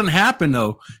usually doesn't happen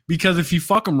though, because if you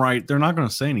fuck them right, they're not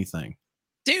gonna say anything.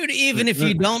 Dude, Dude, even if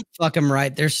you don't fuck them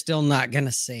right, they're still not going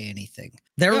to say anything.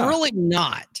 They're really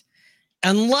not.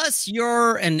 Unless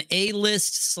you're an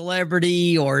A-list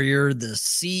celebrity or you're the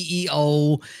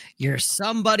CEO, you're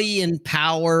somebody in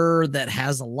power that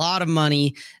has a lot of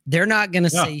money, they're not going to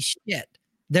say shit.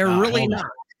 They're really not.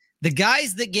 The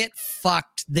guys that get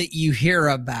fucked that you hear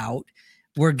about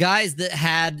were guys that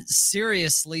had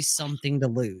seriously something to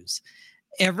lose.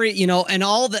 And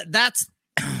all that's,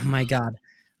 oh my God.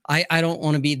 I don't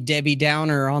want to be Debbie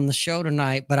Downer on the show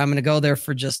tonight, but I'm going to go there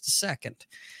for just a second.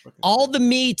 All the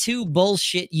Me Too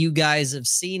bullshit you guys have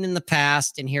seen in the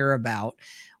past and hear about,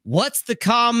 what's the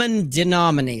common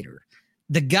denominator?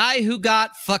 The guy who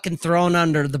got fucking thrown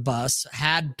under the bus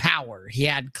had power. He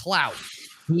had clout.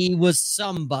 He was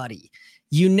somebody.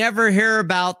 You never hear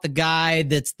about the guy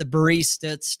that's the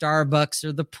barista at Starbucks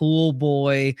or the pool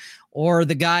boy or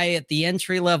the guy at the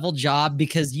entry-level job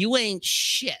because you ain't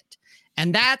shit.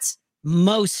 And that's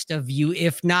most of you,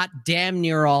 if not damn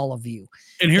near all of you.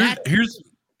 And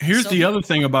here's the other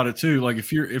thing about it too. Like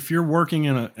if you're working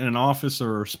in an office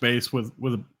or a space with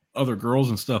other girls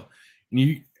and stuff, and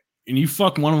you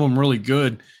fuck one of them really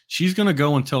good, she's gonna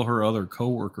go and tell her other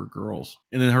coworker girls,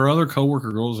 and then her other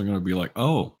coworker girls are gonna be like,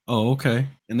 oh, okay,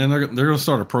 and then they're gonna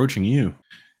start approaching you,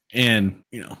 and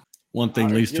one thing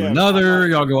leads to another.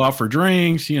 Y'all go out for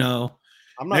drinks. I'm not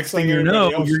next saying thing you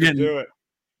know, you're getting. Do it.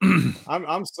 I'm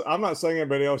not saying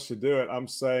anybody else should do it. I'm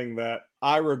saying that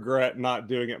I regret not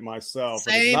doing it myself.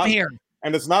 Same here.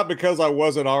 And it's not because I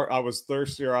was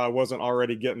thirsty or I wasn't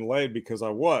already getting laid, because I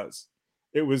was.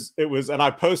 It was, and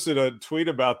I posted a tweet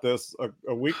about this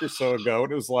a week or so ago.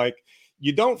 And it was like,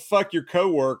 you don't fuck your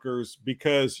coworkers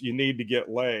because you need to get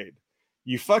laid.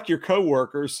 You fuck your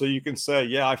coworkers so you can say,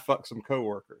 yeah, I fucked some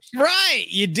coworkers. Right.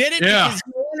 You did it because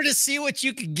you wanted to see what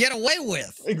you could get away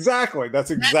with. Exactly. That's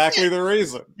exactly the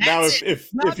reason. Now,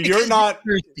 if you're not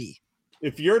thirsty,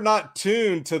 if you're not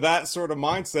tuned to that sort of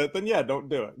mindset, then don't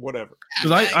do it. Whatever.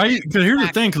 Because here's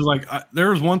the thing. Because there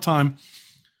was one time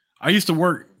I used to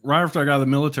work right after I got out of the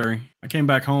military. I came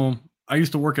back home. I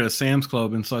used to work at a Sam's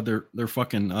Club inside their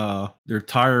fucking their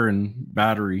tire and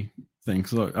battery thing.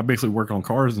 So I basically worked on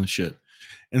cars and shit.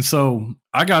 And so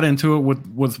I got into it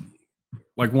with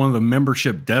like one of the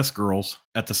membership desk girls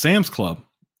at the Sam's Club.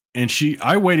 And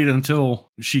I waited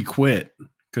until she quit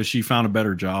because she found a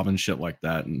better job and shit like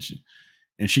that. And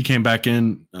she came back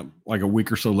in like a week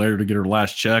or so later to get her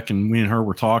last check. And me and her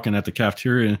were talking at the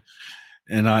cafeteria.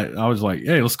 And I was like,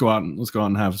 hey, let's go out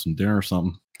and have some dinner or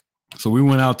something. So we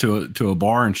went out to a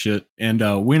bar and shit. And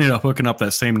we ended up hooking up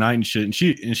that same night and shit.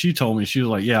 And she told me, she was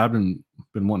like, yeah, I've been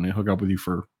wanting to hook up with you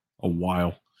for a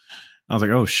while. I was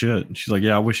like, oh shit. And she's like,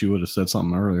 yeah, I wish you would have said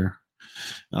something earlier.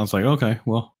 And I was like, okay,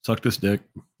 well, suck this dick.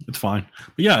 It's fine.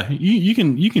 But yeah, you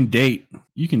can date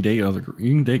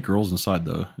girls inside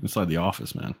the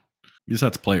office, man. You just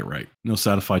have to play it right. No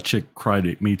satisfied chick cried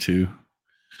at me too.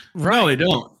 Right. No, they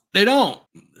don't. They don't.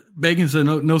 Bacon said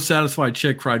no satisfied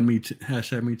chick cried me too.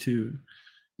 Hashtag me too.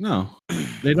 No,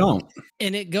 they don't.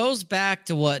 And it goes back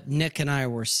to what Nick and I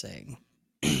were saying.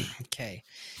 Okay.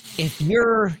 If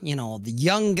you're, the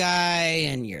young guy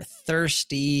and you're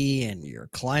thirsty and you're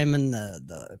climbing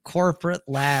the corporate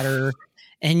ladder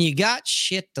and you got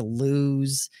shit to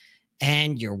lose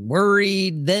and you're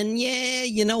worried, then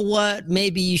you know what?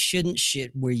 Maybe you shouldn't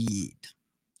shit where you eat.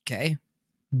 Okay.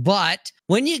 But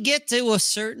when you get to a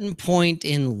certain point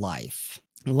in life,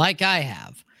 like I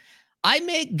have, I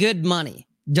make good money.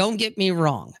 Don't get me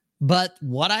wrong. But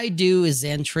what I do is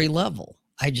entry level.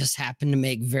 I just happen to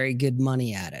make very good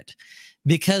money at it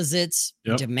because it's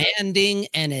demanding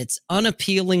and it's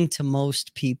unappealing to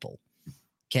most people.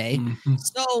 Okay. Mm-hmm.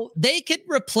 So they could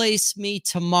replace me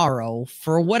tomorrow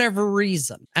for whatever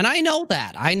reason. And I know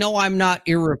that. I know I'm not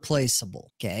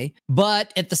irreplaceable. Okay.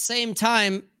 But at the same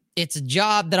time, it's a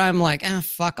job that I'm like,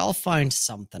 fuck, I'll find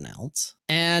something else.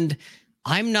 And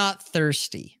I'm not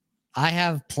thirsty. I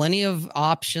have plenty of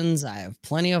options. I have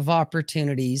plenty of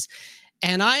opportunities.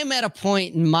 And I'm at a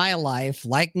point in my life,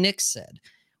 like Nick said,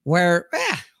 where,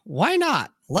 why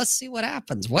not? Let's see what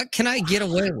happens. What can I get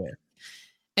away with?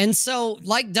 And so,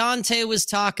 like Dante was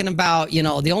talking about,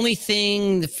 the only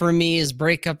thing for me is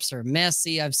breakups are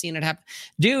messy. I've seen it happen.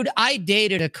 Dude, I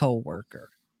dated a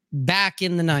coworker back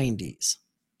in the 90s.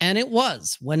 And it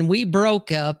was. When we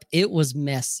broke up, it was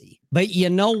messy. But you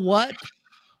know what?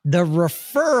 The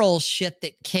referral shit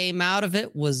that came out of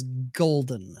it was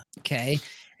golden. Okay.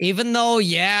 Even though,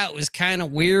 it was kind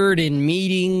of weird in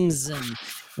meetings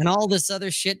and all this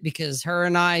other shit because her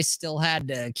and I still had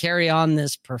to carry on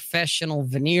this professional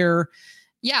veneer.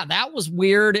 Yeah, that was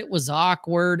weird. It was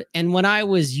awkward. And when I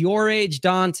was your age,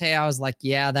 Dante, I was like,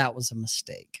 that was a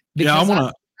mistake. Because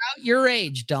I about your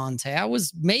age, Dante. I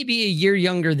was maybe a year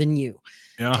younger than you.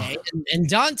 Yeah. Okay? And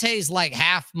Dante's like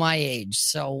half my age,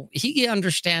 so he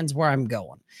understands where I'm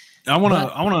going. I want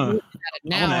to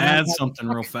Now, add something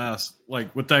real fast.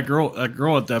 Like with that girl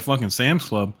at that fucking Sam's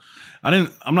Club. I'm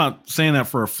not saying that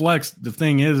for a flex. The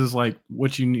thing is like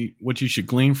what you should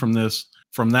glean from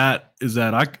that is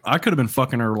that I could have been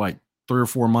fucking her like 3 or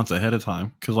 4 months ahead of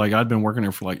time. Cause like I'd been working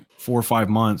her for like 4 or 5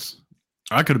 months.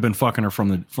 I could have been fucking her from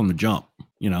the jump,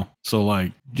 you know? So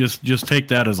like, just take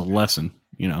that as a lesson,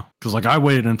 you know? Cause like I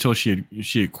waited until she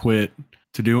had quit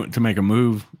to make a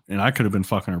move, and I could have been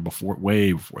fucking her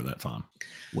way before that time.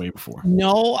 Way before.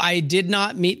 No, I did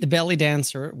not meet the belly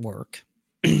dancer at work.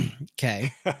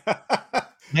 Okay.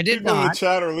 I did People in the not.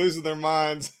 chat are losing their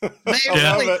minds. They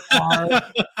I really love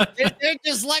it. are. They're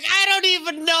just like, I don't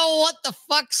even know what the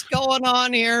fuck's going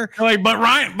on here. Like, but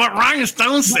Ryan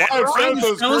Stone said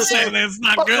It's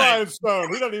not Fuck good. Ryan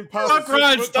Stone. He doesn't even pass Fuck the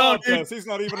Ryan 6 foot Stone, contest. He's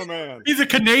not even a man. He's a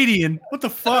Canadian. What the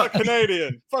Fuck fuck?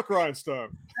 Canadian. Fuck Ryan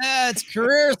Stone. It's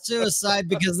career suicide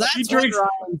because that's He drinks- what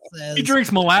Ryan says. He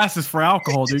drinks molasses for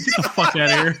alcohol, dude. Get the fuck out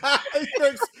of here. He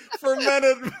drinks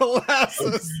fermented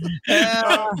molasses.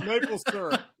 Maple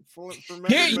syrup. Fermented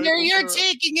maple You're syrup.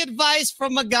 taking advice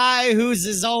from a guy who's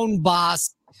his own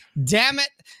boss. Damn it.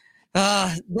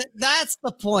 That's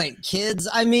the point, kids.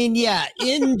 I mean, yeah,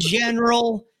 in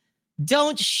general,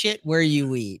 don't shit where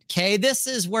you eat. Okay. This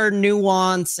is where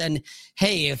nuance and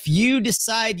hey, if you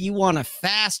decide you want to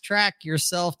fast track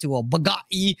yourself to a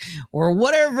Bugatti or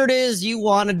whatever it is you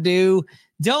want to do,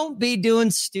 don't be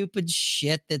doing stupid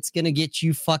shit that's going to get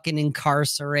you fucking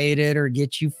incarcerated or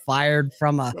get you fired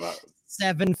from a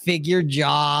 7-figure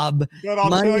job. But I'll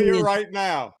Money tell you is- right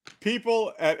now,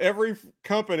 people at every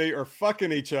company are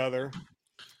fucking each other.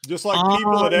 Just like On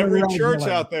people at the every church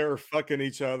regular. out there are fucking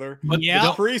each other. But Yeah.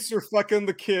 The priests are fucking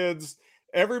the kids.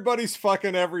 Everybody's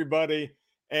fucking everybody.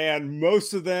 And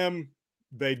most of them,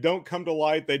 they don't come to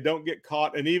light. They don't get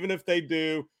caught. And even if they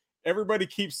do, everybody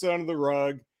keeps it under the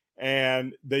rug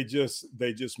and they just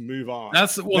move on.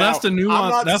 That's Now, the I'm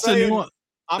nuance. not That's saying- the nuance.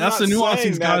 I'm That's not the nuance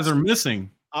saying these guys that's- are missing.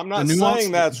 I'm not the nuance-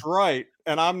 saying that's right.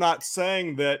 And I'm not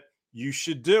saying that you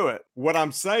should do it. What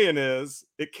I'm saying is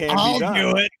it can I'll be done.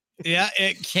 do it. Yeah,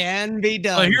 it can be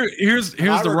done. Here's And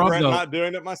I the rub regret though. not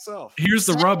doing it myself. Here's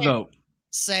the rub though.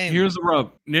 Same. Here's the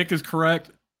rub. Nick is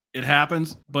correct. It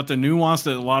happens, but the nuance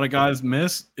that a lot of guys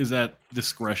miss is that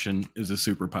discretion is a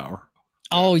superpower.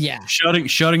 Oh yeah.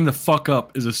 Shutting the fuck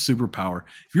up is a superpower.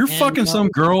 If you're And, fucking some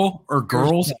girl or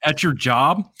girls at your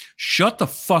job, shut the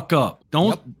fuck up.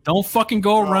 Don't fucking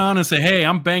go around and say, "Hey,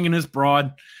 I'm banging this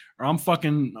broad," or "I'm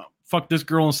fucking fuck this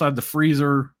girl inside the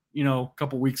freezer," you know, a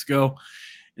couple weeks ago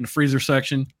in the freezer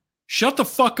section. Shut the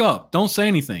fuck up. Don't say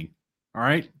anything. All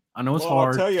right? I know it's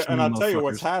hard. I'll tell you, Some and I'll tell you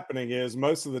what's motherfuckers. happening is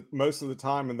most of the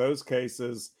time in those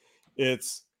cases,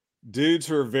 it's dudes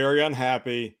who are very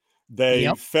unhappy. They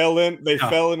Yep. fell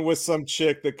in with some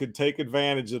chick that could take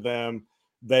advantage of them.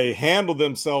 They handle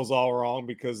themselves all wrong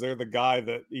because they're the guy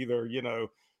that either, you know,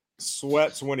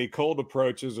 sweats when he cold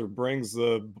approaches or brings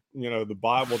the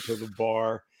Bible to the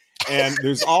bar. And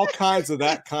there's all kinds of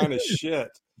that kind of shit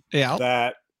Yeah.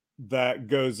 that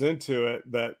goes into it,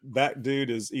 that dude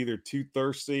is either too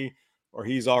thirsty or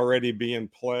he's already being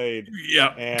played.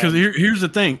 Yeah, And- because here's the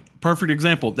thing. Perfect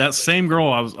example. That same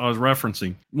girl I was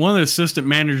referencing. One of the assistant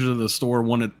managers of the store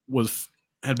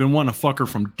had been wanting to fuck her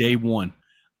from day one.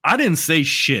 I didn't say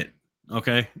shit.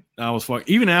 Okay, I was fuck.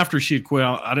 Even after she had quit,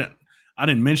 I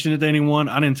didn't mention it to anyone.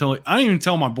 I didn't even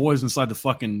tell my boys inside the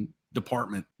fucking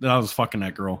department that I was fucking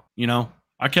that girl. You know,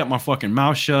 I kept my fucking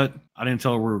mouth shut. I didn't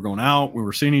tell her we were going out. We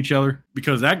were seeing each other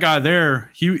because that guy there,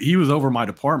 he was over my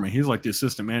department. He was like the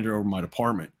assistant manager over my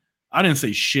department. I didn't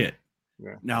say shit.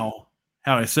 Yeah. Now,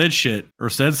 had I said shit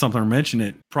or said something or mentioned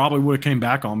it, probably would have came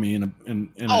back on me in an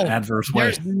adverse way.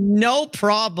 There's no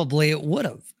probably it would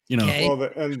have. You know. Okay.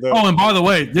 Well, And by the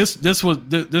way, this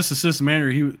assistant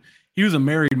manager, he was a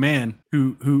married man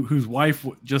whose wife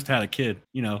just had a kid,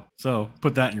 you know. So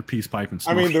put that in your peace pipe and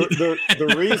smoke. I mean,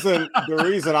 the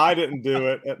reason I didn't do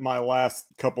it at my last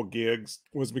couple gigs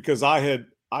was because I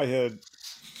had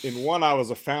in one I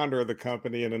was a founder of the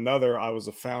company, and another I was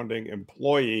a founding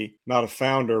employee, not a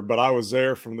founder, but I was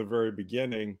there from the very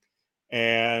beginning,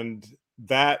 and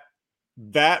that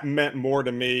meant more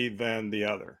to me than the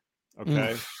other.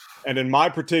 Okay, and in my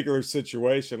particular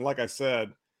situation, like I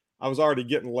said, I was already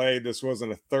getting laid. This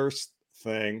wasn't a thirst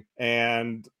thing.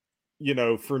 And, you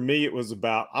know, for me, it was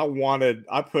about,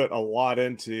 I put a lot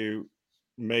into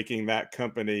making that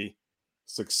company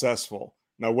successful.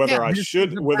 Now, whether I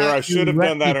should have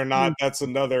done that or not, that's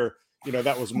another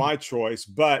that was my choice,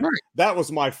 but that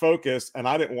was my focus, and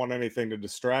I didn't want anything to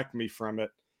distract me from it.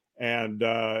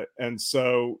 And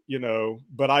so,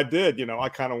 but I did, I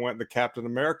kind of went the Captain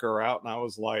America route, and I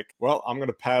was like, well, I'm going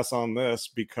to pass on this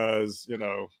because,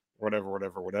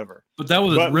 whatever. But that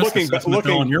was a risk assessment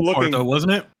on your part, though,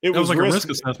 wasn't it? It was like a risk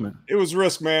assessment. It was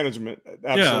risk management.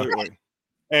 Absolutely.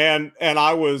 Yeah. And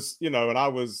I was,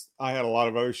 I had a lot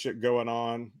of other shit going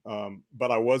on,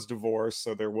 but I was divorced.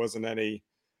 So there wasn't any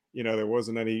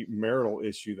marital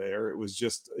issue there.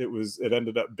 It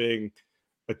ended up being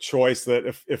a choice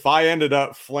that if I ended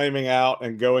up flaming out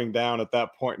and going down at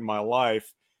that point in my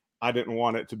life, I didn't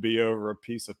want it to be over a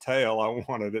piece of tail. I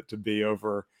wanted it to be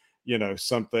over,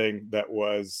 something that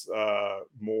was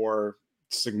more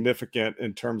significant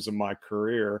in terms of my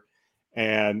career.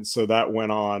 And so that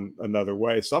went on another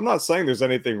way. So I'm not saying there's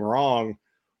anything wrong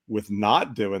with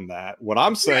not doing that. What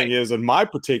I'm saying is, in my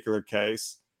particular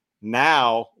case,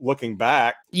 now looking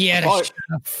back, I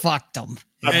fucked them.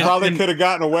 I probably could have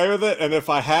gotten away with it. And if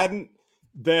I hadn't,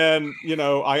 then,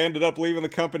 I ended up leaving the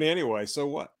company anyway. So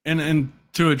what? And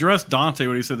to address Dante,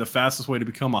 what he said, the fastest way to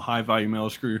become a high value male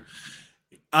screw.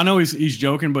 I know he's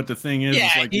joking, but the thing is,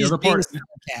 it's like the other part,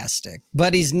 sarcastic,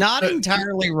 but he's not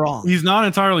entirely wrong. He's not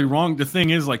entirely wrong. The thing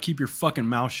is, like, keep your fucking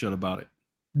mouth shut about it.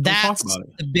 That's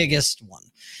the biggest one.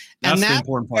 That's the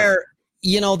important part.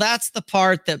 That's the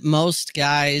part that most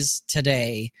guys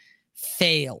today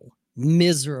fail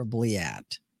miserably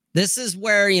at. This is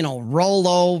where,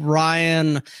 Rollo,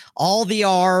 Ryan, all the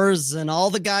R's and all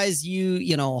the guys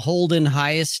you hold in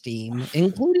high esteem,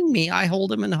 including me, I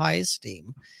hold him in high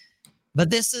esteem. But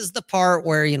this is the part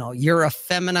where, you're a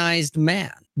feminized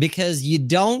man because you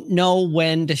don't know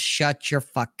when to shut your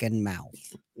fucking mouth.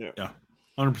 Yeah.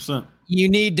 100%. You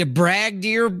need to brag to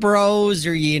your bros,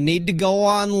 or you need to go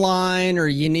online, or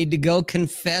you need to go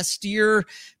confess to your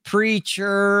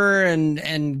preacher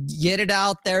and get it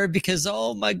out there because,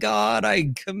 oh my God,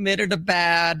 I committed a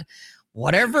bad,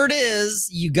 whatever it is,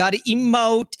 you got to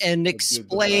emote and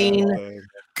explain.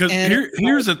 Because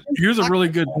here's a really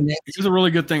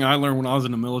good thing I learned when I was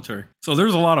in the military. So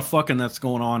there's a lot of fucking that's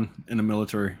going on in the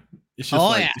military. It's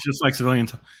just like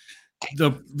civilians.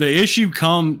 The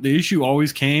issue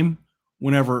always came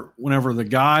whenever the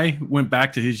guy went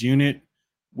back to his unit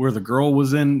where the girl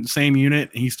was in the same unit,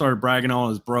 and he started bragging on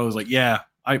his bros like, yeah,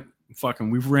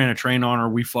 we ran a train on her,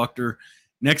 we fucked her.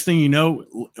 Next thing you know,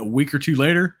 a week or two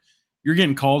later, you're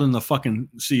getting called in the fucking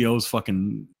CEO's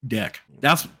fucking deck.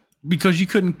 That's because you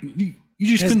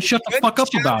just couldn't shut the fuck up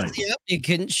about it. Yep, you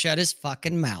couldn't shut his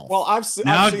fucking mouth. Well, I've seen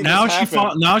this happen.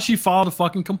 Now she filed a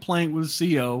fucking complaint with the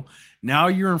CEO. Now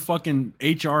you're in fucking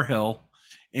HR hell,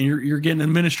 and you're getting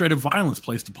administrative violence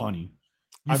placed upon you.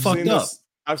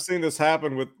 I've seen this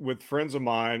happen with friends of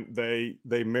mine.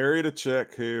 They married a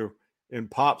chick who, in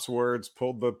Pop's words,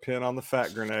 pulled the pin on the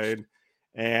fat grenade,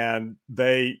 and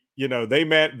the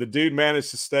dude managed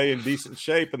to stay in decent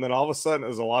shape, and then all of a sudden,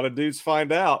 as a lot of dudes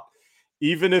find out,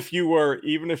 even if you were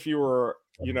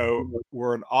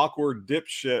were an awkward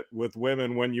dipshit with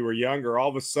women when you were younger, all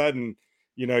of a sudden,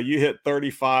 you hit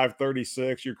 35,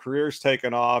 36, your career's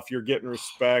taken off, you're getting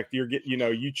respect,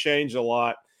 you change a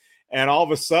lot. And all of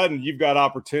a sudden you've got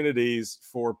opportunities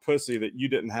for pussy that you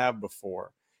didn't have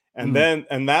before. And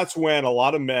that's when a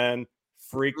lot of men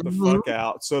freak the fuck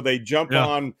out. So they jump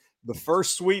on the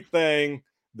first sweet thing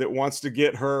that wants to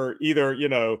get her either,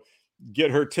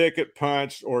 get her ticket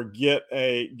punched or get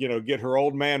her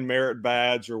old man merit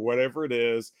badge or whatever it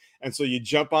is. And so you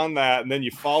jump on that, and then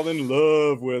you fall in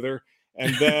love with her,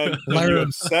 and then you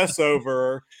obsess over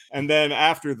her. And then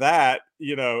after that,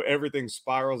 everything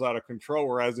spirals out of control.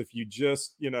 Whereas if you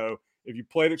just, if you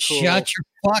played it cool, shut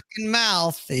your fucking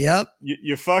mouth. Yep.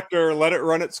 You fucked her, let it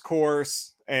run its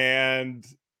course. And,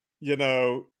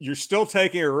 you're still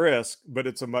taking a risk, but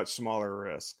it's a much smaller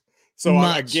risk. So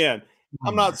again,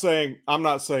 I'm not saying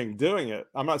doing it.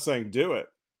 I'm not saying do it.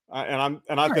 I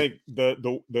think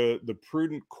the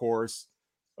prudent course,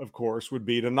 of course, would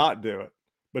be to not do it.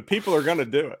 But people are going to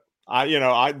do it.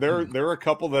 There are a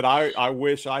couple that I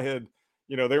wish I had.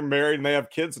 They're married and they have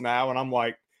kids now, and I'm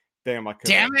like, damn, I could.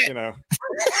 Damn it.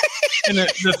 And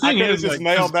the thing is, just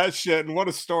nailed that shit, and what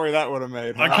a story that would have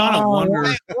made. I kind of wonder.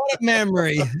 What a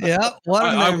memory. Yeah. What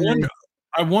a memory.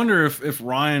 I wonder if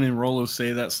Ryan and Rollo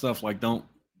say that stuff like don't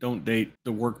date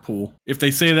the work pool. If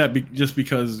they say that just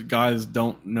because guys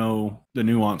don't know the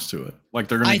nuance to it, like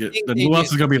they're gonna get the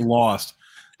nuance is gonna be lost.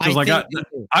 Because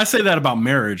I say that about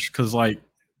marriage, because like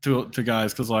to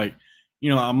guys, because like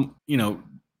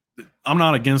I'm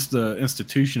not against the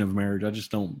institution of marriage. I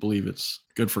just don't believe it's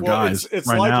good for guys. It's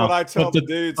right like now. what I tell the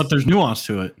dudes. But there's nuance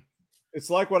to it. It's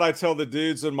like what I tell the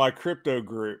dudes in my crypto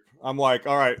group. I'm like,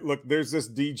 all right, look, there's this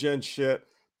degen shit.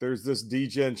 There's this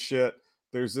degen shit.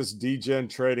 There's this degen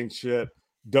trading shit.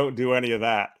 Don't do any of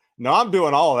that. No, I'm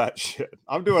doing all of that shit.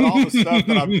 I'm doing all the stuff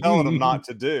that I'm telling them not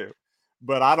to do.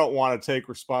 But I don't want to take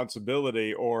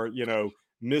responsibility or,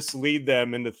 mislead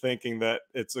them into thinking that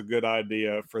it's a good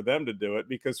idea for them to do it,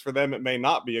 because for them, it may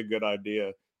not be a good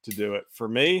idea to do it. For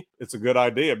me, it's a good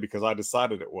idea because I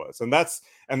decided it was. And that's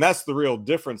the real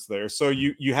difference there. So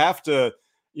you have to,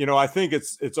 I think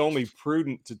it's only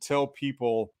prudent to tell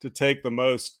people to take the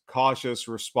most cautious,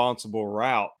 responsible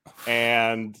route.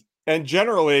 And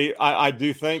generally, I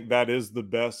do think that is the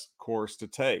best course to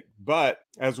take. But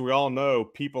as we all know,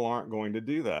 people aren't going to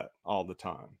do that all the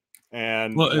time.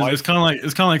 And it's kind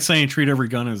of like saying treat every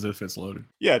gun as if it's loaded.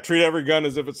 Yeah, treat every gun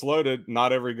as if it's loaded.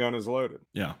 Not every gun is loaded.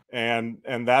 Yeah, and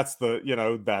that's the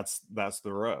that's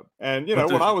the rub. And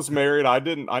when I was married, I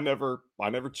never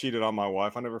cheated on my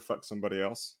wife. I never fucked somebody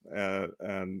else.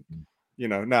 And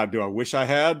now do I wish I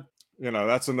had?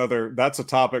 That's a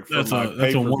topic for my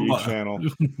pay-per-view channel.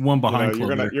 One behind.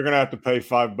 You're gonna have to pay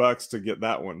 $5 to get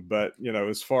that one. But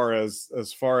as far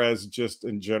as just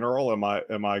in general, am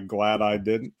I glad I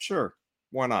didn't? Sure,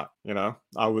 why not?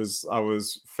 I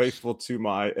was faithful to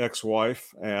my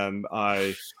ex-wife, and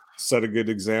I set a good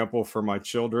example for my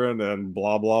children, and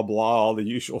blah blah blah, all the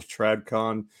usual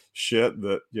TradCon shit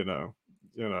that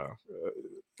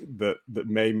that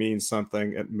may mean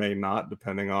something, it may not,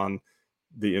 depending on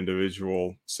the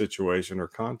individual situation or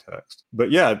context.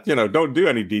 But yeah, don't do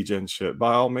any degen shit.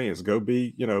 By all means, go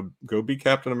be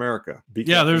Captain America.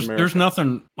 There's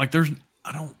nothing like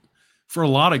for a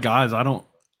lot of guys,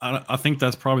 I think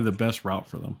that's probably the best route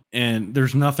for them. And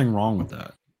there's nothing wrong with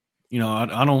that.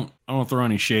 I don't throw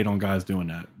any shade on guys doing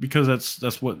that, because that's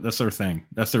their thing.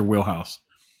 That's their wheelhouse.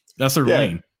 That's their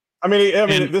lane. I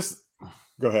mean, this,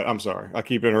 go ahead. I'm sorry. I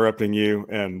keep interrupting you,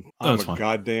 and I'm a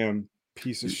goddamn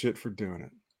piece of shit for doing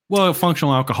it. Well,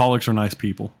 functional alcoholics are nice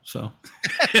people, so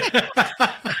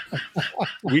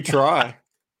we try.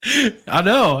 I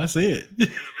know, I see it.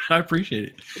 I appreciate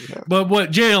it. Yeah. But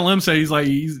what JLM said,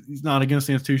 he's not against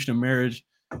the institution of marriage,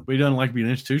 but he doesn't like being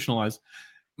institutionalized.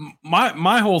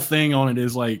 My whole thing on it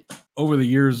is, like, over the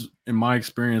years, in my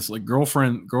experience, like,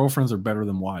 girlfriends are better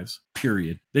than wives.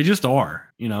 Period. They just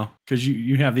are, because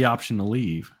you have the option to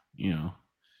leave,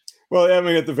 Well, I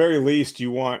mean, at the very least,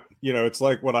 you want, it's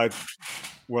like what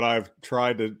I've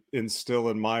tried to instill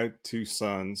in my two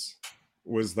sons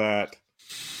was that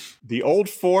the old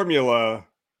formula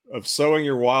of sowing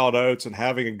your wild oats and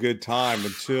having a good time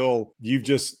until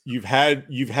you've had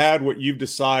what you've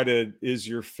decided is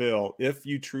your fill, if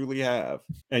you truly have,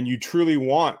 and you truly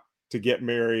want to get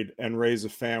married and raise a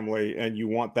family, and you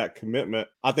want that commitment,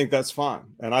 I think that's fine.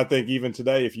 And I think even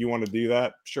today, if you want to do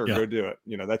that, sure, go do it.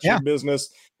 That's your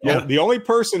business. Yeah. The only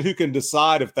person who can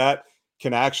decide if that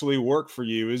can actually work for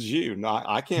you is you. No,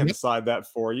 I can't decide that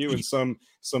for you. And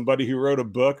somebody who wrote a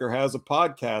book or has a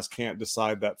podcast can't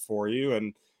decide that for you.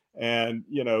 And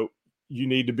you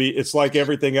need to be, it's like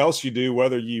everything else you do,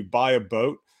 whether you buy a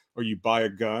boat or you buy a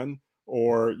gun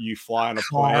or you fly in a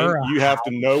plane, you have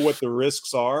to know what the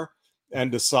risks are and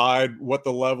decide what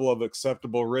the level of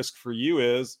acceptable risk for you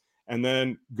is, and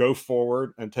then go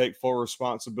forward and take full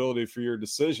responsibility for your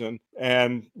decision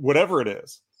and whatever it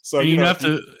is. So you have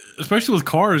to, especially with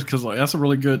cars, because that's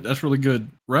really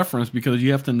good reference, because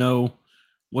you have to know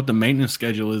what the maintenance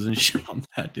schedule is and shit on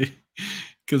that, dude.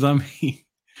 Because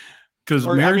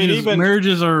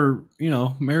marriages are,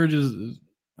 marriages,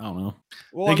 I don't know.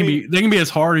 Well, they can be as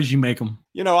hard as you make them.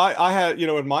 I had,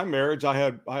 in my marriage, I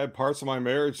had parts of my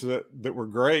marriage that were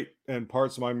great, and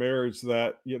parts of my marriage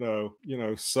that,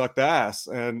 sucked ass.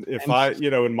 And if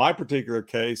in my particular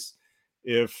case,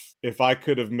 if I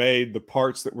could have made the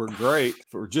parts that were great,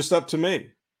 if it were just up to me,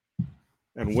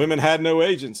 and women had no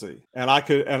agency, and I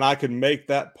could make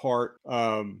that part,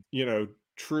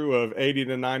 true of 80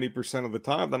 to 90% of the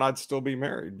time, then I'd still be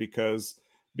married, because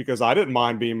I didn't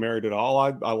mind being married at all.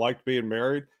 I liked being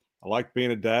married. I liked being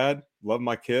a dad, loved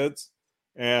my kids.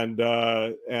 And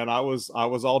I was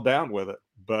all down with it.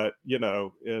 But,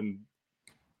 in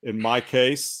my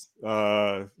case,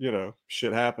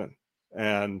 shit happened,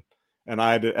 and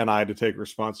I had to take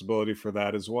responsibility for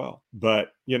that as well.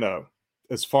 But,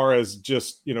 as far as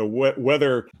just,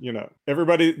 whether,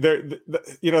 everybody there,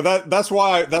 that's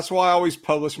why I always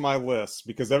publish my lists,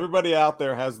 because everybody out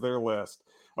there has their list.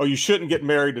 Oh, you shouldn't get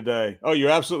married today. Oh, you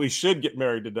absolutely should get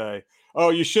married today.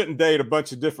 Oh, you shouldn't date a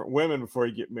bunch of different women before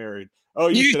you get married. Oh,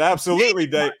 you should absolutely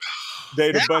date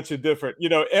a bunch of different,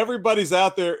 everybody's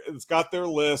out there. It's got their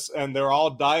lists, and they're all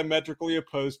diametrically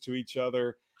opposed to each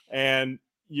other. And,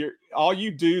 you're all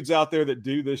you dudes out there that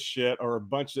do this shit are a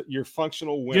bunch of you're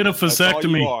functional women. Get a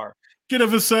vasectomy. Get a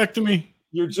vasectomy.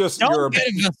 You're just Don't get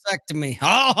a vasectomy.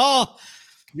 Oh,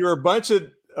 you're a bunch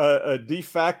of de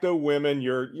facto women.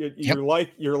 You're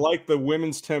like the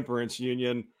Women's Temperance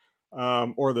Union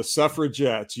or the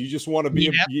suffragettes. You just want to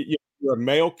be you're a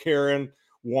male Karen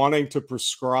wanting to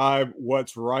prescribe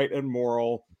what's right and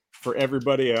moral for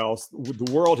everybody else.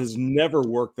 The world has never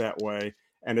worked that way,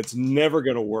 and it's never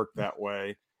going to work that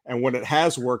way. And when it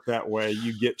has worked that way,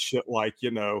 you get shit like,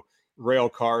 rail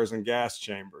cars and gas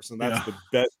chambers. And that's the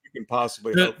best you can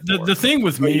possibly hope for. The thing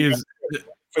with me is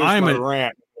I'm a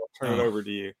rant. I'll turn it over to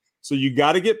you. So you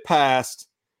got to get past,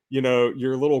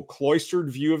 your little cloistered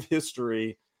view of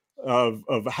history of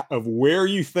where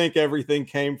you think everything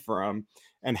came from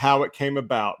and how it came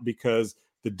about, because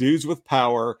the dudes with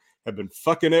power have been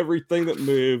fucking everything that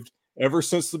moved ever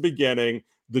since the beginning.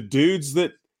 The dudes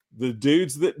that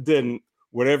didn't,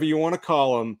 whatever you want to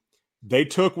call them, they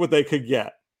took what they could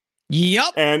get.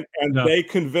 Yep. And they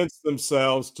convinced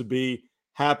themselves to be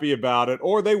happy about it,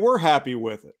 or they were happy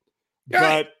with it.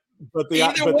 Right. But the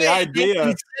idea, they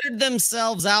considered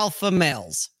themselves alpha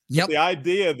males. Yep. The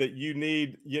idea that you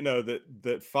need,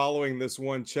 that following this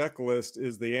one checklist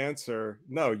is the answer.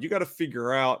 No, you got to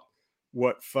figure out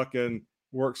what fucking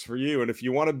works for you. And if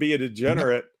you want to be a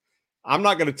degenerate, I'm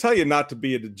not going to tell you not to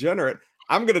be a degenerate.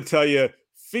 I'm going to tell you,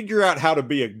 figure out how to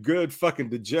be a good fucking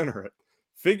degenerate.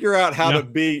 Figure out how to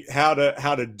be, how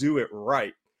to do it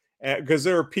right. Because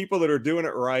there are people that are doing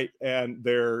it right and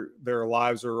their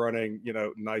lives are running,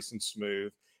 nice and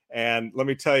smooth. And let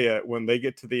me tell you, when they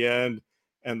get to the end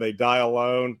and they die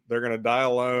alone, they're going to die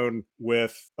alone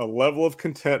with a level of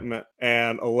contentment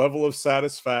and a level of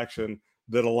satisfaction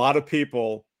that a lot of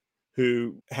people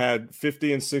who had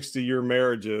 50 and 60-year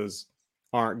marriages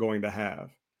aren't going to have.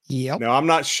 Yep. Now, I'm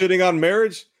not shitting on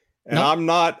marriage, and I'm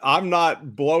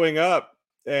not blowing up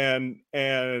and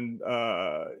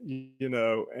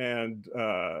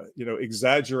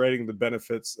exaggerating the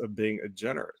benefits of being a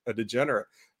degenerate.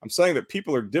 I'm saying that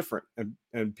people are different,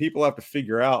 and people have to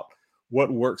figure out what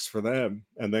works for them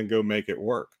and then go make it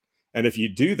work. And if you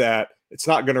do that, it's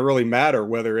not going to really matter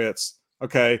whether it's,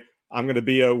 okay, I'm going to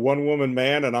be a one-woman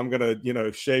man and I'm going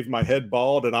to, shave my head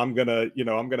bald and I'm going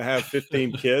to have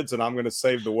 15 kids and I'm going to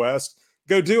save the West.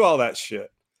 Go do all that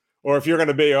shit. Or if you're going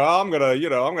to be, I'm going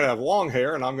to have long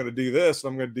hair and I'm going to do this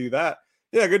and I'm going to do that.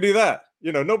 Yeah, go do that.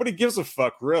 Nobody gives a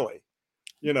fuck, really.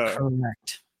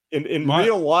 Correct. In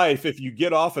real life, if you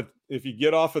get off of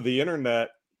the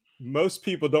internet, most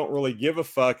people don't really give a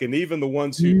fuck. And even the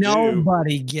ones who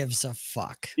nobody gives a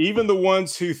fuck. Even the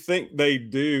ones who think they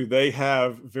do, they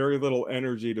have very little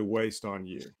energy to waste on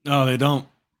you. No, they don't.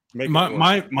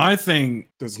 My thing.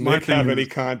 Does Nick have any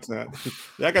content?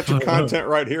 Yeah, I got your content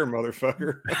right here,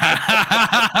 motherfucker.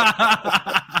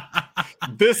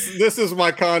 This is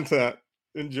my content.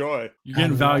 Enjoy. You're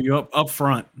getting value up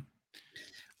front.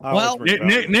 Well,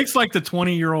 Nick's like the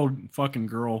 20-year-old fucking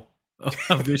girl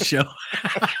of this show.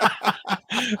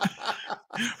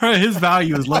 His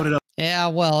value is loaded up. Yeah,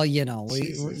 well,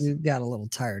 we got a little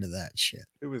tired of that shit.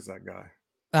 Who is that guy?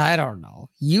 I don't know.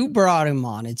 You brought him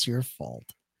on. It's your fault.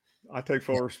 I take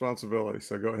full responsibility.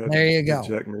 So go ahead. There you go.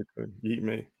 Check me. Yeet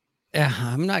me. Yeah,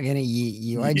 I'm not gonna yeet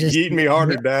you. I just yeet me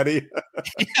harder, Daddy.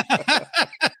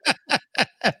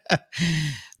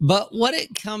 But what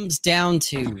it comes down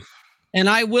to, and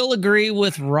I will agree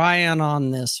with Ryan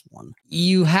on this one,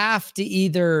 you have to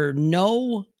either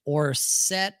know or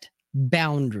set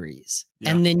boundaries,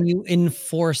 and then you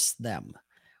enforce them,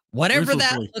 whatever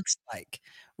that looks like.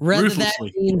 Whether that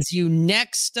means you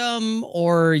next them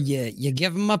or you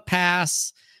give them a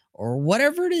pass or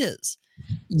whatever it is,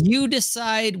 you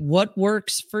decide what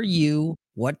works for you,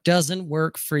 what doesn't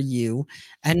work for you,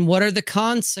 and what are the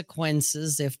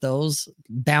consequences if those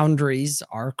boundaries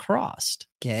are crossed.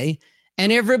 Okay.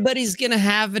 And everybody's going to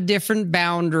have a different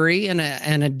boundary and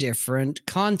a different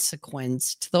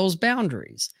consequence to those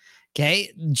boundaries.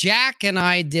 Okay. Jack and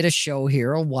I did a show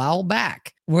here a while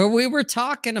back where we were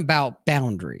talking about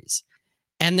boundaries.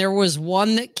 And there was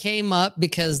one that came up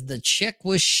because the chick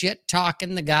was shit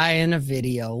talking the guy in a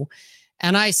video.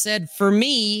 And I said, for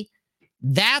me,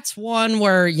 that's one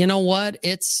where, you know what?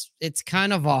 It's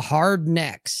kind of a hard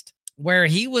next, where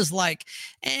he was like,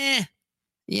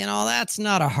 that's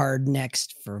not a hard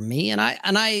next for me. And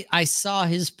I saw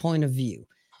his point of view.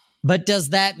 But does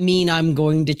that mean I'm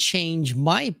going to change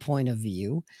my point of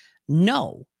view?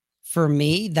 No. For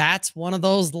me, that's one of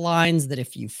those lines that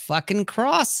if you fucking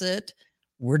cross it,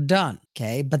 we're done.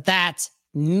 Okay. But that's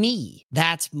me.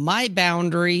 That's my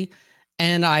boundary.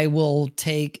 and I will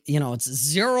take, it's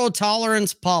zero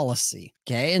tolerance policy.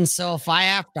 Okay. And so if I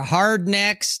have to hard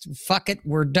next, fuck it,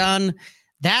 we're done.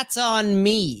 That's on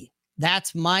me.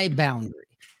 That's my boundary.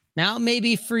 Now,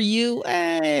 maybe for you,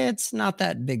 it's not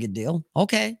that big a deal.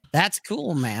 Okay. That's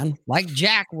cool, man. Like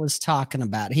Jack was talking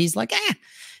about. He's like,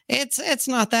 it's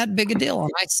not that big a deal.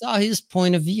 And I saw his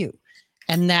point of view.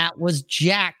 And that was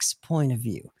Jack's point of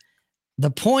view. The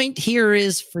point here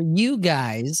is for you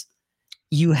guys,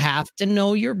 you have to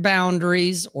know your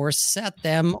boundaries or set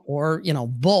them, or,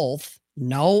 both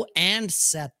know and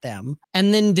set them,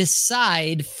 and then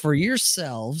decide for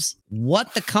yourselves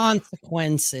what the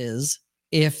consequence is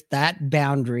if that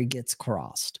boundary gets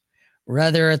crossed.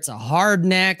 Whether it's a hard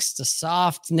next, a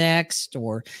soft next,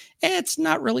 or it's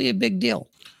not really a big deal.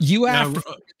 You have to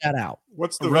figure that out.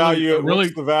 What's the value?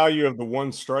 What's the value of the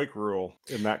one strike rule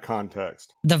in that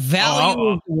context? The value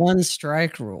of the one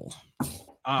strike rule.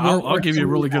 I'll give you a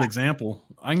really good example.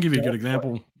 I can give you a good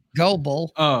example. Go,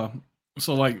 Bull.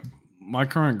 So like my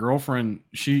current girlfriend,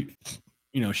 she's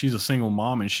a single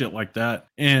mom and shit like that.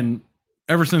 And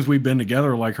ever since we've been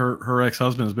together, like her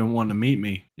ex-husband has been wanting to meet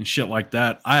me and shit like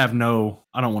that. I don't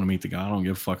want to meet the guy. I don't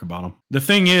give a fuck about him. The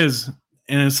thing is,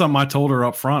 and it's something I told her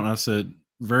up front, I said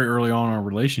very early on in our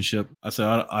relationship, I said,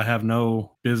 I have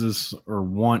no business or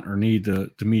want or need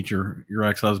to meet your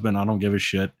ex-husband. I don't give a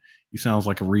shit. He sounds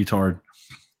like a retard.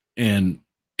 And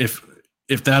if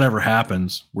that ever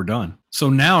happens, we're done. So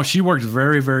now she works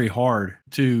very, very hard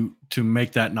to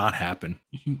make that not happen,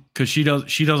 because she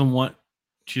doesn't want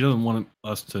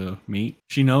us to meet.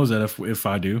 She knows that if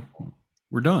I do,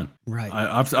 we're done. Right.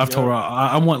 I've told her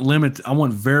I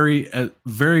want very,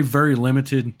 very, very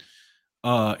limited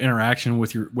interaction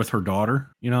with her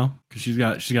daughter. Because she's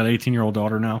got an 18-year-old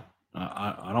daughter now.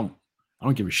 I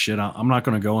don't give a shit. I'm not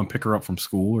going to go and pick her up from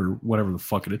school or whatever the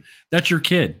fuck it is. That's your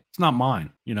kid. It's not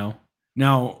mine.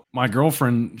 Now my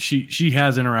girlfriend, she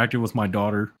has interacted with my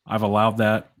daughter. I've allowed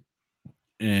that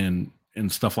and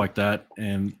stuff like that.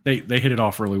 And they hit it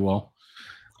off really well.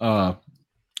 But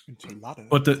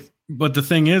the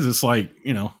thing is, it's like,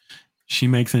 she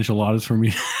makes enchiladas for me.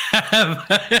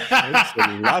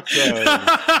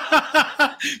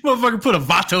 Motherfucker put a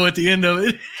vato at the end of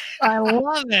it. I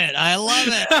love it.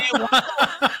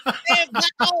 Hey,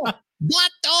 vato.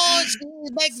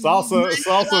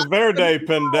 Salsa verde,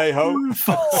 pendejo.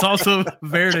 Salsa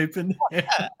verde, pendejo.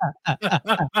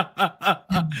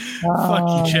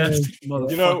 Fuck you, Chess,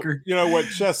 motherfucker. You know what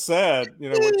Chess said.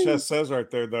 What Chess says right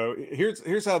there, though.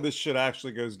 Here's how this shit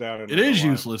actually goes down. It is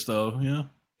useless, though. Yeah.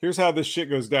 Here's how this shit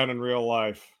goes down in real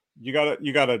life. You got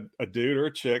a dude or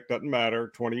a chick, doesn't matter,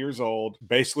 20 years old,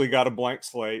 basically got a blank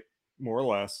slate, more or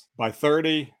less. By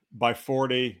 30, by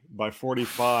 40, by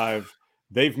 45,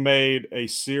 they've made a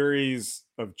series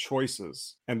of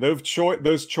choices. And those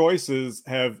choices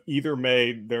have either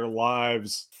made their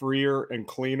lives freer and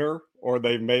cleaner, or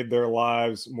they've made their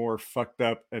lives more fucked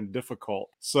up and difficult.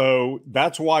 So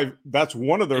that's one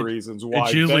of the reasons why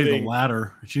it's usually the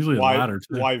latter. It's usually the latter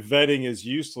too. Why vetting is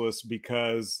useless,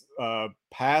 because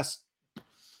past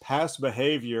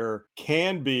behavior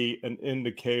can be an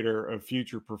indicator of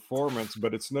future performance,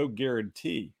 but it's no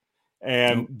guarantee.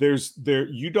 And you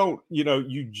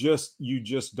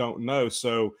just don't know.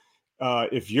 So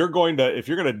if you're going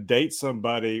to date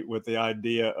somebody with the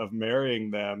idea of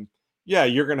marrying them, yeah,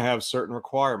 you're going to have certain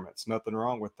requirements. Nothing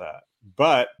wrong with that.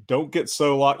 But don't get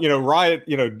so locked,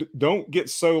 don't get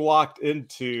so locked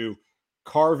into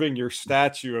carving your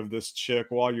statue of this chick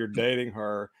while you're dating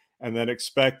her, and then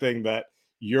expecting that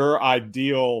your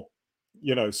ideal,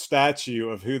 statue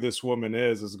of who this woman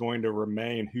is going to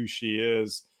remain who she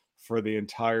is for the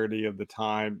entirety of the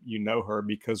time you know her.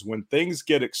 Because when things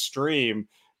get extreme,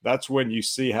 that's when you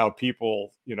see how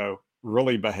people,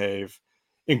 really behave,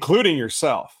 including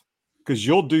yourself. Because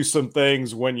you'll do some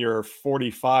things when you're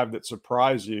 45 that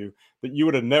surprise you that you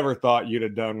would have never thought you'd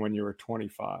have done when you were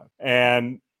 25.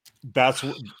 And that's,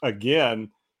 again,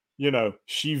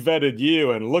 she vetted you,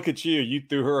 and look at you. You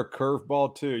threw her a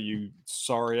curveball too, you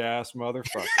sorry ass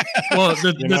motherfucker. Well,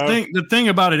 the thing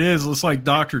about it is, it's like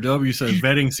Dr. W says,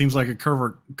 vetting seems like a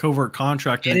covert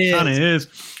contract, and it kind of is,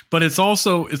 but it's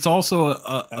also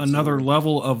another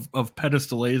level of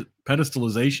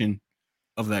pedestalization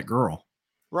of that girl.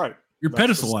 Right. You're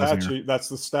pedestalizing her. That's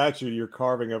the statue you're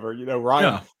carving of her.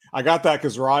 Ryan, yeah. I got that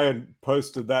because Ryan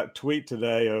posted that tweet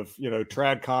today of,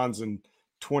 TradCons in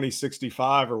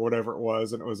 2065 or whatever it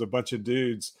was. And it was a bunch of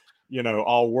dudes,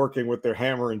 all working with their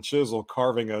hammer and chisel,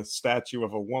 carving a statue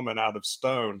of a woman out of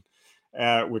stone,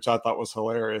 which I thought was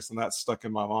hilarious. And that's stuck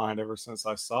in my mind ever since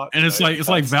I saw it. And it's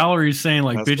like Valerie's saying,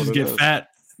 like, bitches get fat.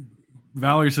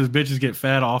 Valerie says bitches get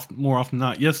fat off more often than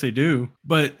not. Yes, they do.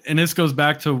 But and this goes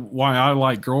back to why I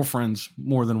like girlfriends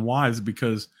more than wives,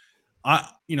 because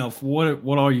what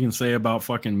all you can say about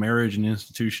fucking marriage and the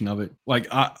institution of it. Like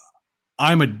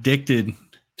I'm addicted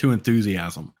to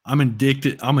enthusiasm. I'm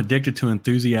addicted to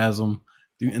enthusiasm,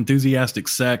 enthusiastic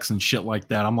sex and shit like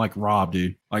that. I'm like Rob,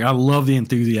 dude. Like I love the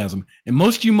enthusiasm. And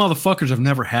most of you motherfuckers have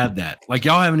never had that. Like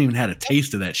y'all haven't even had a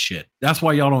taste of that shit. That's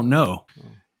why y'all don't know.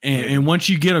 And once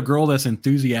you get a girl that's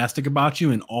enthusiastic about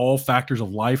you in all factors of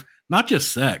life, not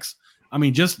just sex, I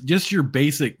mean, just your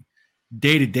basic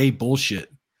day-to-day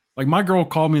bullshit. Like my girl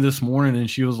called me this morning and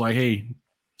she was like, hey,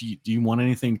 do you want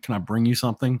anything? Can I bring you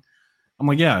something? I'm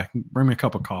like, yeah, bring me a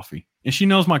cup of coffee. And she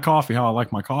knows my coffee, how I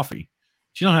like my coffee.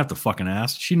 She don't have to fucking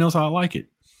ask. She knows how I like it.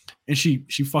 And she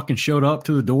fucking showed up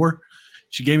to the door.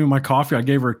 She gave me my coffee. I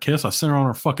gave her a kiss. I sent her on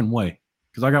her fucking way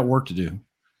because I got work to do.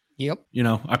 Yep.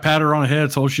 I patted her on the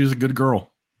head, told she was a good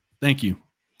girl. Thank you.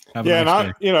 Have yeah, a nice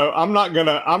and day. I'm not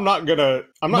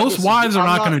Most wives are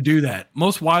not going to do that.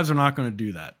 Most wives are not going to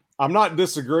do that. I'm not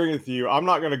disagreeing with you. I'm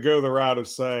not going to go the route of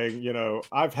saying,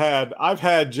 I've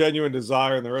had genuine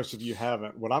desire and the rest of you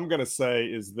haven't. What I'm going to say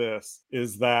is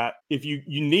that if you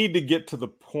need to get to the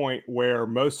point where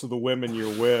most of the women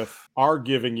you're with are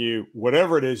giving you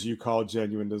whatever it is you call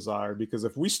genuine desire, because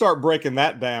if we start breaking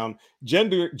that down,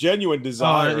 genuine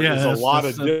desire is a lot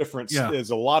of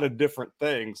different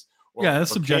things.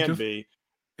 That's subjective. Can be.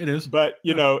 It is. But,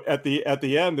 at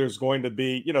the end, there's going to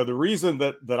be, the reason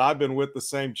that I've been with the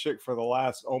same chick for the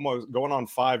last almost going on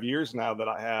 5 years now that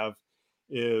I have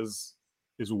is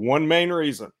one main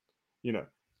reason.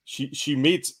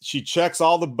 She checks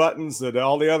all the buttons that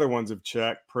all the other ones have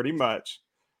checked pretty much.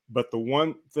 But the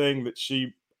one thing that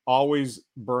she always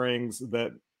brings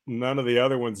that none of the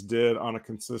other ones did on a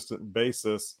consistent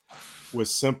basis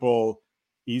was simple,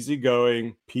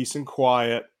 easygoing, peace and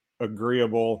quiet,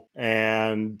 agreeable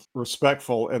and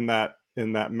respectful in that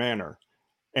manner.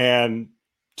 And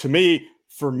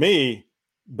for me,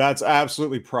 that's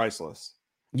absolutely priceless.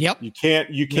 Yep. You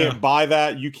can't buy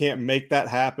that. You can't make that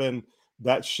happen.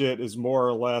 That shit is more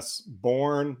or less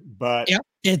born, but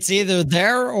it's either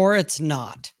there or it's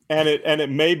not. And it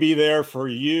may be there for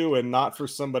you and not for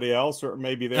somebody else, or it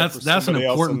may be there for somebody else. That's an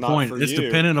important point. It's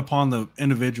dependent upon the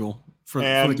individual for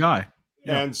the guy.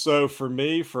 Yeah. And so for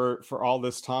me, for all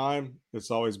this time,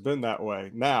 it's always been that way.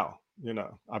 Now,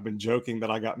 I've been joking that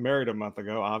I got married a month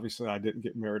ago. Obviously, I didn't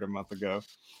get married a month ago.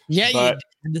 Yeah, but,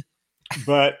 you did.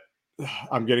 But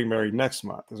I'm getting married next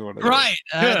month, is what it right.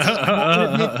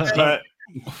 is. But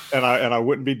I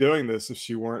wouldn't be doing this if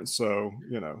she weren't so,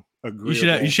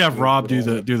 agreeable. You should have Rob do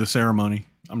the ceremony.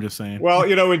 I'm just saying. Well,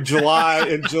 in July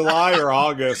or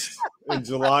August.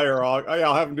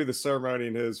 I'll have him do the ceremony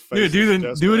in his face. Dude,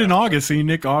 do it in August. So you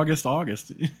nick August.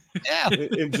 Yeah.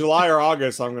 In July or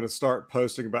August, I'm going to start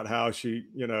posting about how she,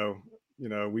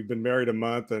 we've been married a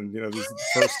month, and this is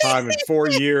the first time in 4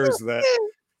 years that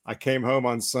I came home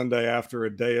on Sunday after a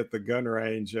day at the gun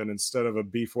range, and instead of a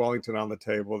beef Wellington on the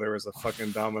table, there was a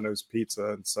fucking Domino's pizza,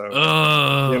 and so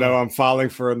I'm filing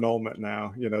for annulment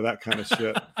now. That kind of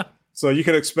shit. So you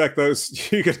can expect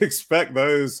those. You can expect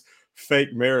those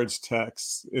fake marriage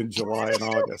texts in July and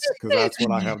August, because that's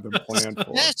what I have them planned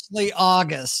for. Especially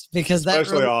August, because that's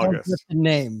really August the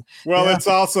name. Well, it's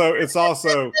also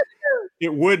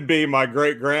it would be my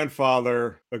great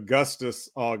grandfather Augustus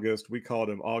August. We called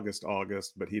him August,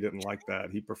 but he didn't like that.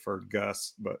 He preferred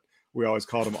Gus, but we always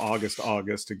called him August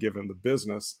to give him the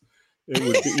business. It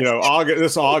would be, August.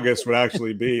 This August would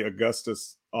actually be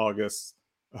Augustus August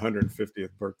 150th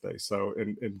birthday. So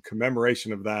in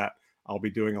commemoration of that, I'll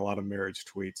be doing a lot of marriage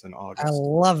tweets in August. I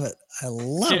love it.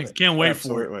 It. Can't wait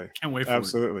Absolutely. for it. Can't wait for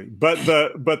Absolutely. it. But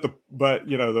the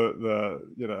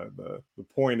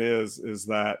point is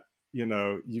that,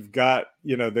 you've got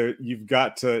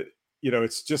to,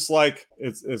 it's just like,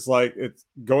 it's like, it's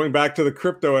going back to the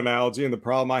crypto analogy. And the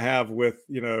problem I have with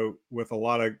a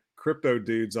lot of crypto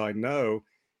dudes I know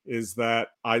is that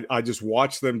I just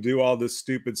watch them do all this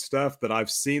stupid stuff that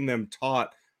I've seen them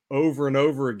taught over and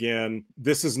over again.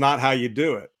 This is not how you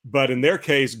do it. But in their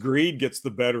case, greed gets the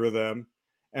better of them.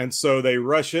 And so they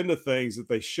rush into things that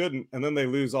they shouldn't, and then they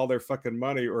lose all their fucking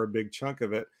money or a big chunk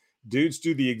of it. Dudes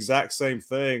do the exact same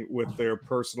thing with their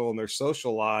personal and their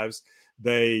social lives.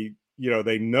 They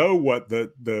know what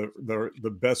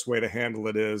the best way to handle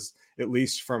it is, at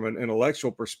least from an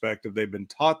intellectual perspective. They've been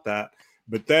taught that.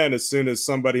 But then as soon as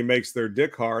somebody makes their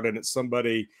dick hard and it's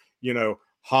somebody,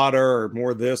 hotter or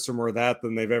more this or more that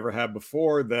than they've ever had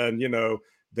before, then,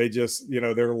 they just,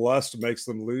 their lust makes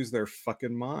them lose their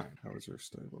fucking mind. How is your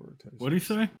stable rotation? What do you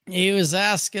say? He was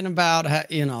asking about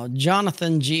how,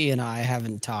 Jonathan G and I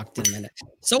haven't talked in a minute.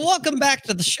 So welcome back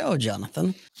to the show,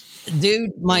 Jonathan.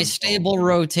 Dude, my stable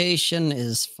rotation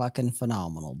is fucking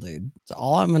phenomenal, dude. That's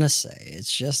all I'm going to say.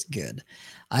 It's just good.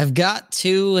 I've got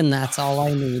 2, and that's all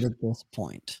I need at this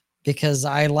point because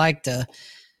I like to,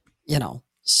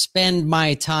 spend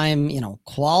my time,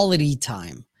 quality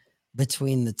time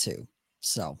between the 2.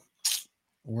 So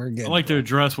we're good. I like to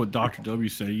address what Dr. W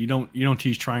said. You don't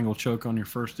teach triangle choke on your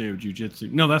first day of jiu-jitsu.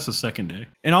 No, that's the second day.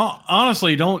 And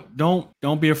honestly, don't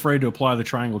be afraid to apply the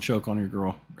triangle choke on your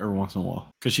girl every once in a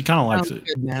while because she kind of likes it.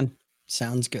 Good, man.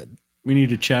 Sounds good. We need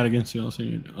to chat against you.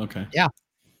 Okay. Yeah.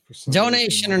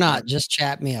 Donation or not, just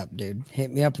chat me up, dude. Hit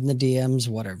me up in the DMs,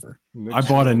 whatever. I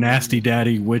bought a Nasty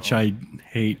Daddy, which I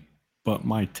hate, but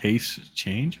my tastes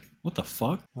change. What the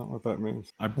fuck? I don't know what that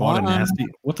means. I bought a Nasty.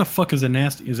 What the fuck is a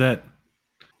Nasty? Is that?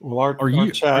 Well,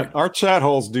 our chat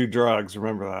holes do drugs.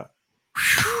 Remember that,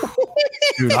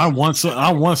 dude. I want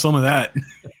some of that.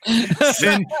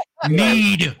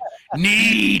 Need.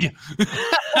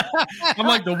 I'm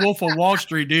like the Wolf of Wall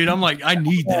Street, dude. I'm like, I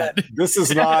need that. This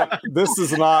is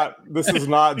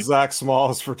not Zach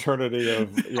Small's fraternity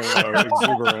of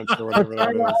exuberance or whatever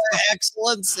that is.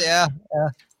 Excellence, yeah.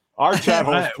 Our chat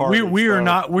holes. We're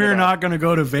not going to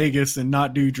go to Vegas and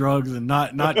not do drugs and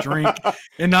not drink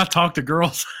and not talk to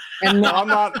girls. And I'm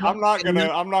not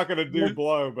gonna do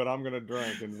blow, but I'm gonna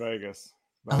drink in Vegas.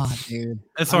 Dude,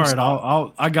 that's all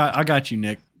right. I got you,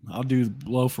 Nick. I'll do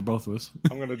blow for both of us.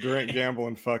 I'm gonna drink, gamble,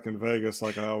 and fucking Vegas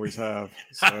like I always have.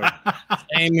 So.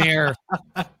 Same here.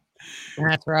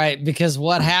 That's right, because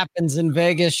what happens in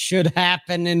Vegas should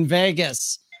happen in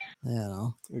Vegas.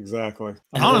 Exactly.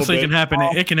 Honestly, it can happen.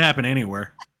 It can happen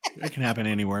anywhere. It can happen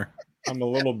anywhere. I'm a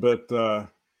little bit.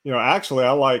 Actually,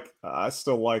 I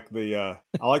still like the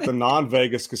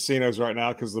non-Vegas casinos right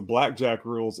now because the blackjack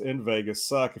rules in Vegas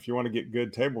suck. If you want to get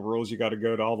good table rules, you got to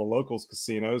go to all the locals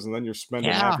casinos, and then you're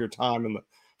spending half your time in the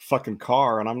fucking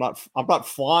car. And I'm not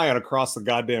flying across the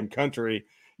goddamn country,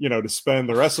 to spend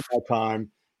the rest of my time,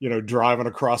 driving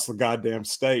across the goddamn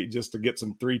state just to get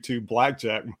some 3-2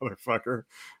 blackjack, motherfucker.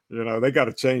 They got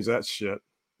to change that shit.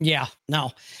 Yeah,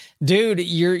 no, dude,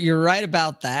 you're right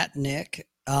about that, Nick.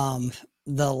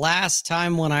 The last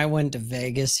time when I went to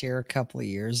Vegas here a couple of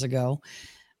years ago,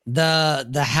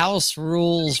 the house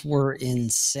rules were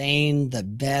insane. The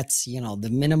bets, the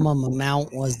minimum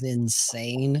amount was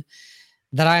insane.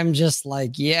 That I'm just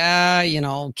like,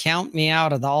 count me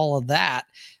out of all of that.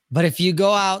 But if you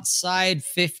go outside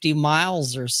 50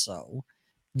 miles or so,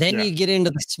 then you get into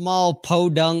the small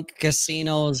podunk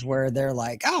casinos where they're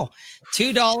like,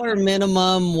 $2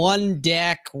 minimum, 1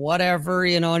 deck, whatever,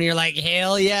 and you're like,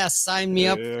 hell yes, sign me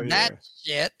up for that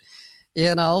shit,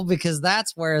 because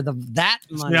that's where that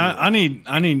money. Yeah, I need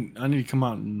to come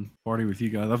out and party with you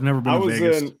guys. I've never been to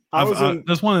Vegas.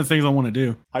 That's one of the things I want to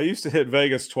do. I used to hit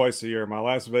Vegas twice a year. My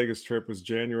last Vegas trip was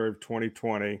January of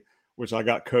 2020. Which I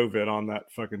got COVID on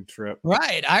that fucking trip.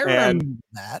 Right. I remember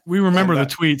that. We remember the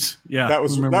tweets. Yeah. That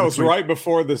was right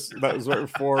before this. That was right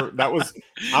before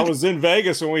I was in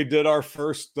Vegas when we did our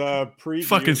first preview.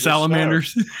 Fucking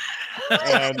salamanders.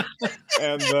 And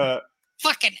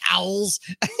fucking owls.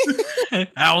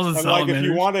 Owls and salamanders. If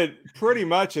you wanted pretty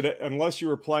much unless you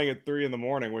were playing at 3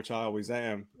 a.m, which I always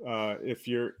am, if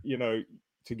you're,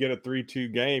 to get a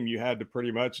 3-2 game, you had to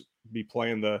pretty much be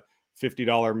playing the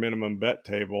 $50 minimum bet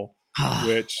table.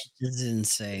 Which is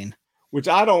insane. Which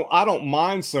I don't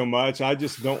mind so much. I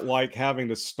just don't like having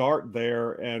to start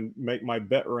there and make my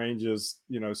bet ranges,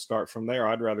 start from there.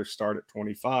 I'd rather start at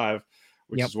 25,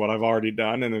 which is what I've already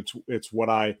done, and it's what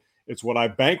I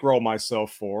bankroll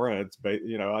myself for, and it's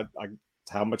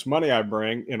how much money I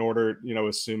bring in order,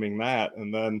 assuming that,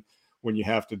 and then when you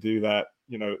have to do that,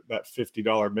 that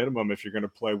 $50 minimum, if you're going to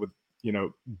play with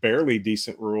barely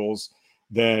decent rules,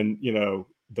 then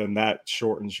then that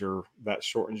shortens your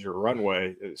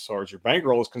runway as far as your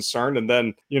bankroll is concerned, and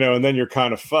then you're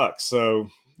kind of fucked. So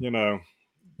that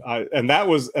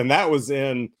was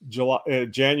in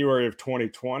January of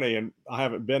 2020, and I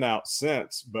haven't been out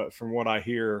since. But from what I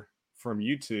hear from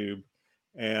YouTube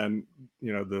and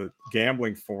the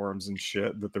gambling forums and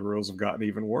shit, that the rules have gotten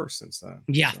even worse since then.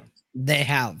 Yeah, so. They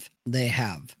have.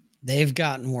 They've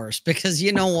gotten worse because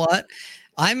you know what?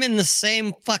 I'm in the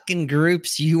same fucking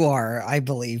groups you are, I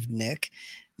believe, Nick.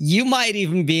 You might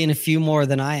even be in a few more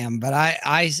than I am, but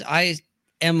I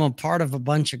am a part of a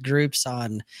bunch of groups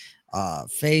on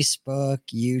Facebook,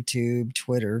 YouTube,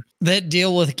 Twitter that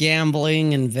deal with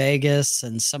gambling in Vegas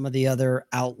and some of the other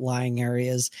outlying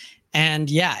areas. And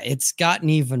yeah, it's gotten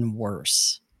even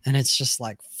worse. And it's just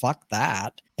like, fuck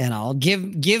that. And I'll give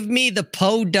me the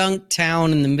podunk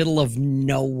town in the middle of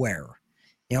nowhere.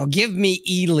 Give me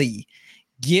Ely.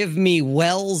 Give me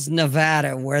Wells,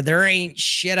 Nevada, where there ain't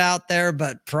shit out there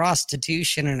but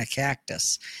prostitution and a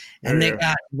cactus. And they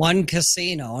got one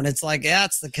casino. And it's like,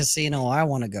 that's the casino I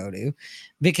want to go to,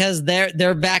 because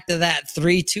they're back to that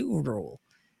 3-2 rule.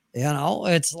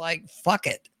 It's like, fuck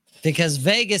it. Because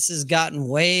Vegas has gotten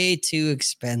way too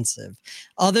expensive.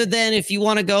 Other than if you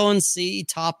want to go and see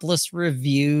topless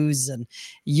reviews and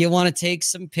you want to take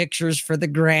some pictures for the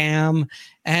gram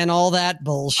and all that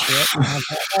bullshit.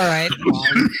 All right.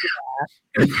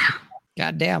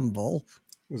 Goddamn bull.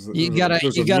 There's a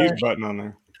mute button on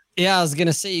there. Yeah, I was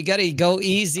gonna say you gotta go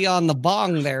easy on the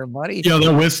bong there, buddy. Yeah,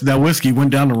 that whiskey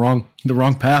went down the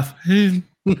wrong path.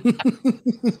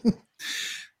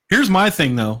 Here's my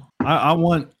thing though. I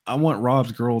want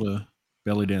Rob's girl to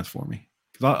belly dance for me,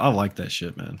 because I like that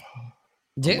shit, man.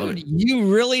 Dude,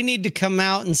 you really need to come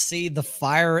out and see the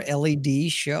Fire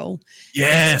LED show.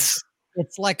 Yes.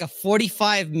 It's like a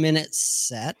 45-minute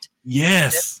set.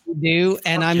 Yes. You do.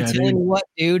 And I'm telling you what,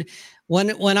 dude,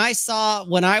 when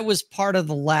I was part of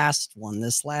the last one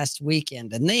this last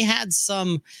weekend, and they had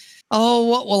some,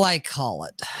 what will I call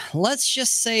it? Let's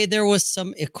just say there was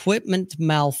some equipment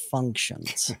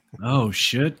malfunctions. Oh,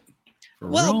 shit. For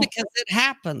well, real? because it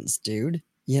happens, dude.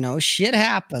 Shit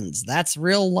happens. That's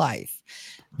real life.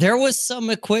 There was some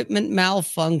equipment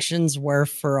malfunctions where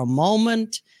for a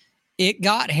moment it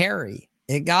got hairy.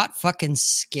 It got fucking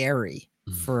scary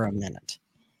for a minute.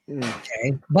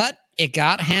 Okay. But it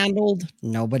got handled.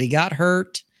 Nobody got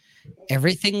hurt.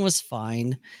 Everything was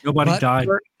fine. Nobody died.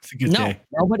 It's a good day.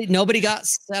 Nobody got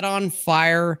set on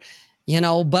fire,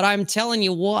 but I'm telling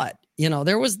you what,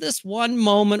 there was this one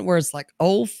moment where it's like,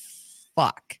 oh,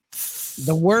 fuck.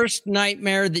 The worst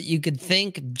nightmare that you could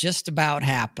think just about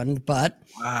happened, but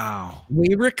wow,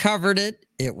 we recovered it.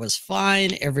 It was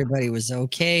fine. Everybody was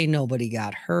okay. Nobody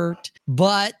got hurt,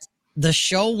 but the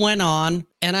show went on.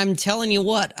 And I'm telling you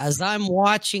what, as I'm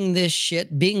watching this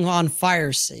shit, being on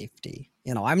fire safety,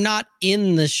 I'm not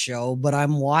in the show, but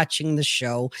I'm watching the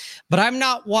show, but I'm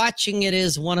not watching it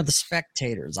as one of the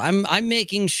spectators. I'm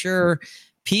making sure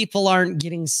people aren't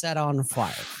getting set on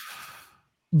fire.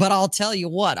 But I'll tell you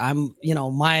what, I'm,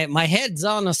 my head's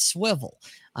on a swivel.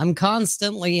 I'm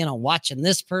constantly, watching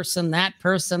this person, that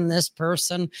person, this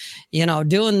person,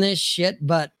 doing this shit.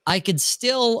 But I could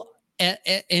still,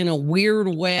 in a weird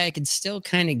way, I could still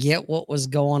kind of get what was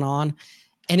going on.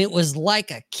 And it was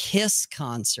like a Kiss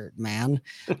concert, man.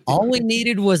 All we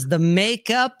needed was the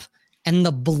makeup and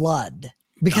the blood.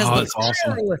 Because that's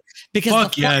awesome. Because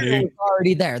fuck the fire dude. was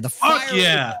already there. The fire fuck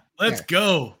yeah. Let's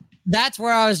go. That's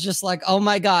where I was just like, oh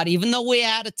my God, even though we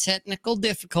had a technical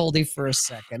difficulty for a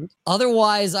second.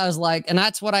 Otherwise, I was like, and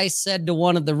that's what I said to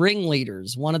one of the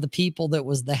ringleaders, one of the people that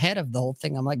was the head of the whole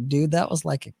thing. I'm like, dude, that was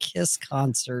like a Kiss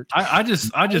concert. I'm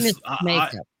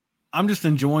just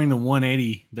enjoying the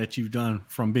 180 that you've done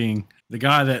from being the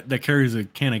guy that carries a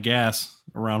can of gas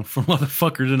around for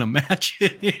motherfuckers in a match.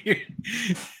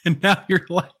 And now you're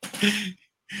like,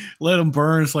 let them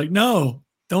burn. It's like, no,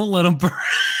 don't let them burn.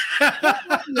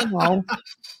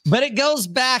 But it goes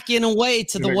back in a way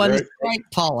to the one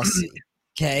strike policy.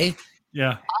 Okay.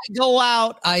 Yeah. I go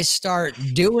out, I start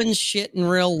doing shit in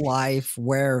real life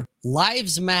where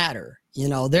lives matter.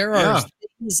 There are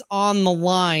things on the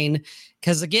line.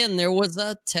 Because again, there was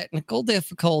a technical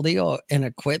difficulty or an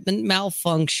equipment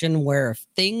malfunction where if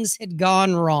things had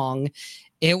gone wrong,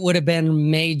 it would have been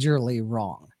majorly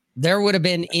wrong. There would have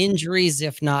been injuries,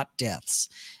 if not deaths.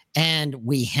 And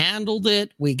we handled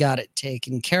it. We got it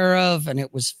taken care of, and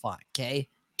it was fine. Okay.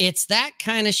 It's that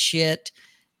kind of shit,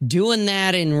 doing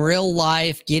that in real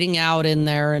life, getting out in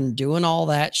there and doing all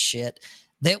that shit,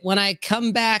 that when I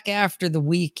come back after the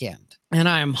weekend and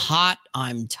I'm hot,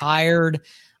 I'm tired,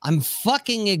 I'm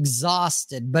fucking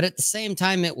exhausted, but at the same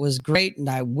time, it was great and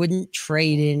I wouldn't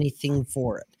trade anything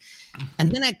for it.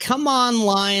 And then I come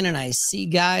online and I see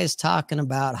guys talking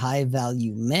about high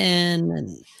value men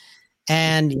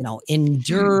and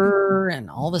endure and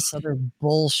all this other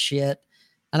bullshit.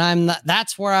 And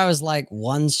that's where I was like,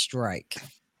 one strike.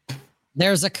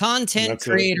 There's a content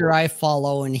creator I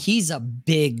follow, and he's a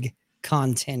big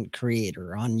content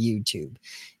creator on YouTube.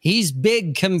 He's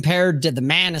big compared to the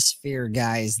Manosphere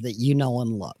guys that you know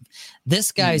and love.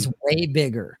 This guy's way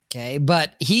bigger, okay?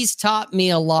 But he's taught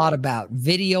me a lot about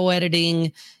video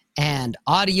editing and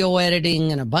audio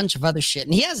editing and a bunch of other shit.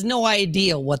 And he has no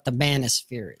idea what the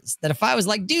Manosphere is. That if I was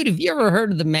like, dude, have you ever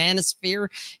heard of the Manosphere?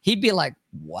 He'd be like,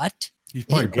 what? He's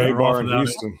probably gay bar in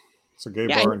Houston. It's a gay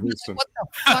Yeah, bar in he was Houston.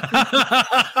 like,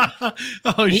 what the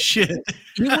fuck? Oh shit!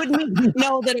 You wouldn't even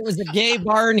know that it was a gay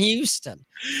bar in Houston.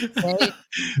 Okay?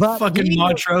 But Fucking he was-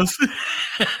 Montrose.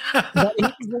 But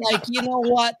he's like, you know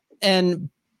what? And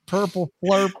Purple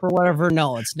Flurp or whatever.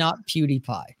 No, it's not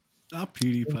PewDiePie. Not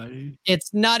PewDiePie.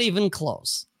 It's not even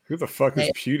close. Who the fuck is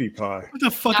Hey. PewDiePie? What the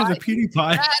fuck is a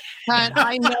PewDiePie? And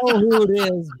I know who it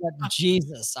is, but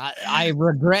Jesus, I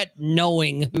regret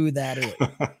knowing who that is.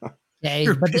 Okay,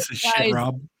 You're a but piece this of shit, guy's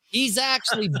Rob. he's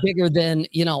actually bigger than,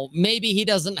 you know, maybe he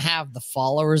doesn't have the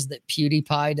followers that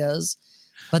PewDiePie does,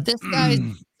 but this guy's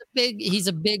he's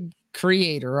a big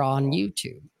creator on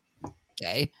YouTube.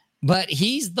 Okay. But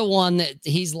he's the one that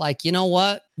he's like, you know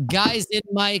what? Guys in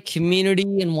my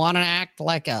community and want to act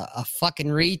like a fucking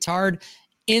retard,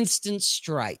 instant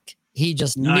strike. He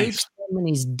just Nice. nukes them and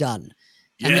he's done.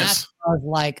 And Yes. that's why I was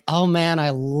like, oh man,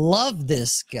 I love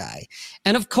this guy.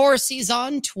 And of course, he's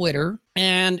on Twitter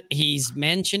and he's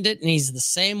mentioned it, and he's the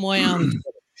same way on Twitter.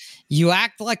 You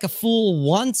act like a fool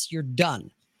once, you're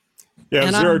done. Yeah,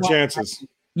 And 0 I'm like- chances.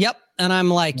 Yep. And I'm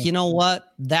like, you know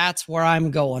what? That's where I'm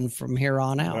going from here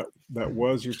on out. That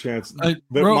was your chance. Uh,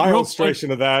 My real illustration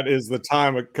of that is the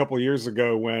time a couple of years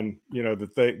ago when, you know,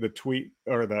 the tweet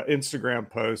or the Instagram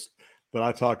post that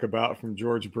I talk about from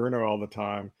George Bruno all the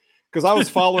time. Because I was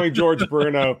following George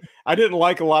Bruno. I didn't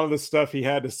like a lot of the stuff he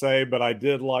had to say, but I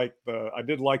did like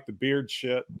the beard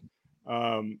shit.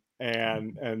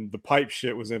 And the pipe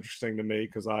shit was interesting to me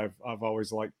because I've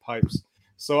always liked pipes.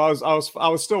 So I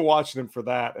was still watching him for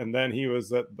that. And then he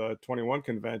was at the 21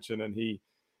 convention and he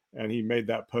made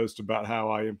that post about how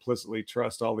I implicitly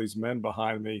trust all these men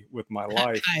behind me with my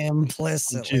life. I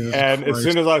implicitly. Jesus And as Christ.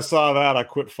 soon as I saw that, I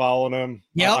quit following him.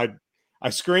 Yep. I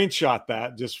screenshot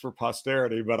that just for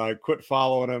posterity, but I quit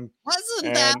following him.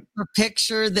 Wasn't that And- the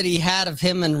picture that he had of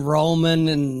him and Roman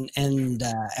and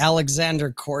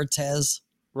Alexander Cortez?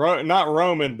 Not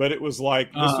Roman, but it was like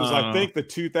this was, I think, the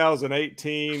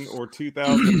 2018 or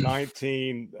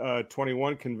 2019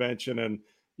 21 convention, and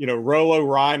you know, Rolo,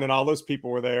 Ryan, and all those people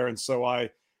were there, and so I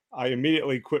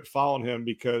immediately quit following him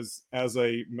because, as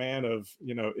a man of,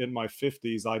 you know, in my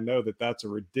 50s, I know that that's a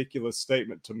ridiculous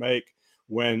statement to make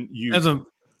when you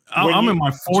I'm in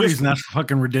my 40s just- and that's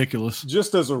fucking ridiculous.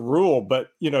 just as a rule.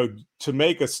 But you know, to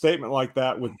make a statement like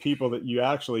that with people that you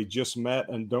actually just met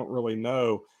and don't really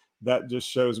know, that just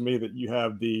shows me that you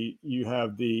have the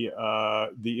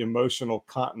emotional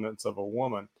continence of a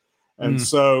woman. And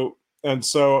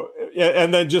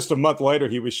and then just a month later,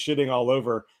 he was shitting all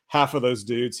over half of those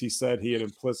dudes he said he had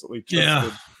implicitly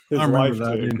trusted his I remember life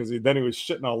that, to, dude. because then he was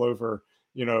shitting all over,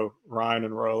 you know, Ryan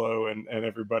and Rolo and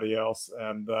everybody else.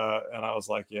 And I was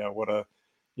like, yeah, what a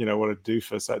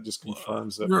doofus. That just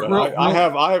confirms it. But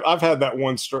I've had that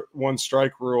one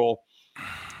strike rule.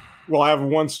 Well, I have a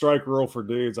one strike rule for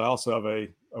dudes. I also have a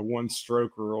one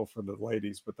stroke rule for the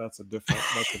ladies, but that's a different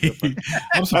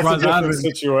I'm surprised I haven't.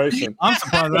 situation. I'm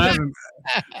surprised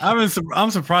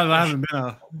I'm surprised I haven't been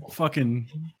a fucking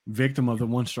victim of the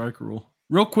one strike rule.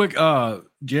 Real quick,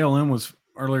 JLM was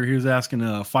earlier. He was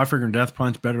asking, Five Finger Death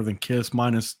Punch better than Kiss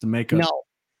minus the makeup, No,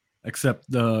 except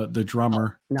the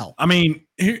drummer. no. I mean,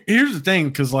 here's the thing,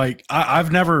 because like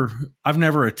I've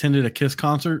never attended a Kiss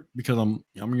concert because I'm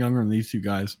younger than these two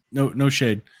guys. No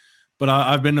shade, but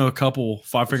I've been to a couple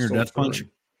Five Finger So Death Punch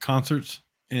funny. concerts,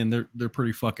 and they're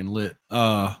pretty fucking lit.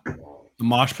 The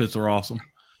mosh pits are awesome.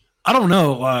 I don't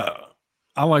know.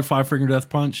 I like Five Finger Death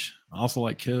Punch. I also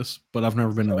like Kiss, but I've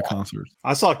never been to the concerts.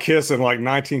 I saw Kiss in like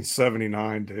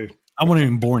 1979, dude. I wasn't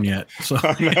even born yet, so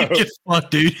I know. get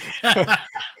fucked, dude.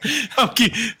 Okay,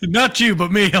 not you,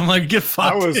 but me. I'm like, get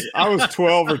fucked. I was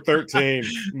 12 or 13.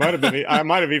 I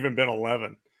might have even been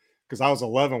 11 because I was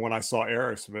 11 when I saw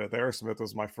Aerosmith. Aerosmith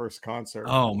was my first concert.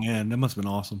 Oh man, that must have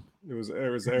been awesome. It was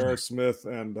Aerosmith,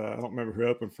 and I don't remember who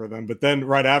opened for them. But then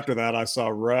right after that, I saw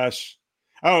Rush.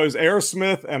 Oh, it was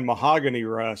Aerosmith and Mahogany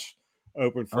Rush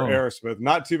opened for Aerosmith.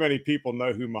 Not too many people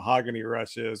know who Mahogany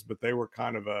Rush is, but they were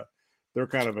kind of a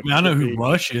I know who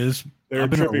Rush is. They're a I've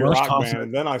been to a trippy Rush rock concert. band.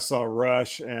 And then I saw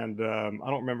Rush, and I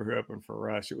don't remember who opened for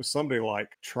Rush. It was somebody like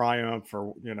Triumph,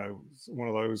 or you know, one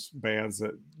of those bands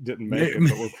that didn't make it,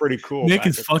 but were pretty cool. Mick back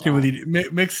is at the fucking with time. you.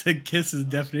 Mick said Kiss's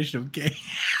definition of gay.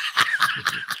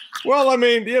 Well, I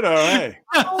mean, you know, hey,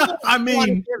 I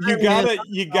mean, you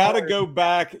gotta go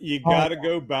back. You gotta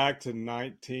go back to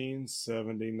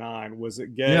 1979. Was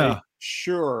it gay? Yeah.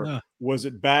 Sure. Yeah. Was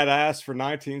it badass for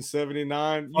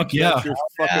 1979? Fuck You bet yeah. your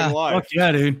fucking life. fuck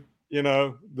yeah, dude. You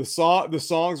know, the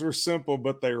songs were simple,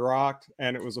 but they rocked,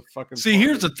 and it was a fucking. See,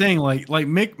 here's the thing. Like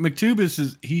Mick McTubis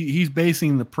is he's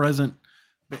basing the present.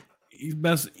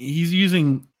 He's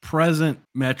using present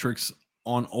metrics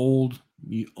on old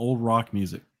old rock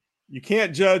music. You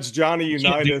can't judge Johnny You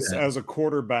can't do Unitas that. as a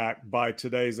quarterback by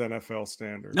today's NFL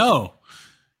standards. No,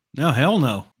 hell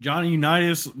no. Johnny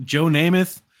Unitas, Joe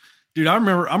Namath, dude. I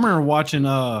remember watching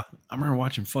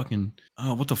fucking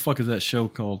what the fuck is that show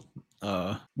called?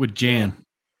 With Jan.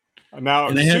 Now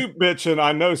Soup Bitchin',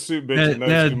 I know Soup Bitchin'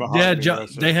 knows who Mahogany Rush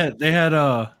is. They had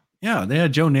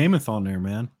Joe Namath on there,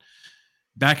 man.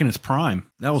 Back in his prime.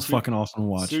 That was fucking awesome to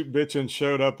watch. Soup Bitchin'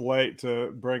 showed up late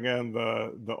to bring in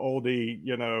the oldie,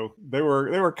 you know. They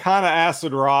were kind of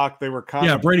acid rock. They were kind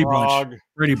of Brady prog. Bunch.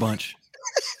 Brady Bunch.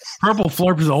 Purple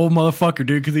Flurp is an old motherfucker,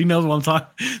 dude, because he knows what I'm talking.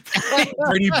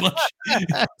 Brady Bunch.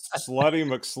 Slutty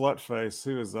McSlutface.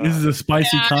 Who is that? This is a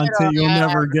spicy content you'll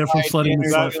never get from Slutty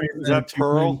McSlutface. Is that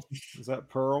Pearl? Is that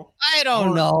Pearl? I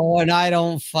don't know, and I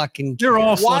don't fucking care. They're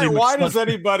all Slutty Why McSlut does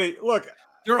anybody look?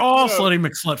 They're all Slutty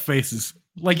McSlut faces.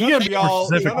 Like you gotta be more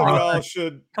specific. None of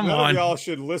on. y'all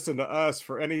should listen to us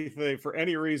for anything, for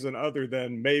any reason other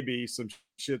than maybe some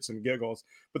shits and giggles.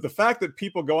 But the fact that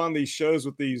people go on these shows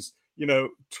with these,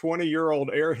 20-year-old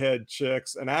airhead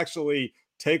chicks and actually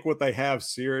take what they have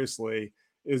seriously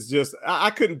is just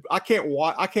I can't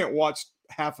watch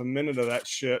half a minute of that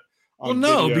shit. Well,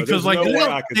 no, video. because There's like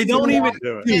no they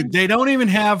don't even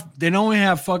have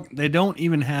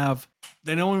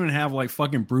like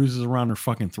fucking bruises around their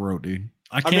fucking throat, dude.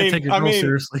 I can't take a girl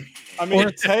seriously. I mean,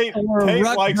 Tate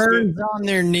likes burns on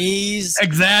their knees.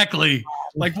 Exactly.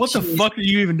 Like, what the fuck are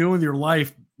you even doing with your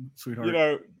life,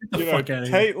 sweetheart?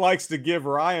 Tate likes to give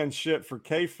Ryan shit for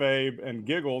kayfabe and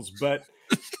giggles, but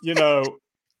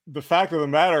the fact of the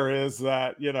matter is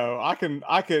that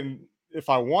I can if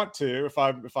I want to, if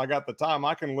I got the time,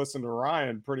 I can listen to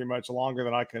Ryan pretty much longer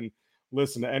than I can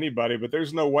listen to anybody. But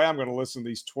there's no way I'm going to listen to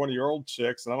these 20-year-old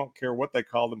chicks, and I don't care what they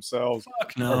call themselves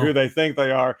or who they think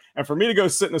they are. And for me to go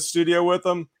sit in a studio with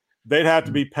them, they'd have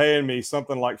to be paying me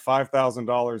something like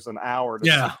 $5,000 an hour to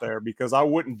sit there, because I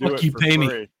wouldn't do it for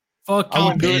free. Fuck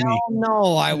you, pay me.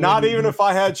 No, I wouldn't. Not even if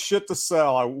I had shit to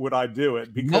sell, would I do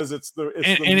it, because it's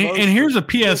here's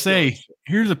a PSA.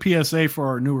 Here's a PSA for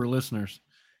our newer listeners,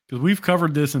 because we've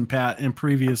covered this in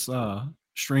previous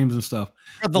streams and stuff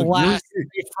for the last 3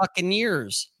 fucking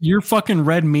years. Your fucking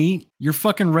red meat is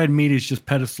just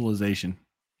pedestalization.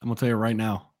 I'm gonna tell you right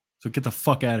now. So get the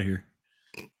fuck out of here.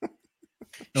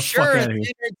 Sure, it's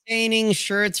entertaining.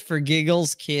 Sure, it's for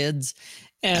giggles, kids.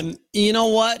 And you know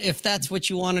what? If that's what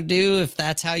you want to do, if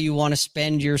that's how you want to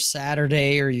spend your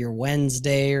Saturday or your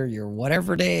Wednesday or your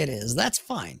whatever day it is, that's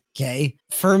fine. Okay.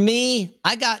 For me,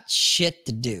 I got shit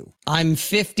to do. I'm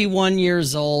 51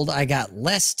 years old. I got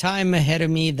less time ahead of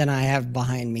me than I have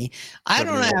behind me. I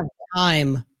don't have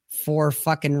time for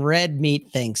fucking red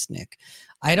meat. Thanks, Nick.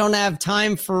 I don't have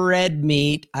time for red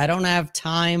meat. I don't have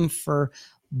time for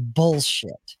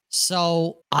bullshit.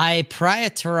 So I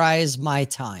prioritize my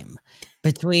time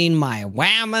between my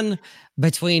whammon,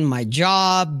 between my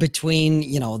job, between,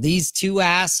 these two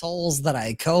assholes that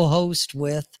I co-host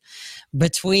with,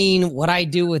 between what I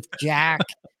do with Jack.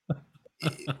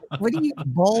 What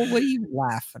are you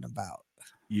laughing about?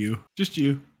 Just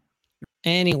you.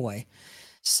 Anyway,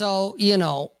 so,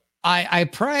 I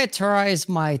prioritize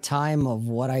my time of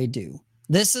what I do.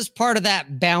 This is part of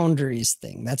that boundaries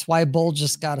thing. That's why Bull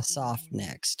just got us off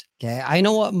next. Okay. I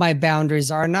know what my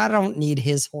boundaries are, and I don't need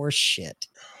his horse shit.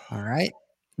 All right.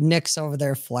 Nick's over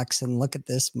there flexing. Look at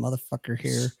this motherfucker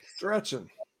here. Stretching.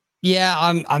 Yeah,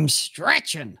 I'm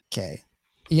stretching. Okay.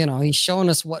 He's showing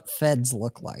us what feds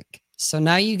look like. So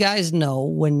now you guys know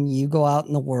when you go out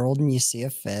in the world and you see a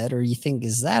fed, or you think,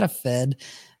 is that a fed?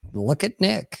 Look at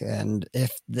Nick. And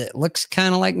if it looks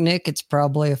kind of like Nick, it's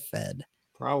probably a fed.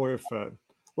 Probably a fed.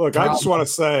 Look, I just want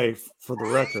to say for the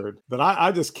record that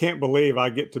I just can't believe I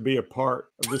get to be a part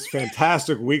of this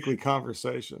fantastic weekly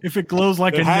conversation. If it glows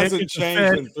like it a hasn't Nick,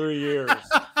 changed in 3 years,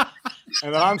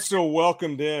 and that I'm still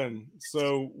welcomed in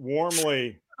so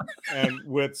warmly and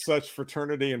with such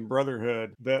fraternity and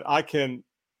brotherhood that I can,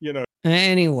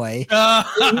 Anyway, a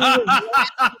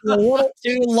little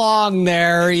too long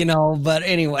there, but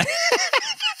anyway.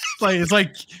 It's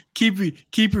like keep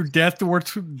your death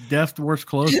towards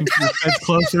close and keep your feds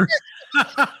closer.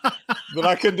 That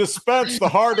I can dispense the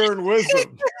hard-earned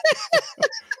wisdom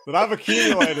that I've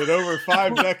accumulated over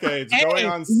 5 decades, going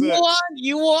on 6.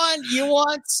 You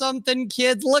want something,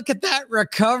 kids? Look at that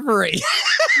recovery.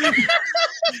 Look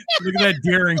at that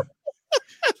deering.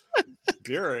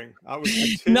 Deering. I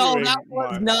was no, that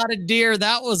was not a deer.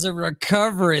 That was a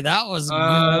recovery. That was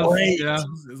great. Yeah,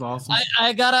 it's awesome.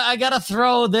 I gotta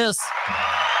throw this.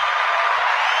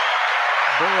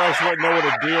 Bill Rush wouldn't know what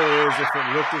a deer is if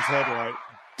it licked his head right.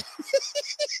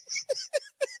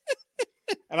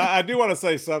 And I do want to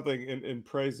say something in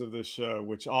praise of this show,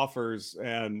 which offers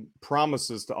and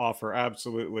promises to offer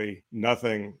absolutely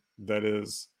nothing that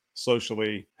is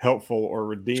socially helpful or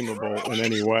redeemable in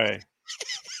any way.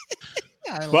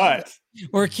 But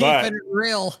we're keeping it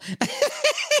real.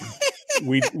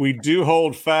 we do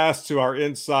hold fast to our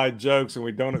inside jokes, and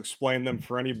we don't explain them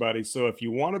for anybody. So if you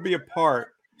want to be a part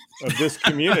of this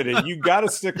community, you got to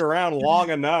stick around long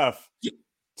enough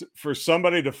for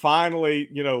somebody to finally,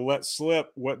 let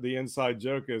slip what the inside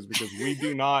joke is, because we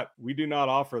do not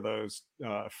offer those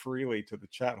freely to the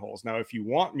chat holes. Now, if you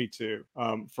want me to,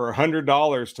 for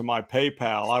 $100 to my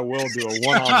PayPal, I will do a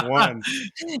one-on-one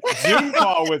Zoom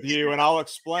call with you, and I'll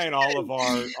explain all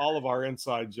of our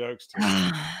inside jokes to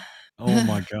you. Oh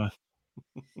my God.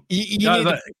 You need to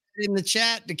put it in the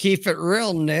chat to keep it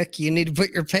real, Nick. You need to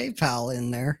put your PayPal in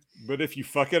there. But if you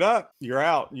fuck it up, you're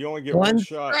out. You only get one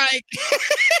shot. Right.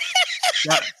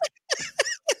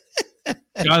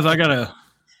 Guys, I gotta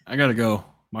go.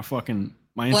 My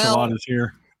enchilada's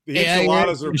here. The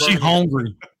enchiladas are She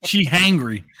hungry. She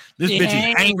hangry. This bitch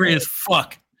is angry as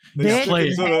fuck. They Play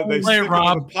it. stick it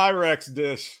Rob. in a Pyrex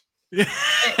dish. Here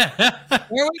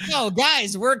we go,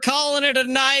 guys. We're calling it a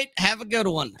night. Have a good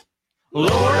one.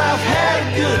 Lord, I've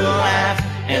had a good life,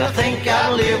 and I think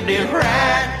I lived it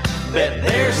right. Bet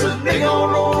there's a big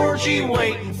old orgy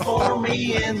waiting for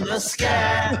me in the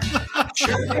sky.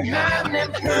 Sure behind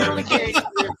them pearly gates,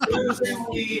 there's booze and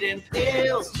weed and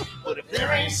pills. But if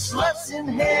there ain't sluts in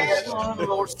hell,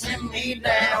 Lord, send me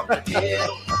down to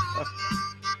hell.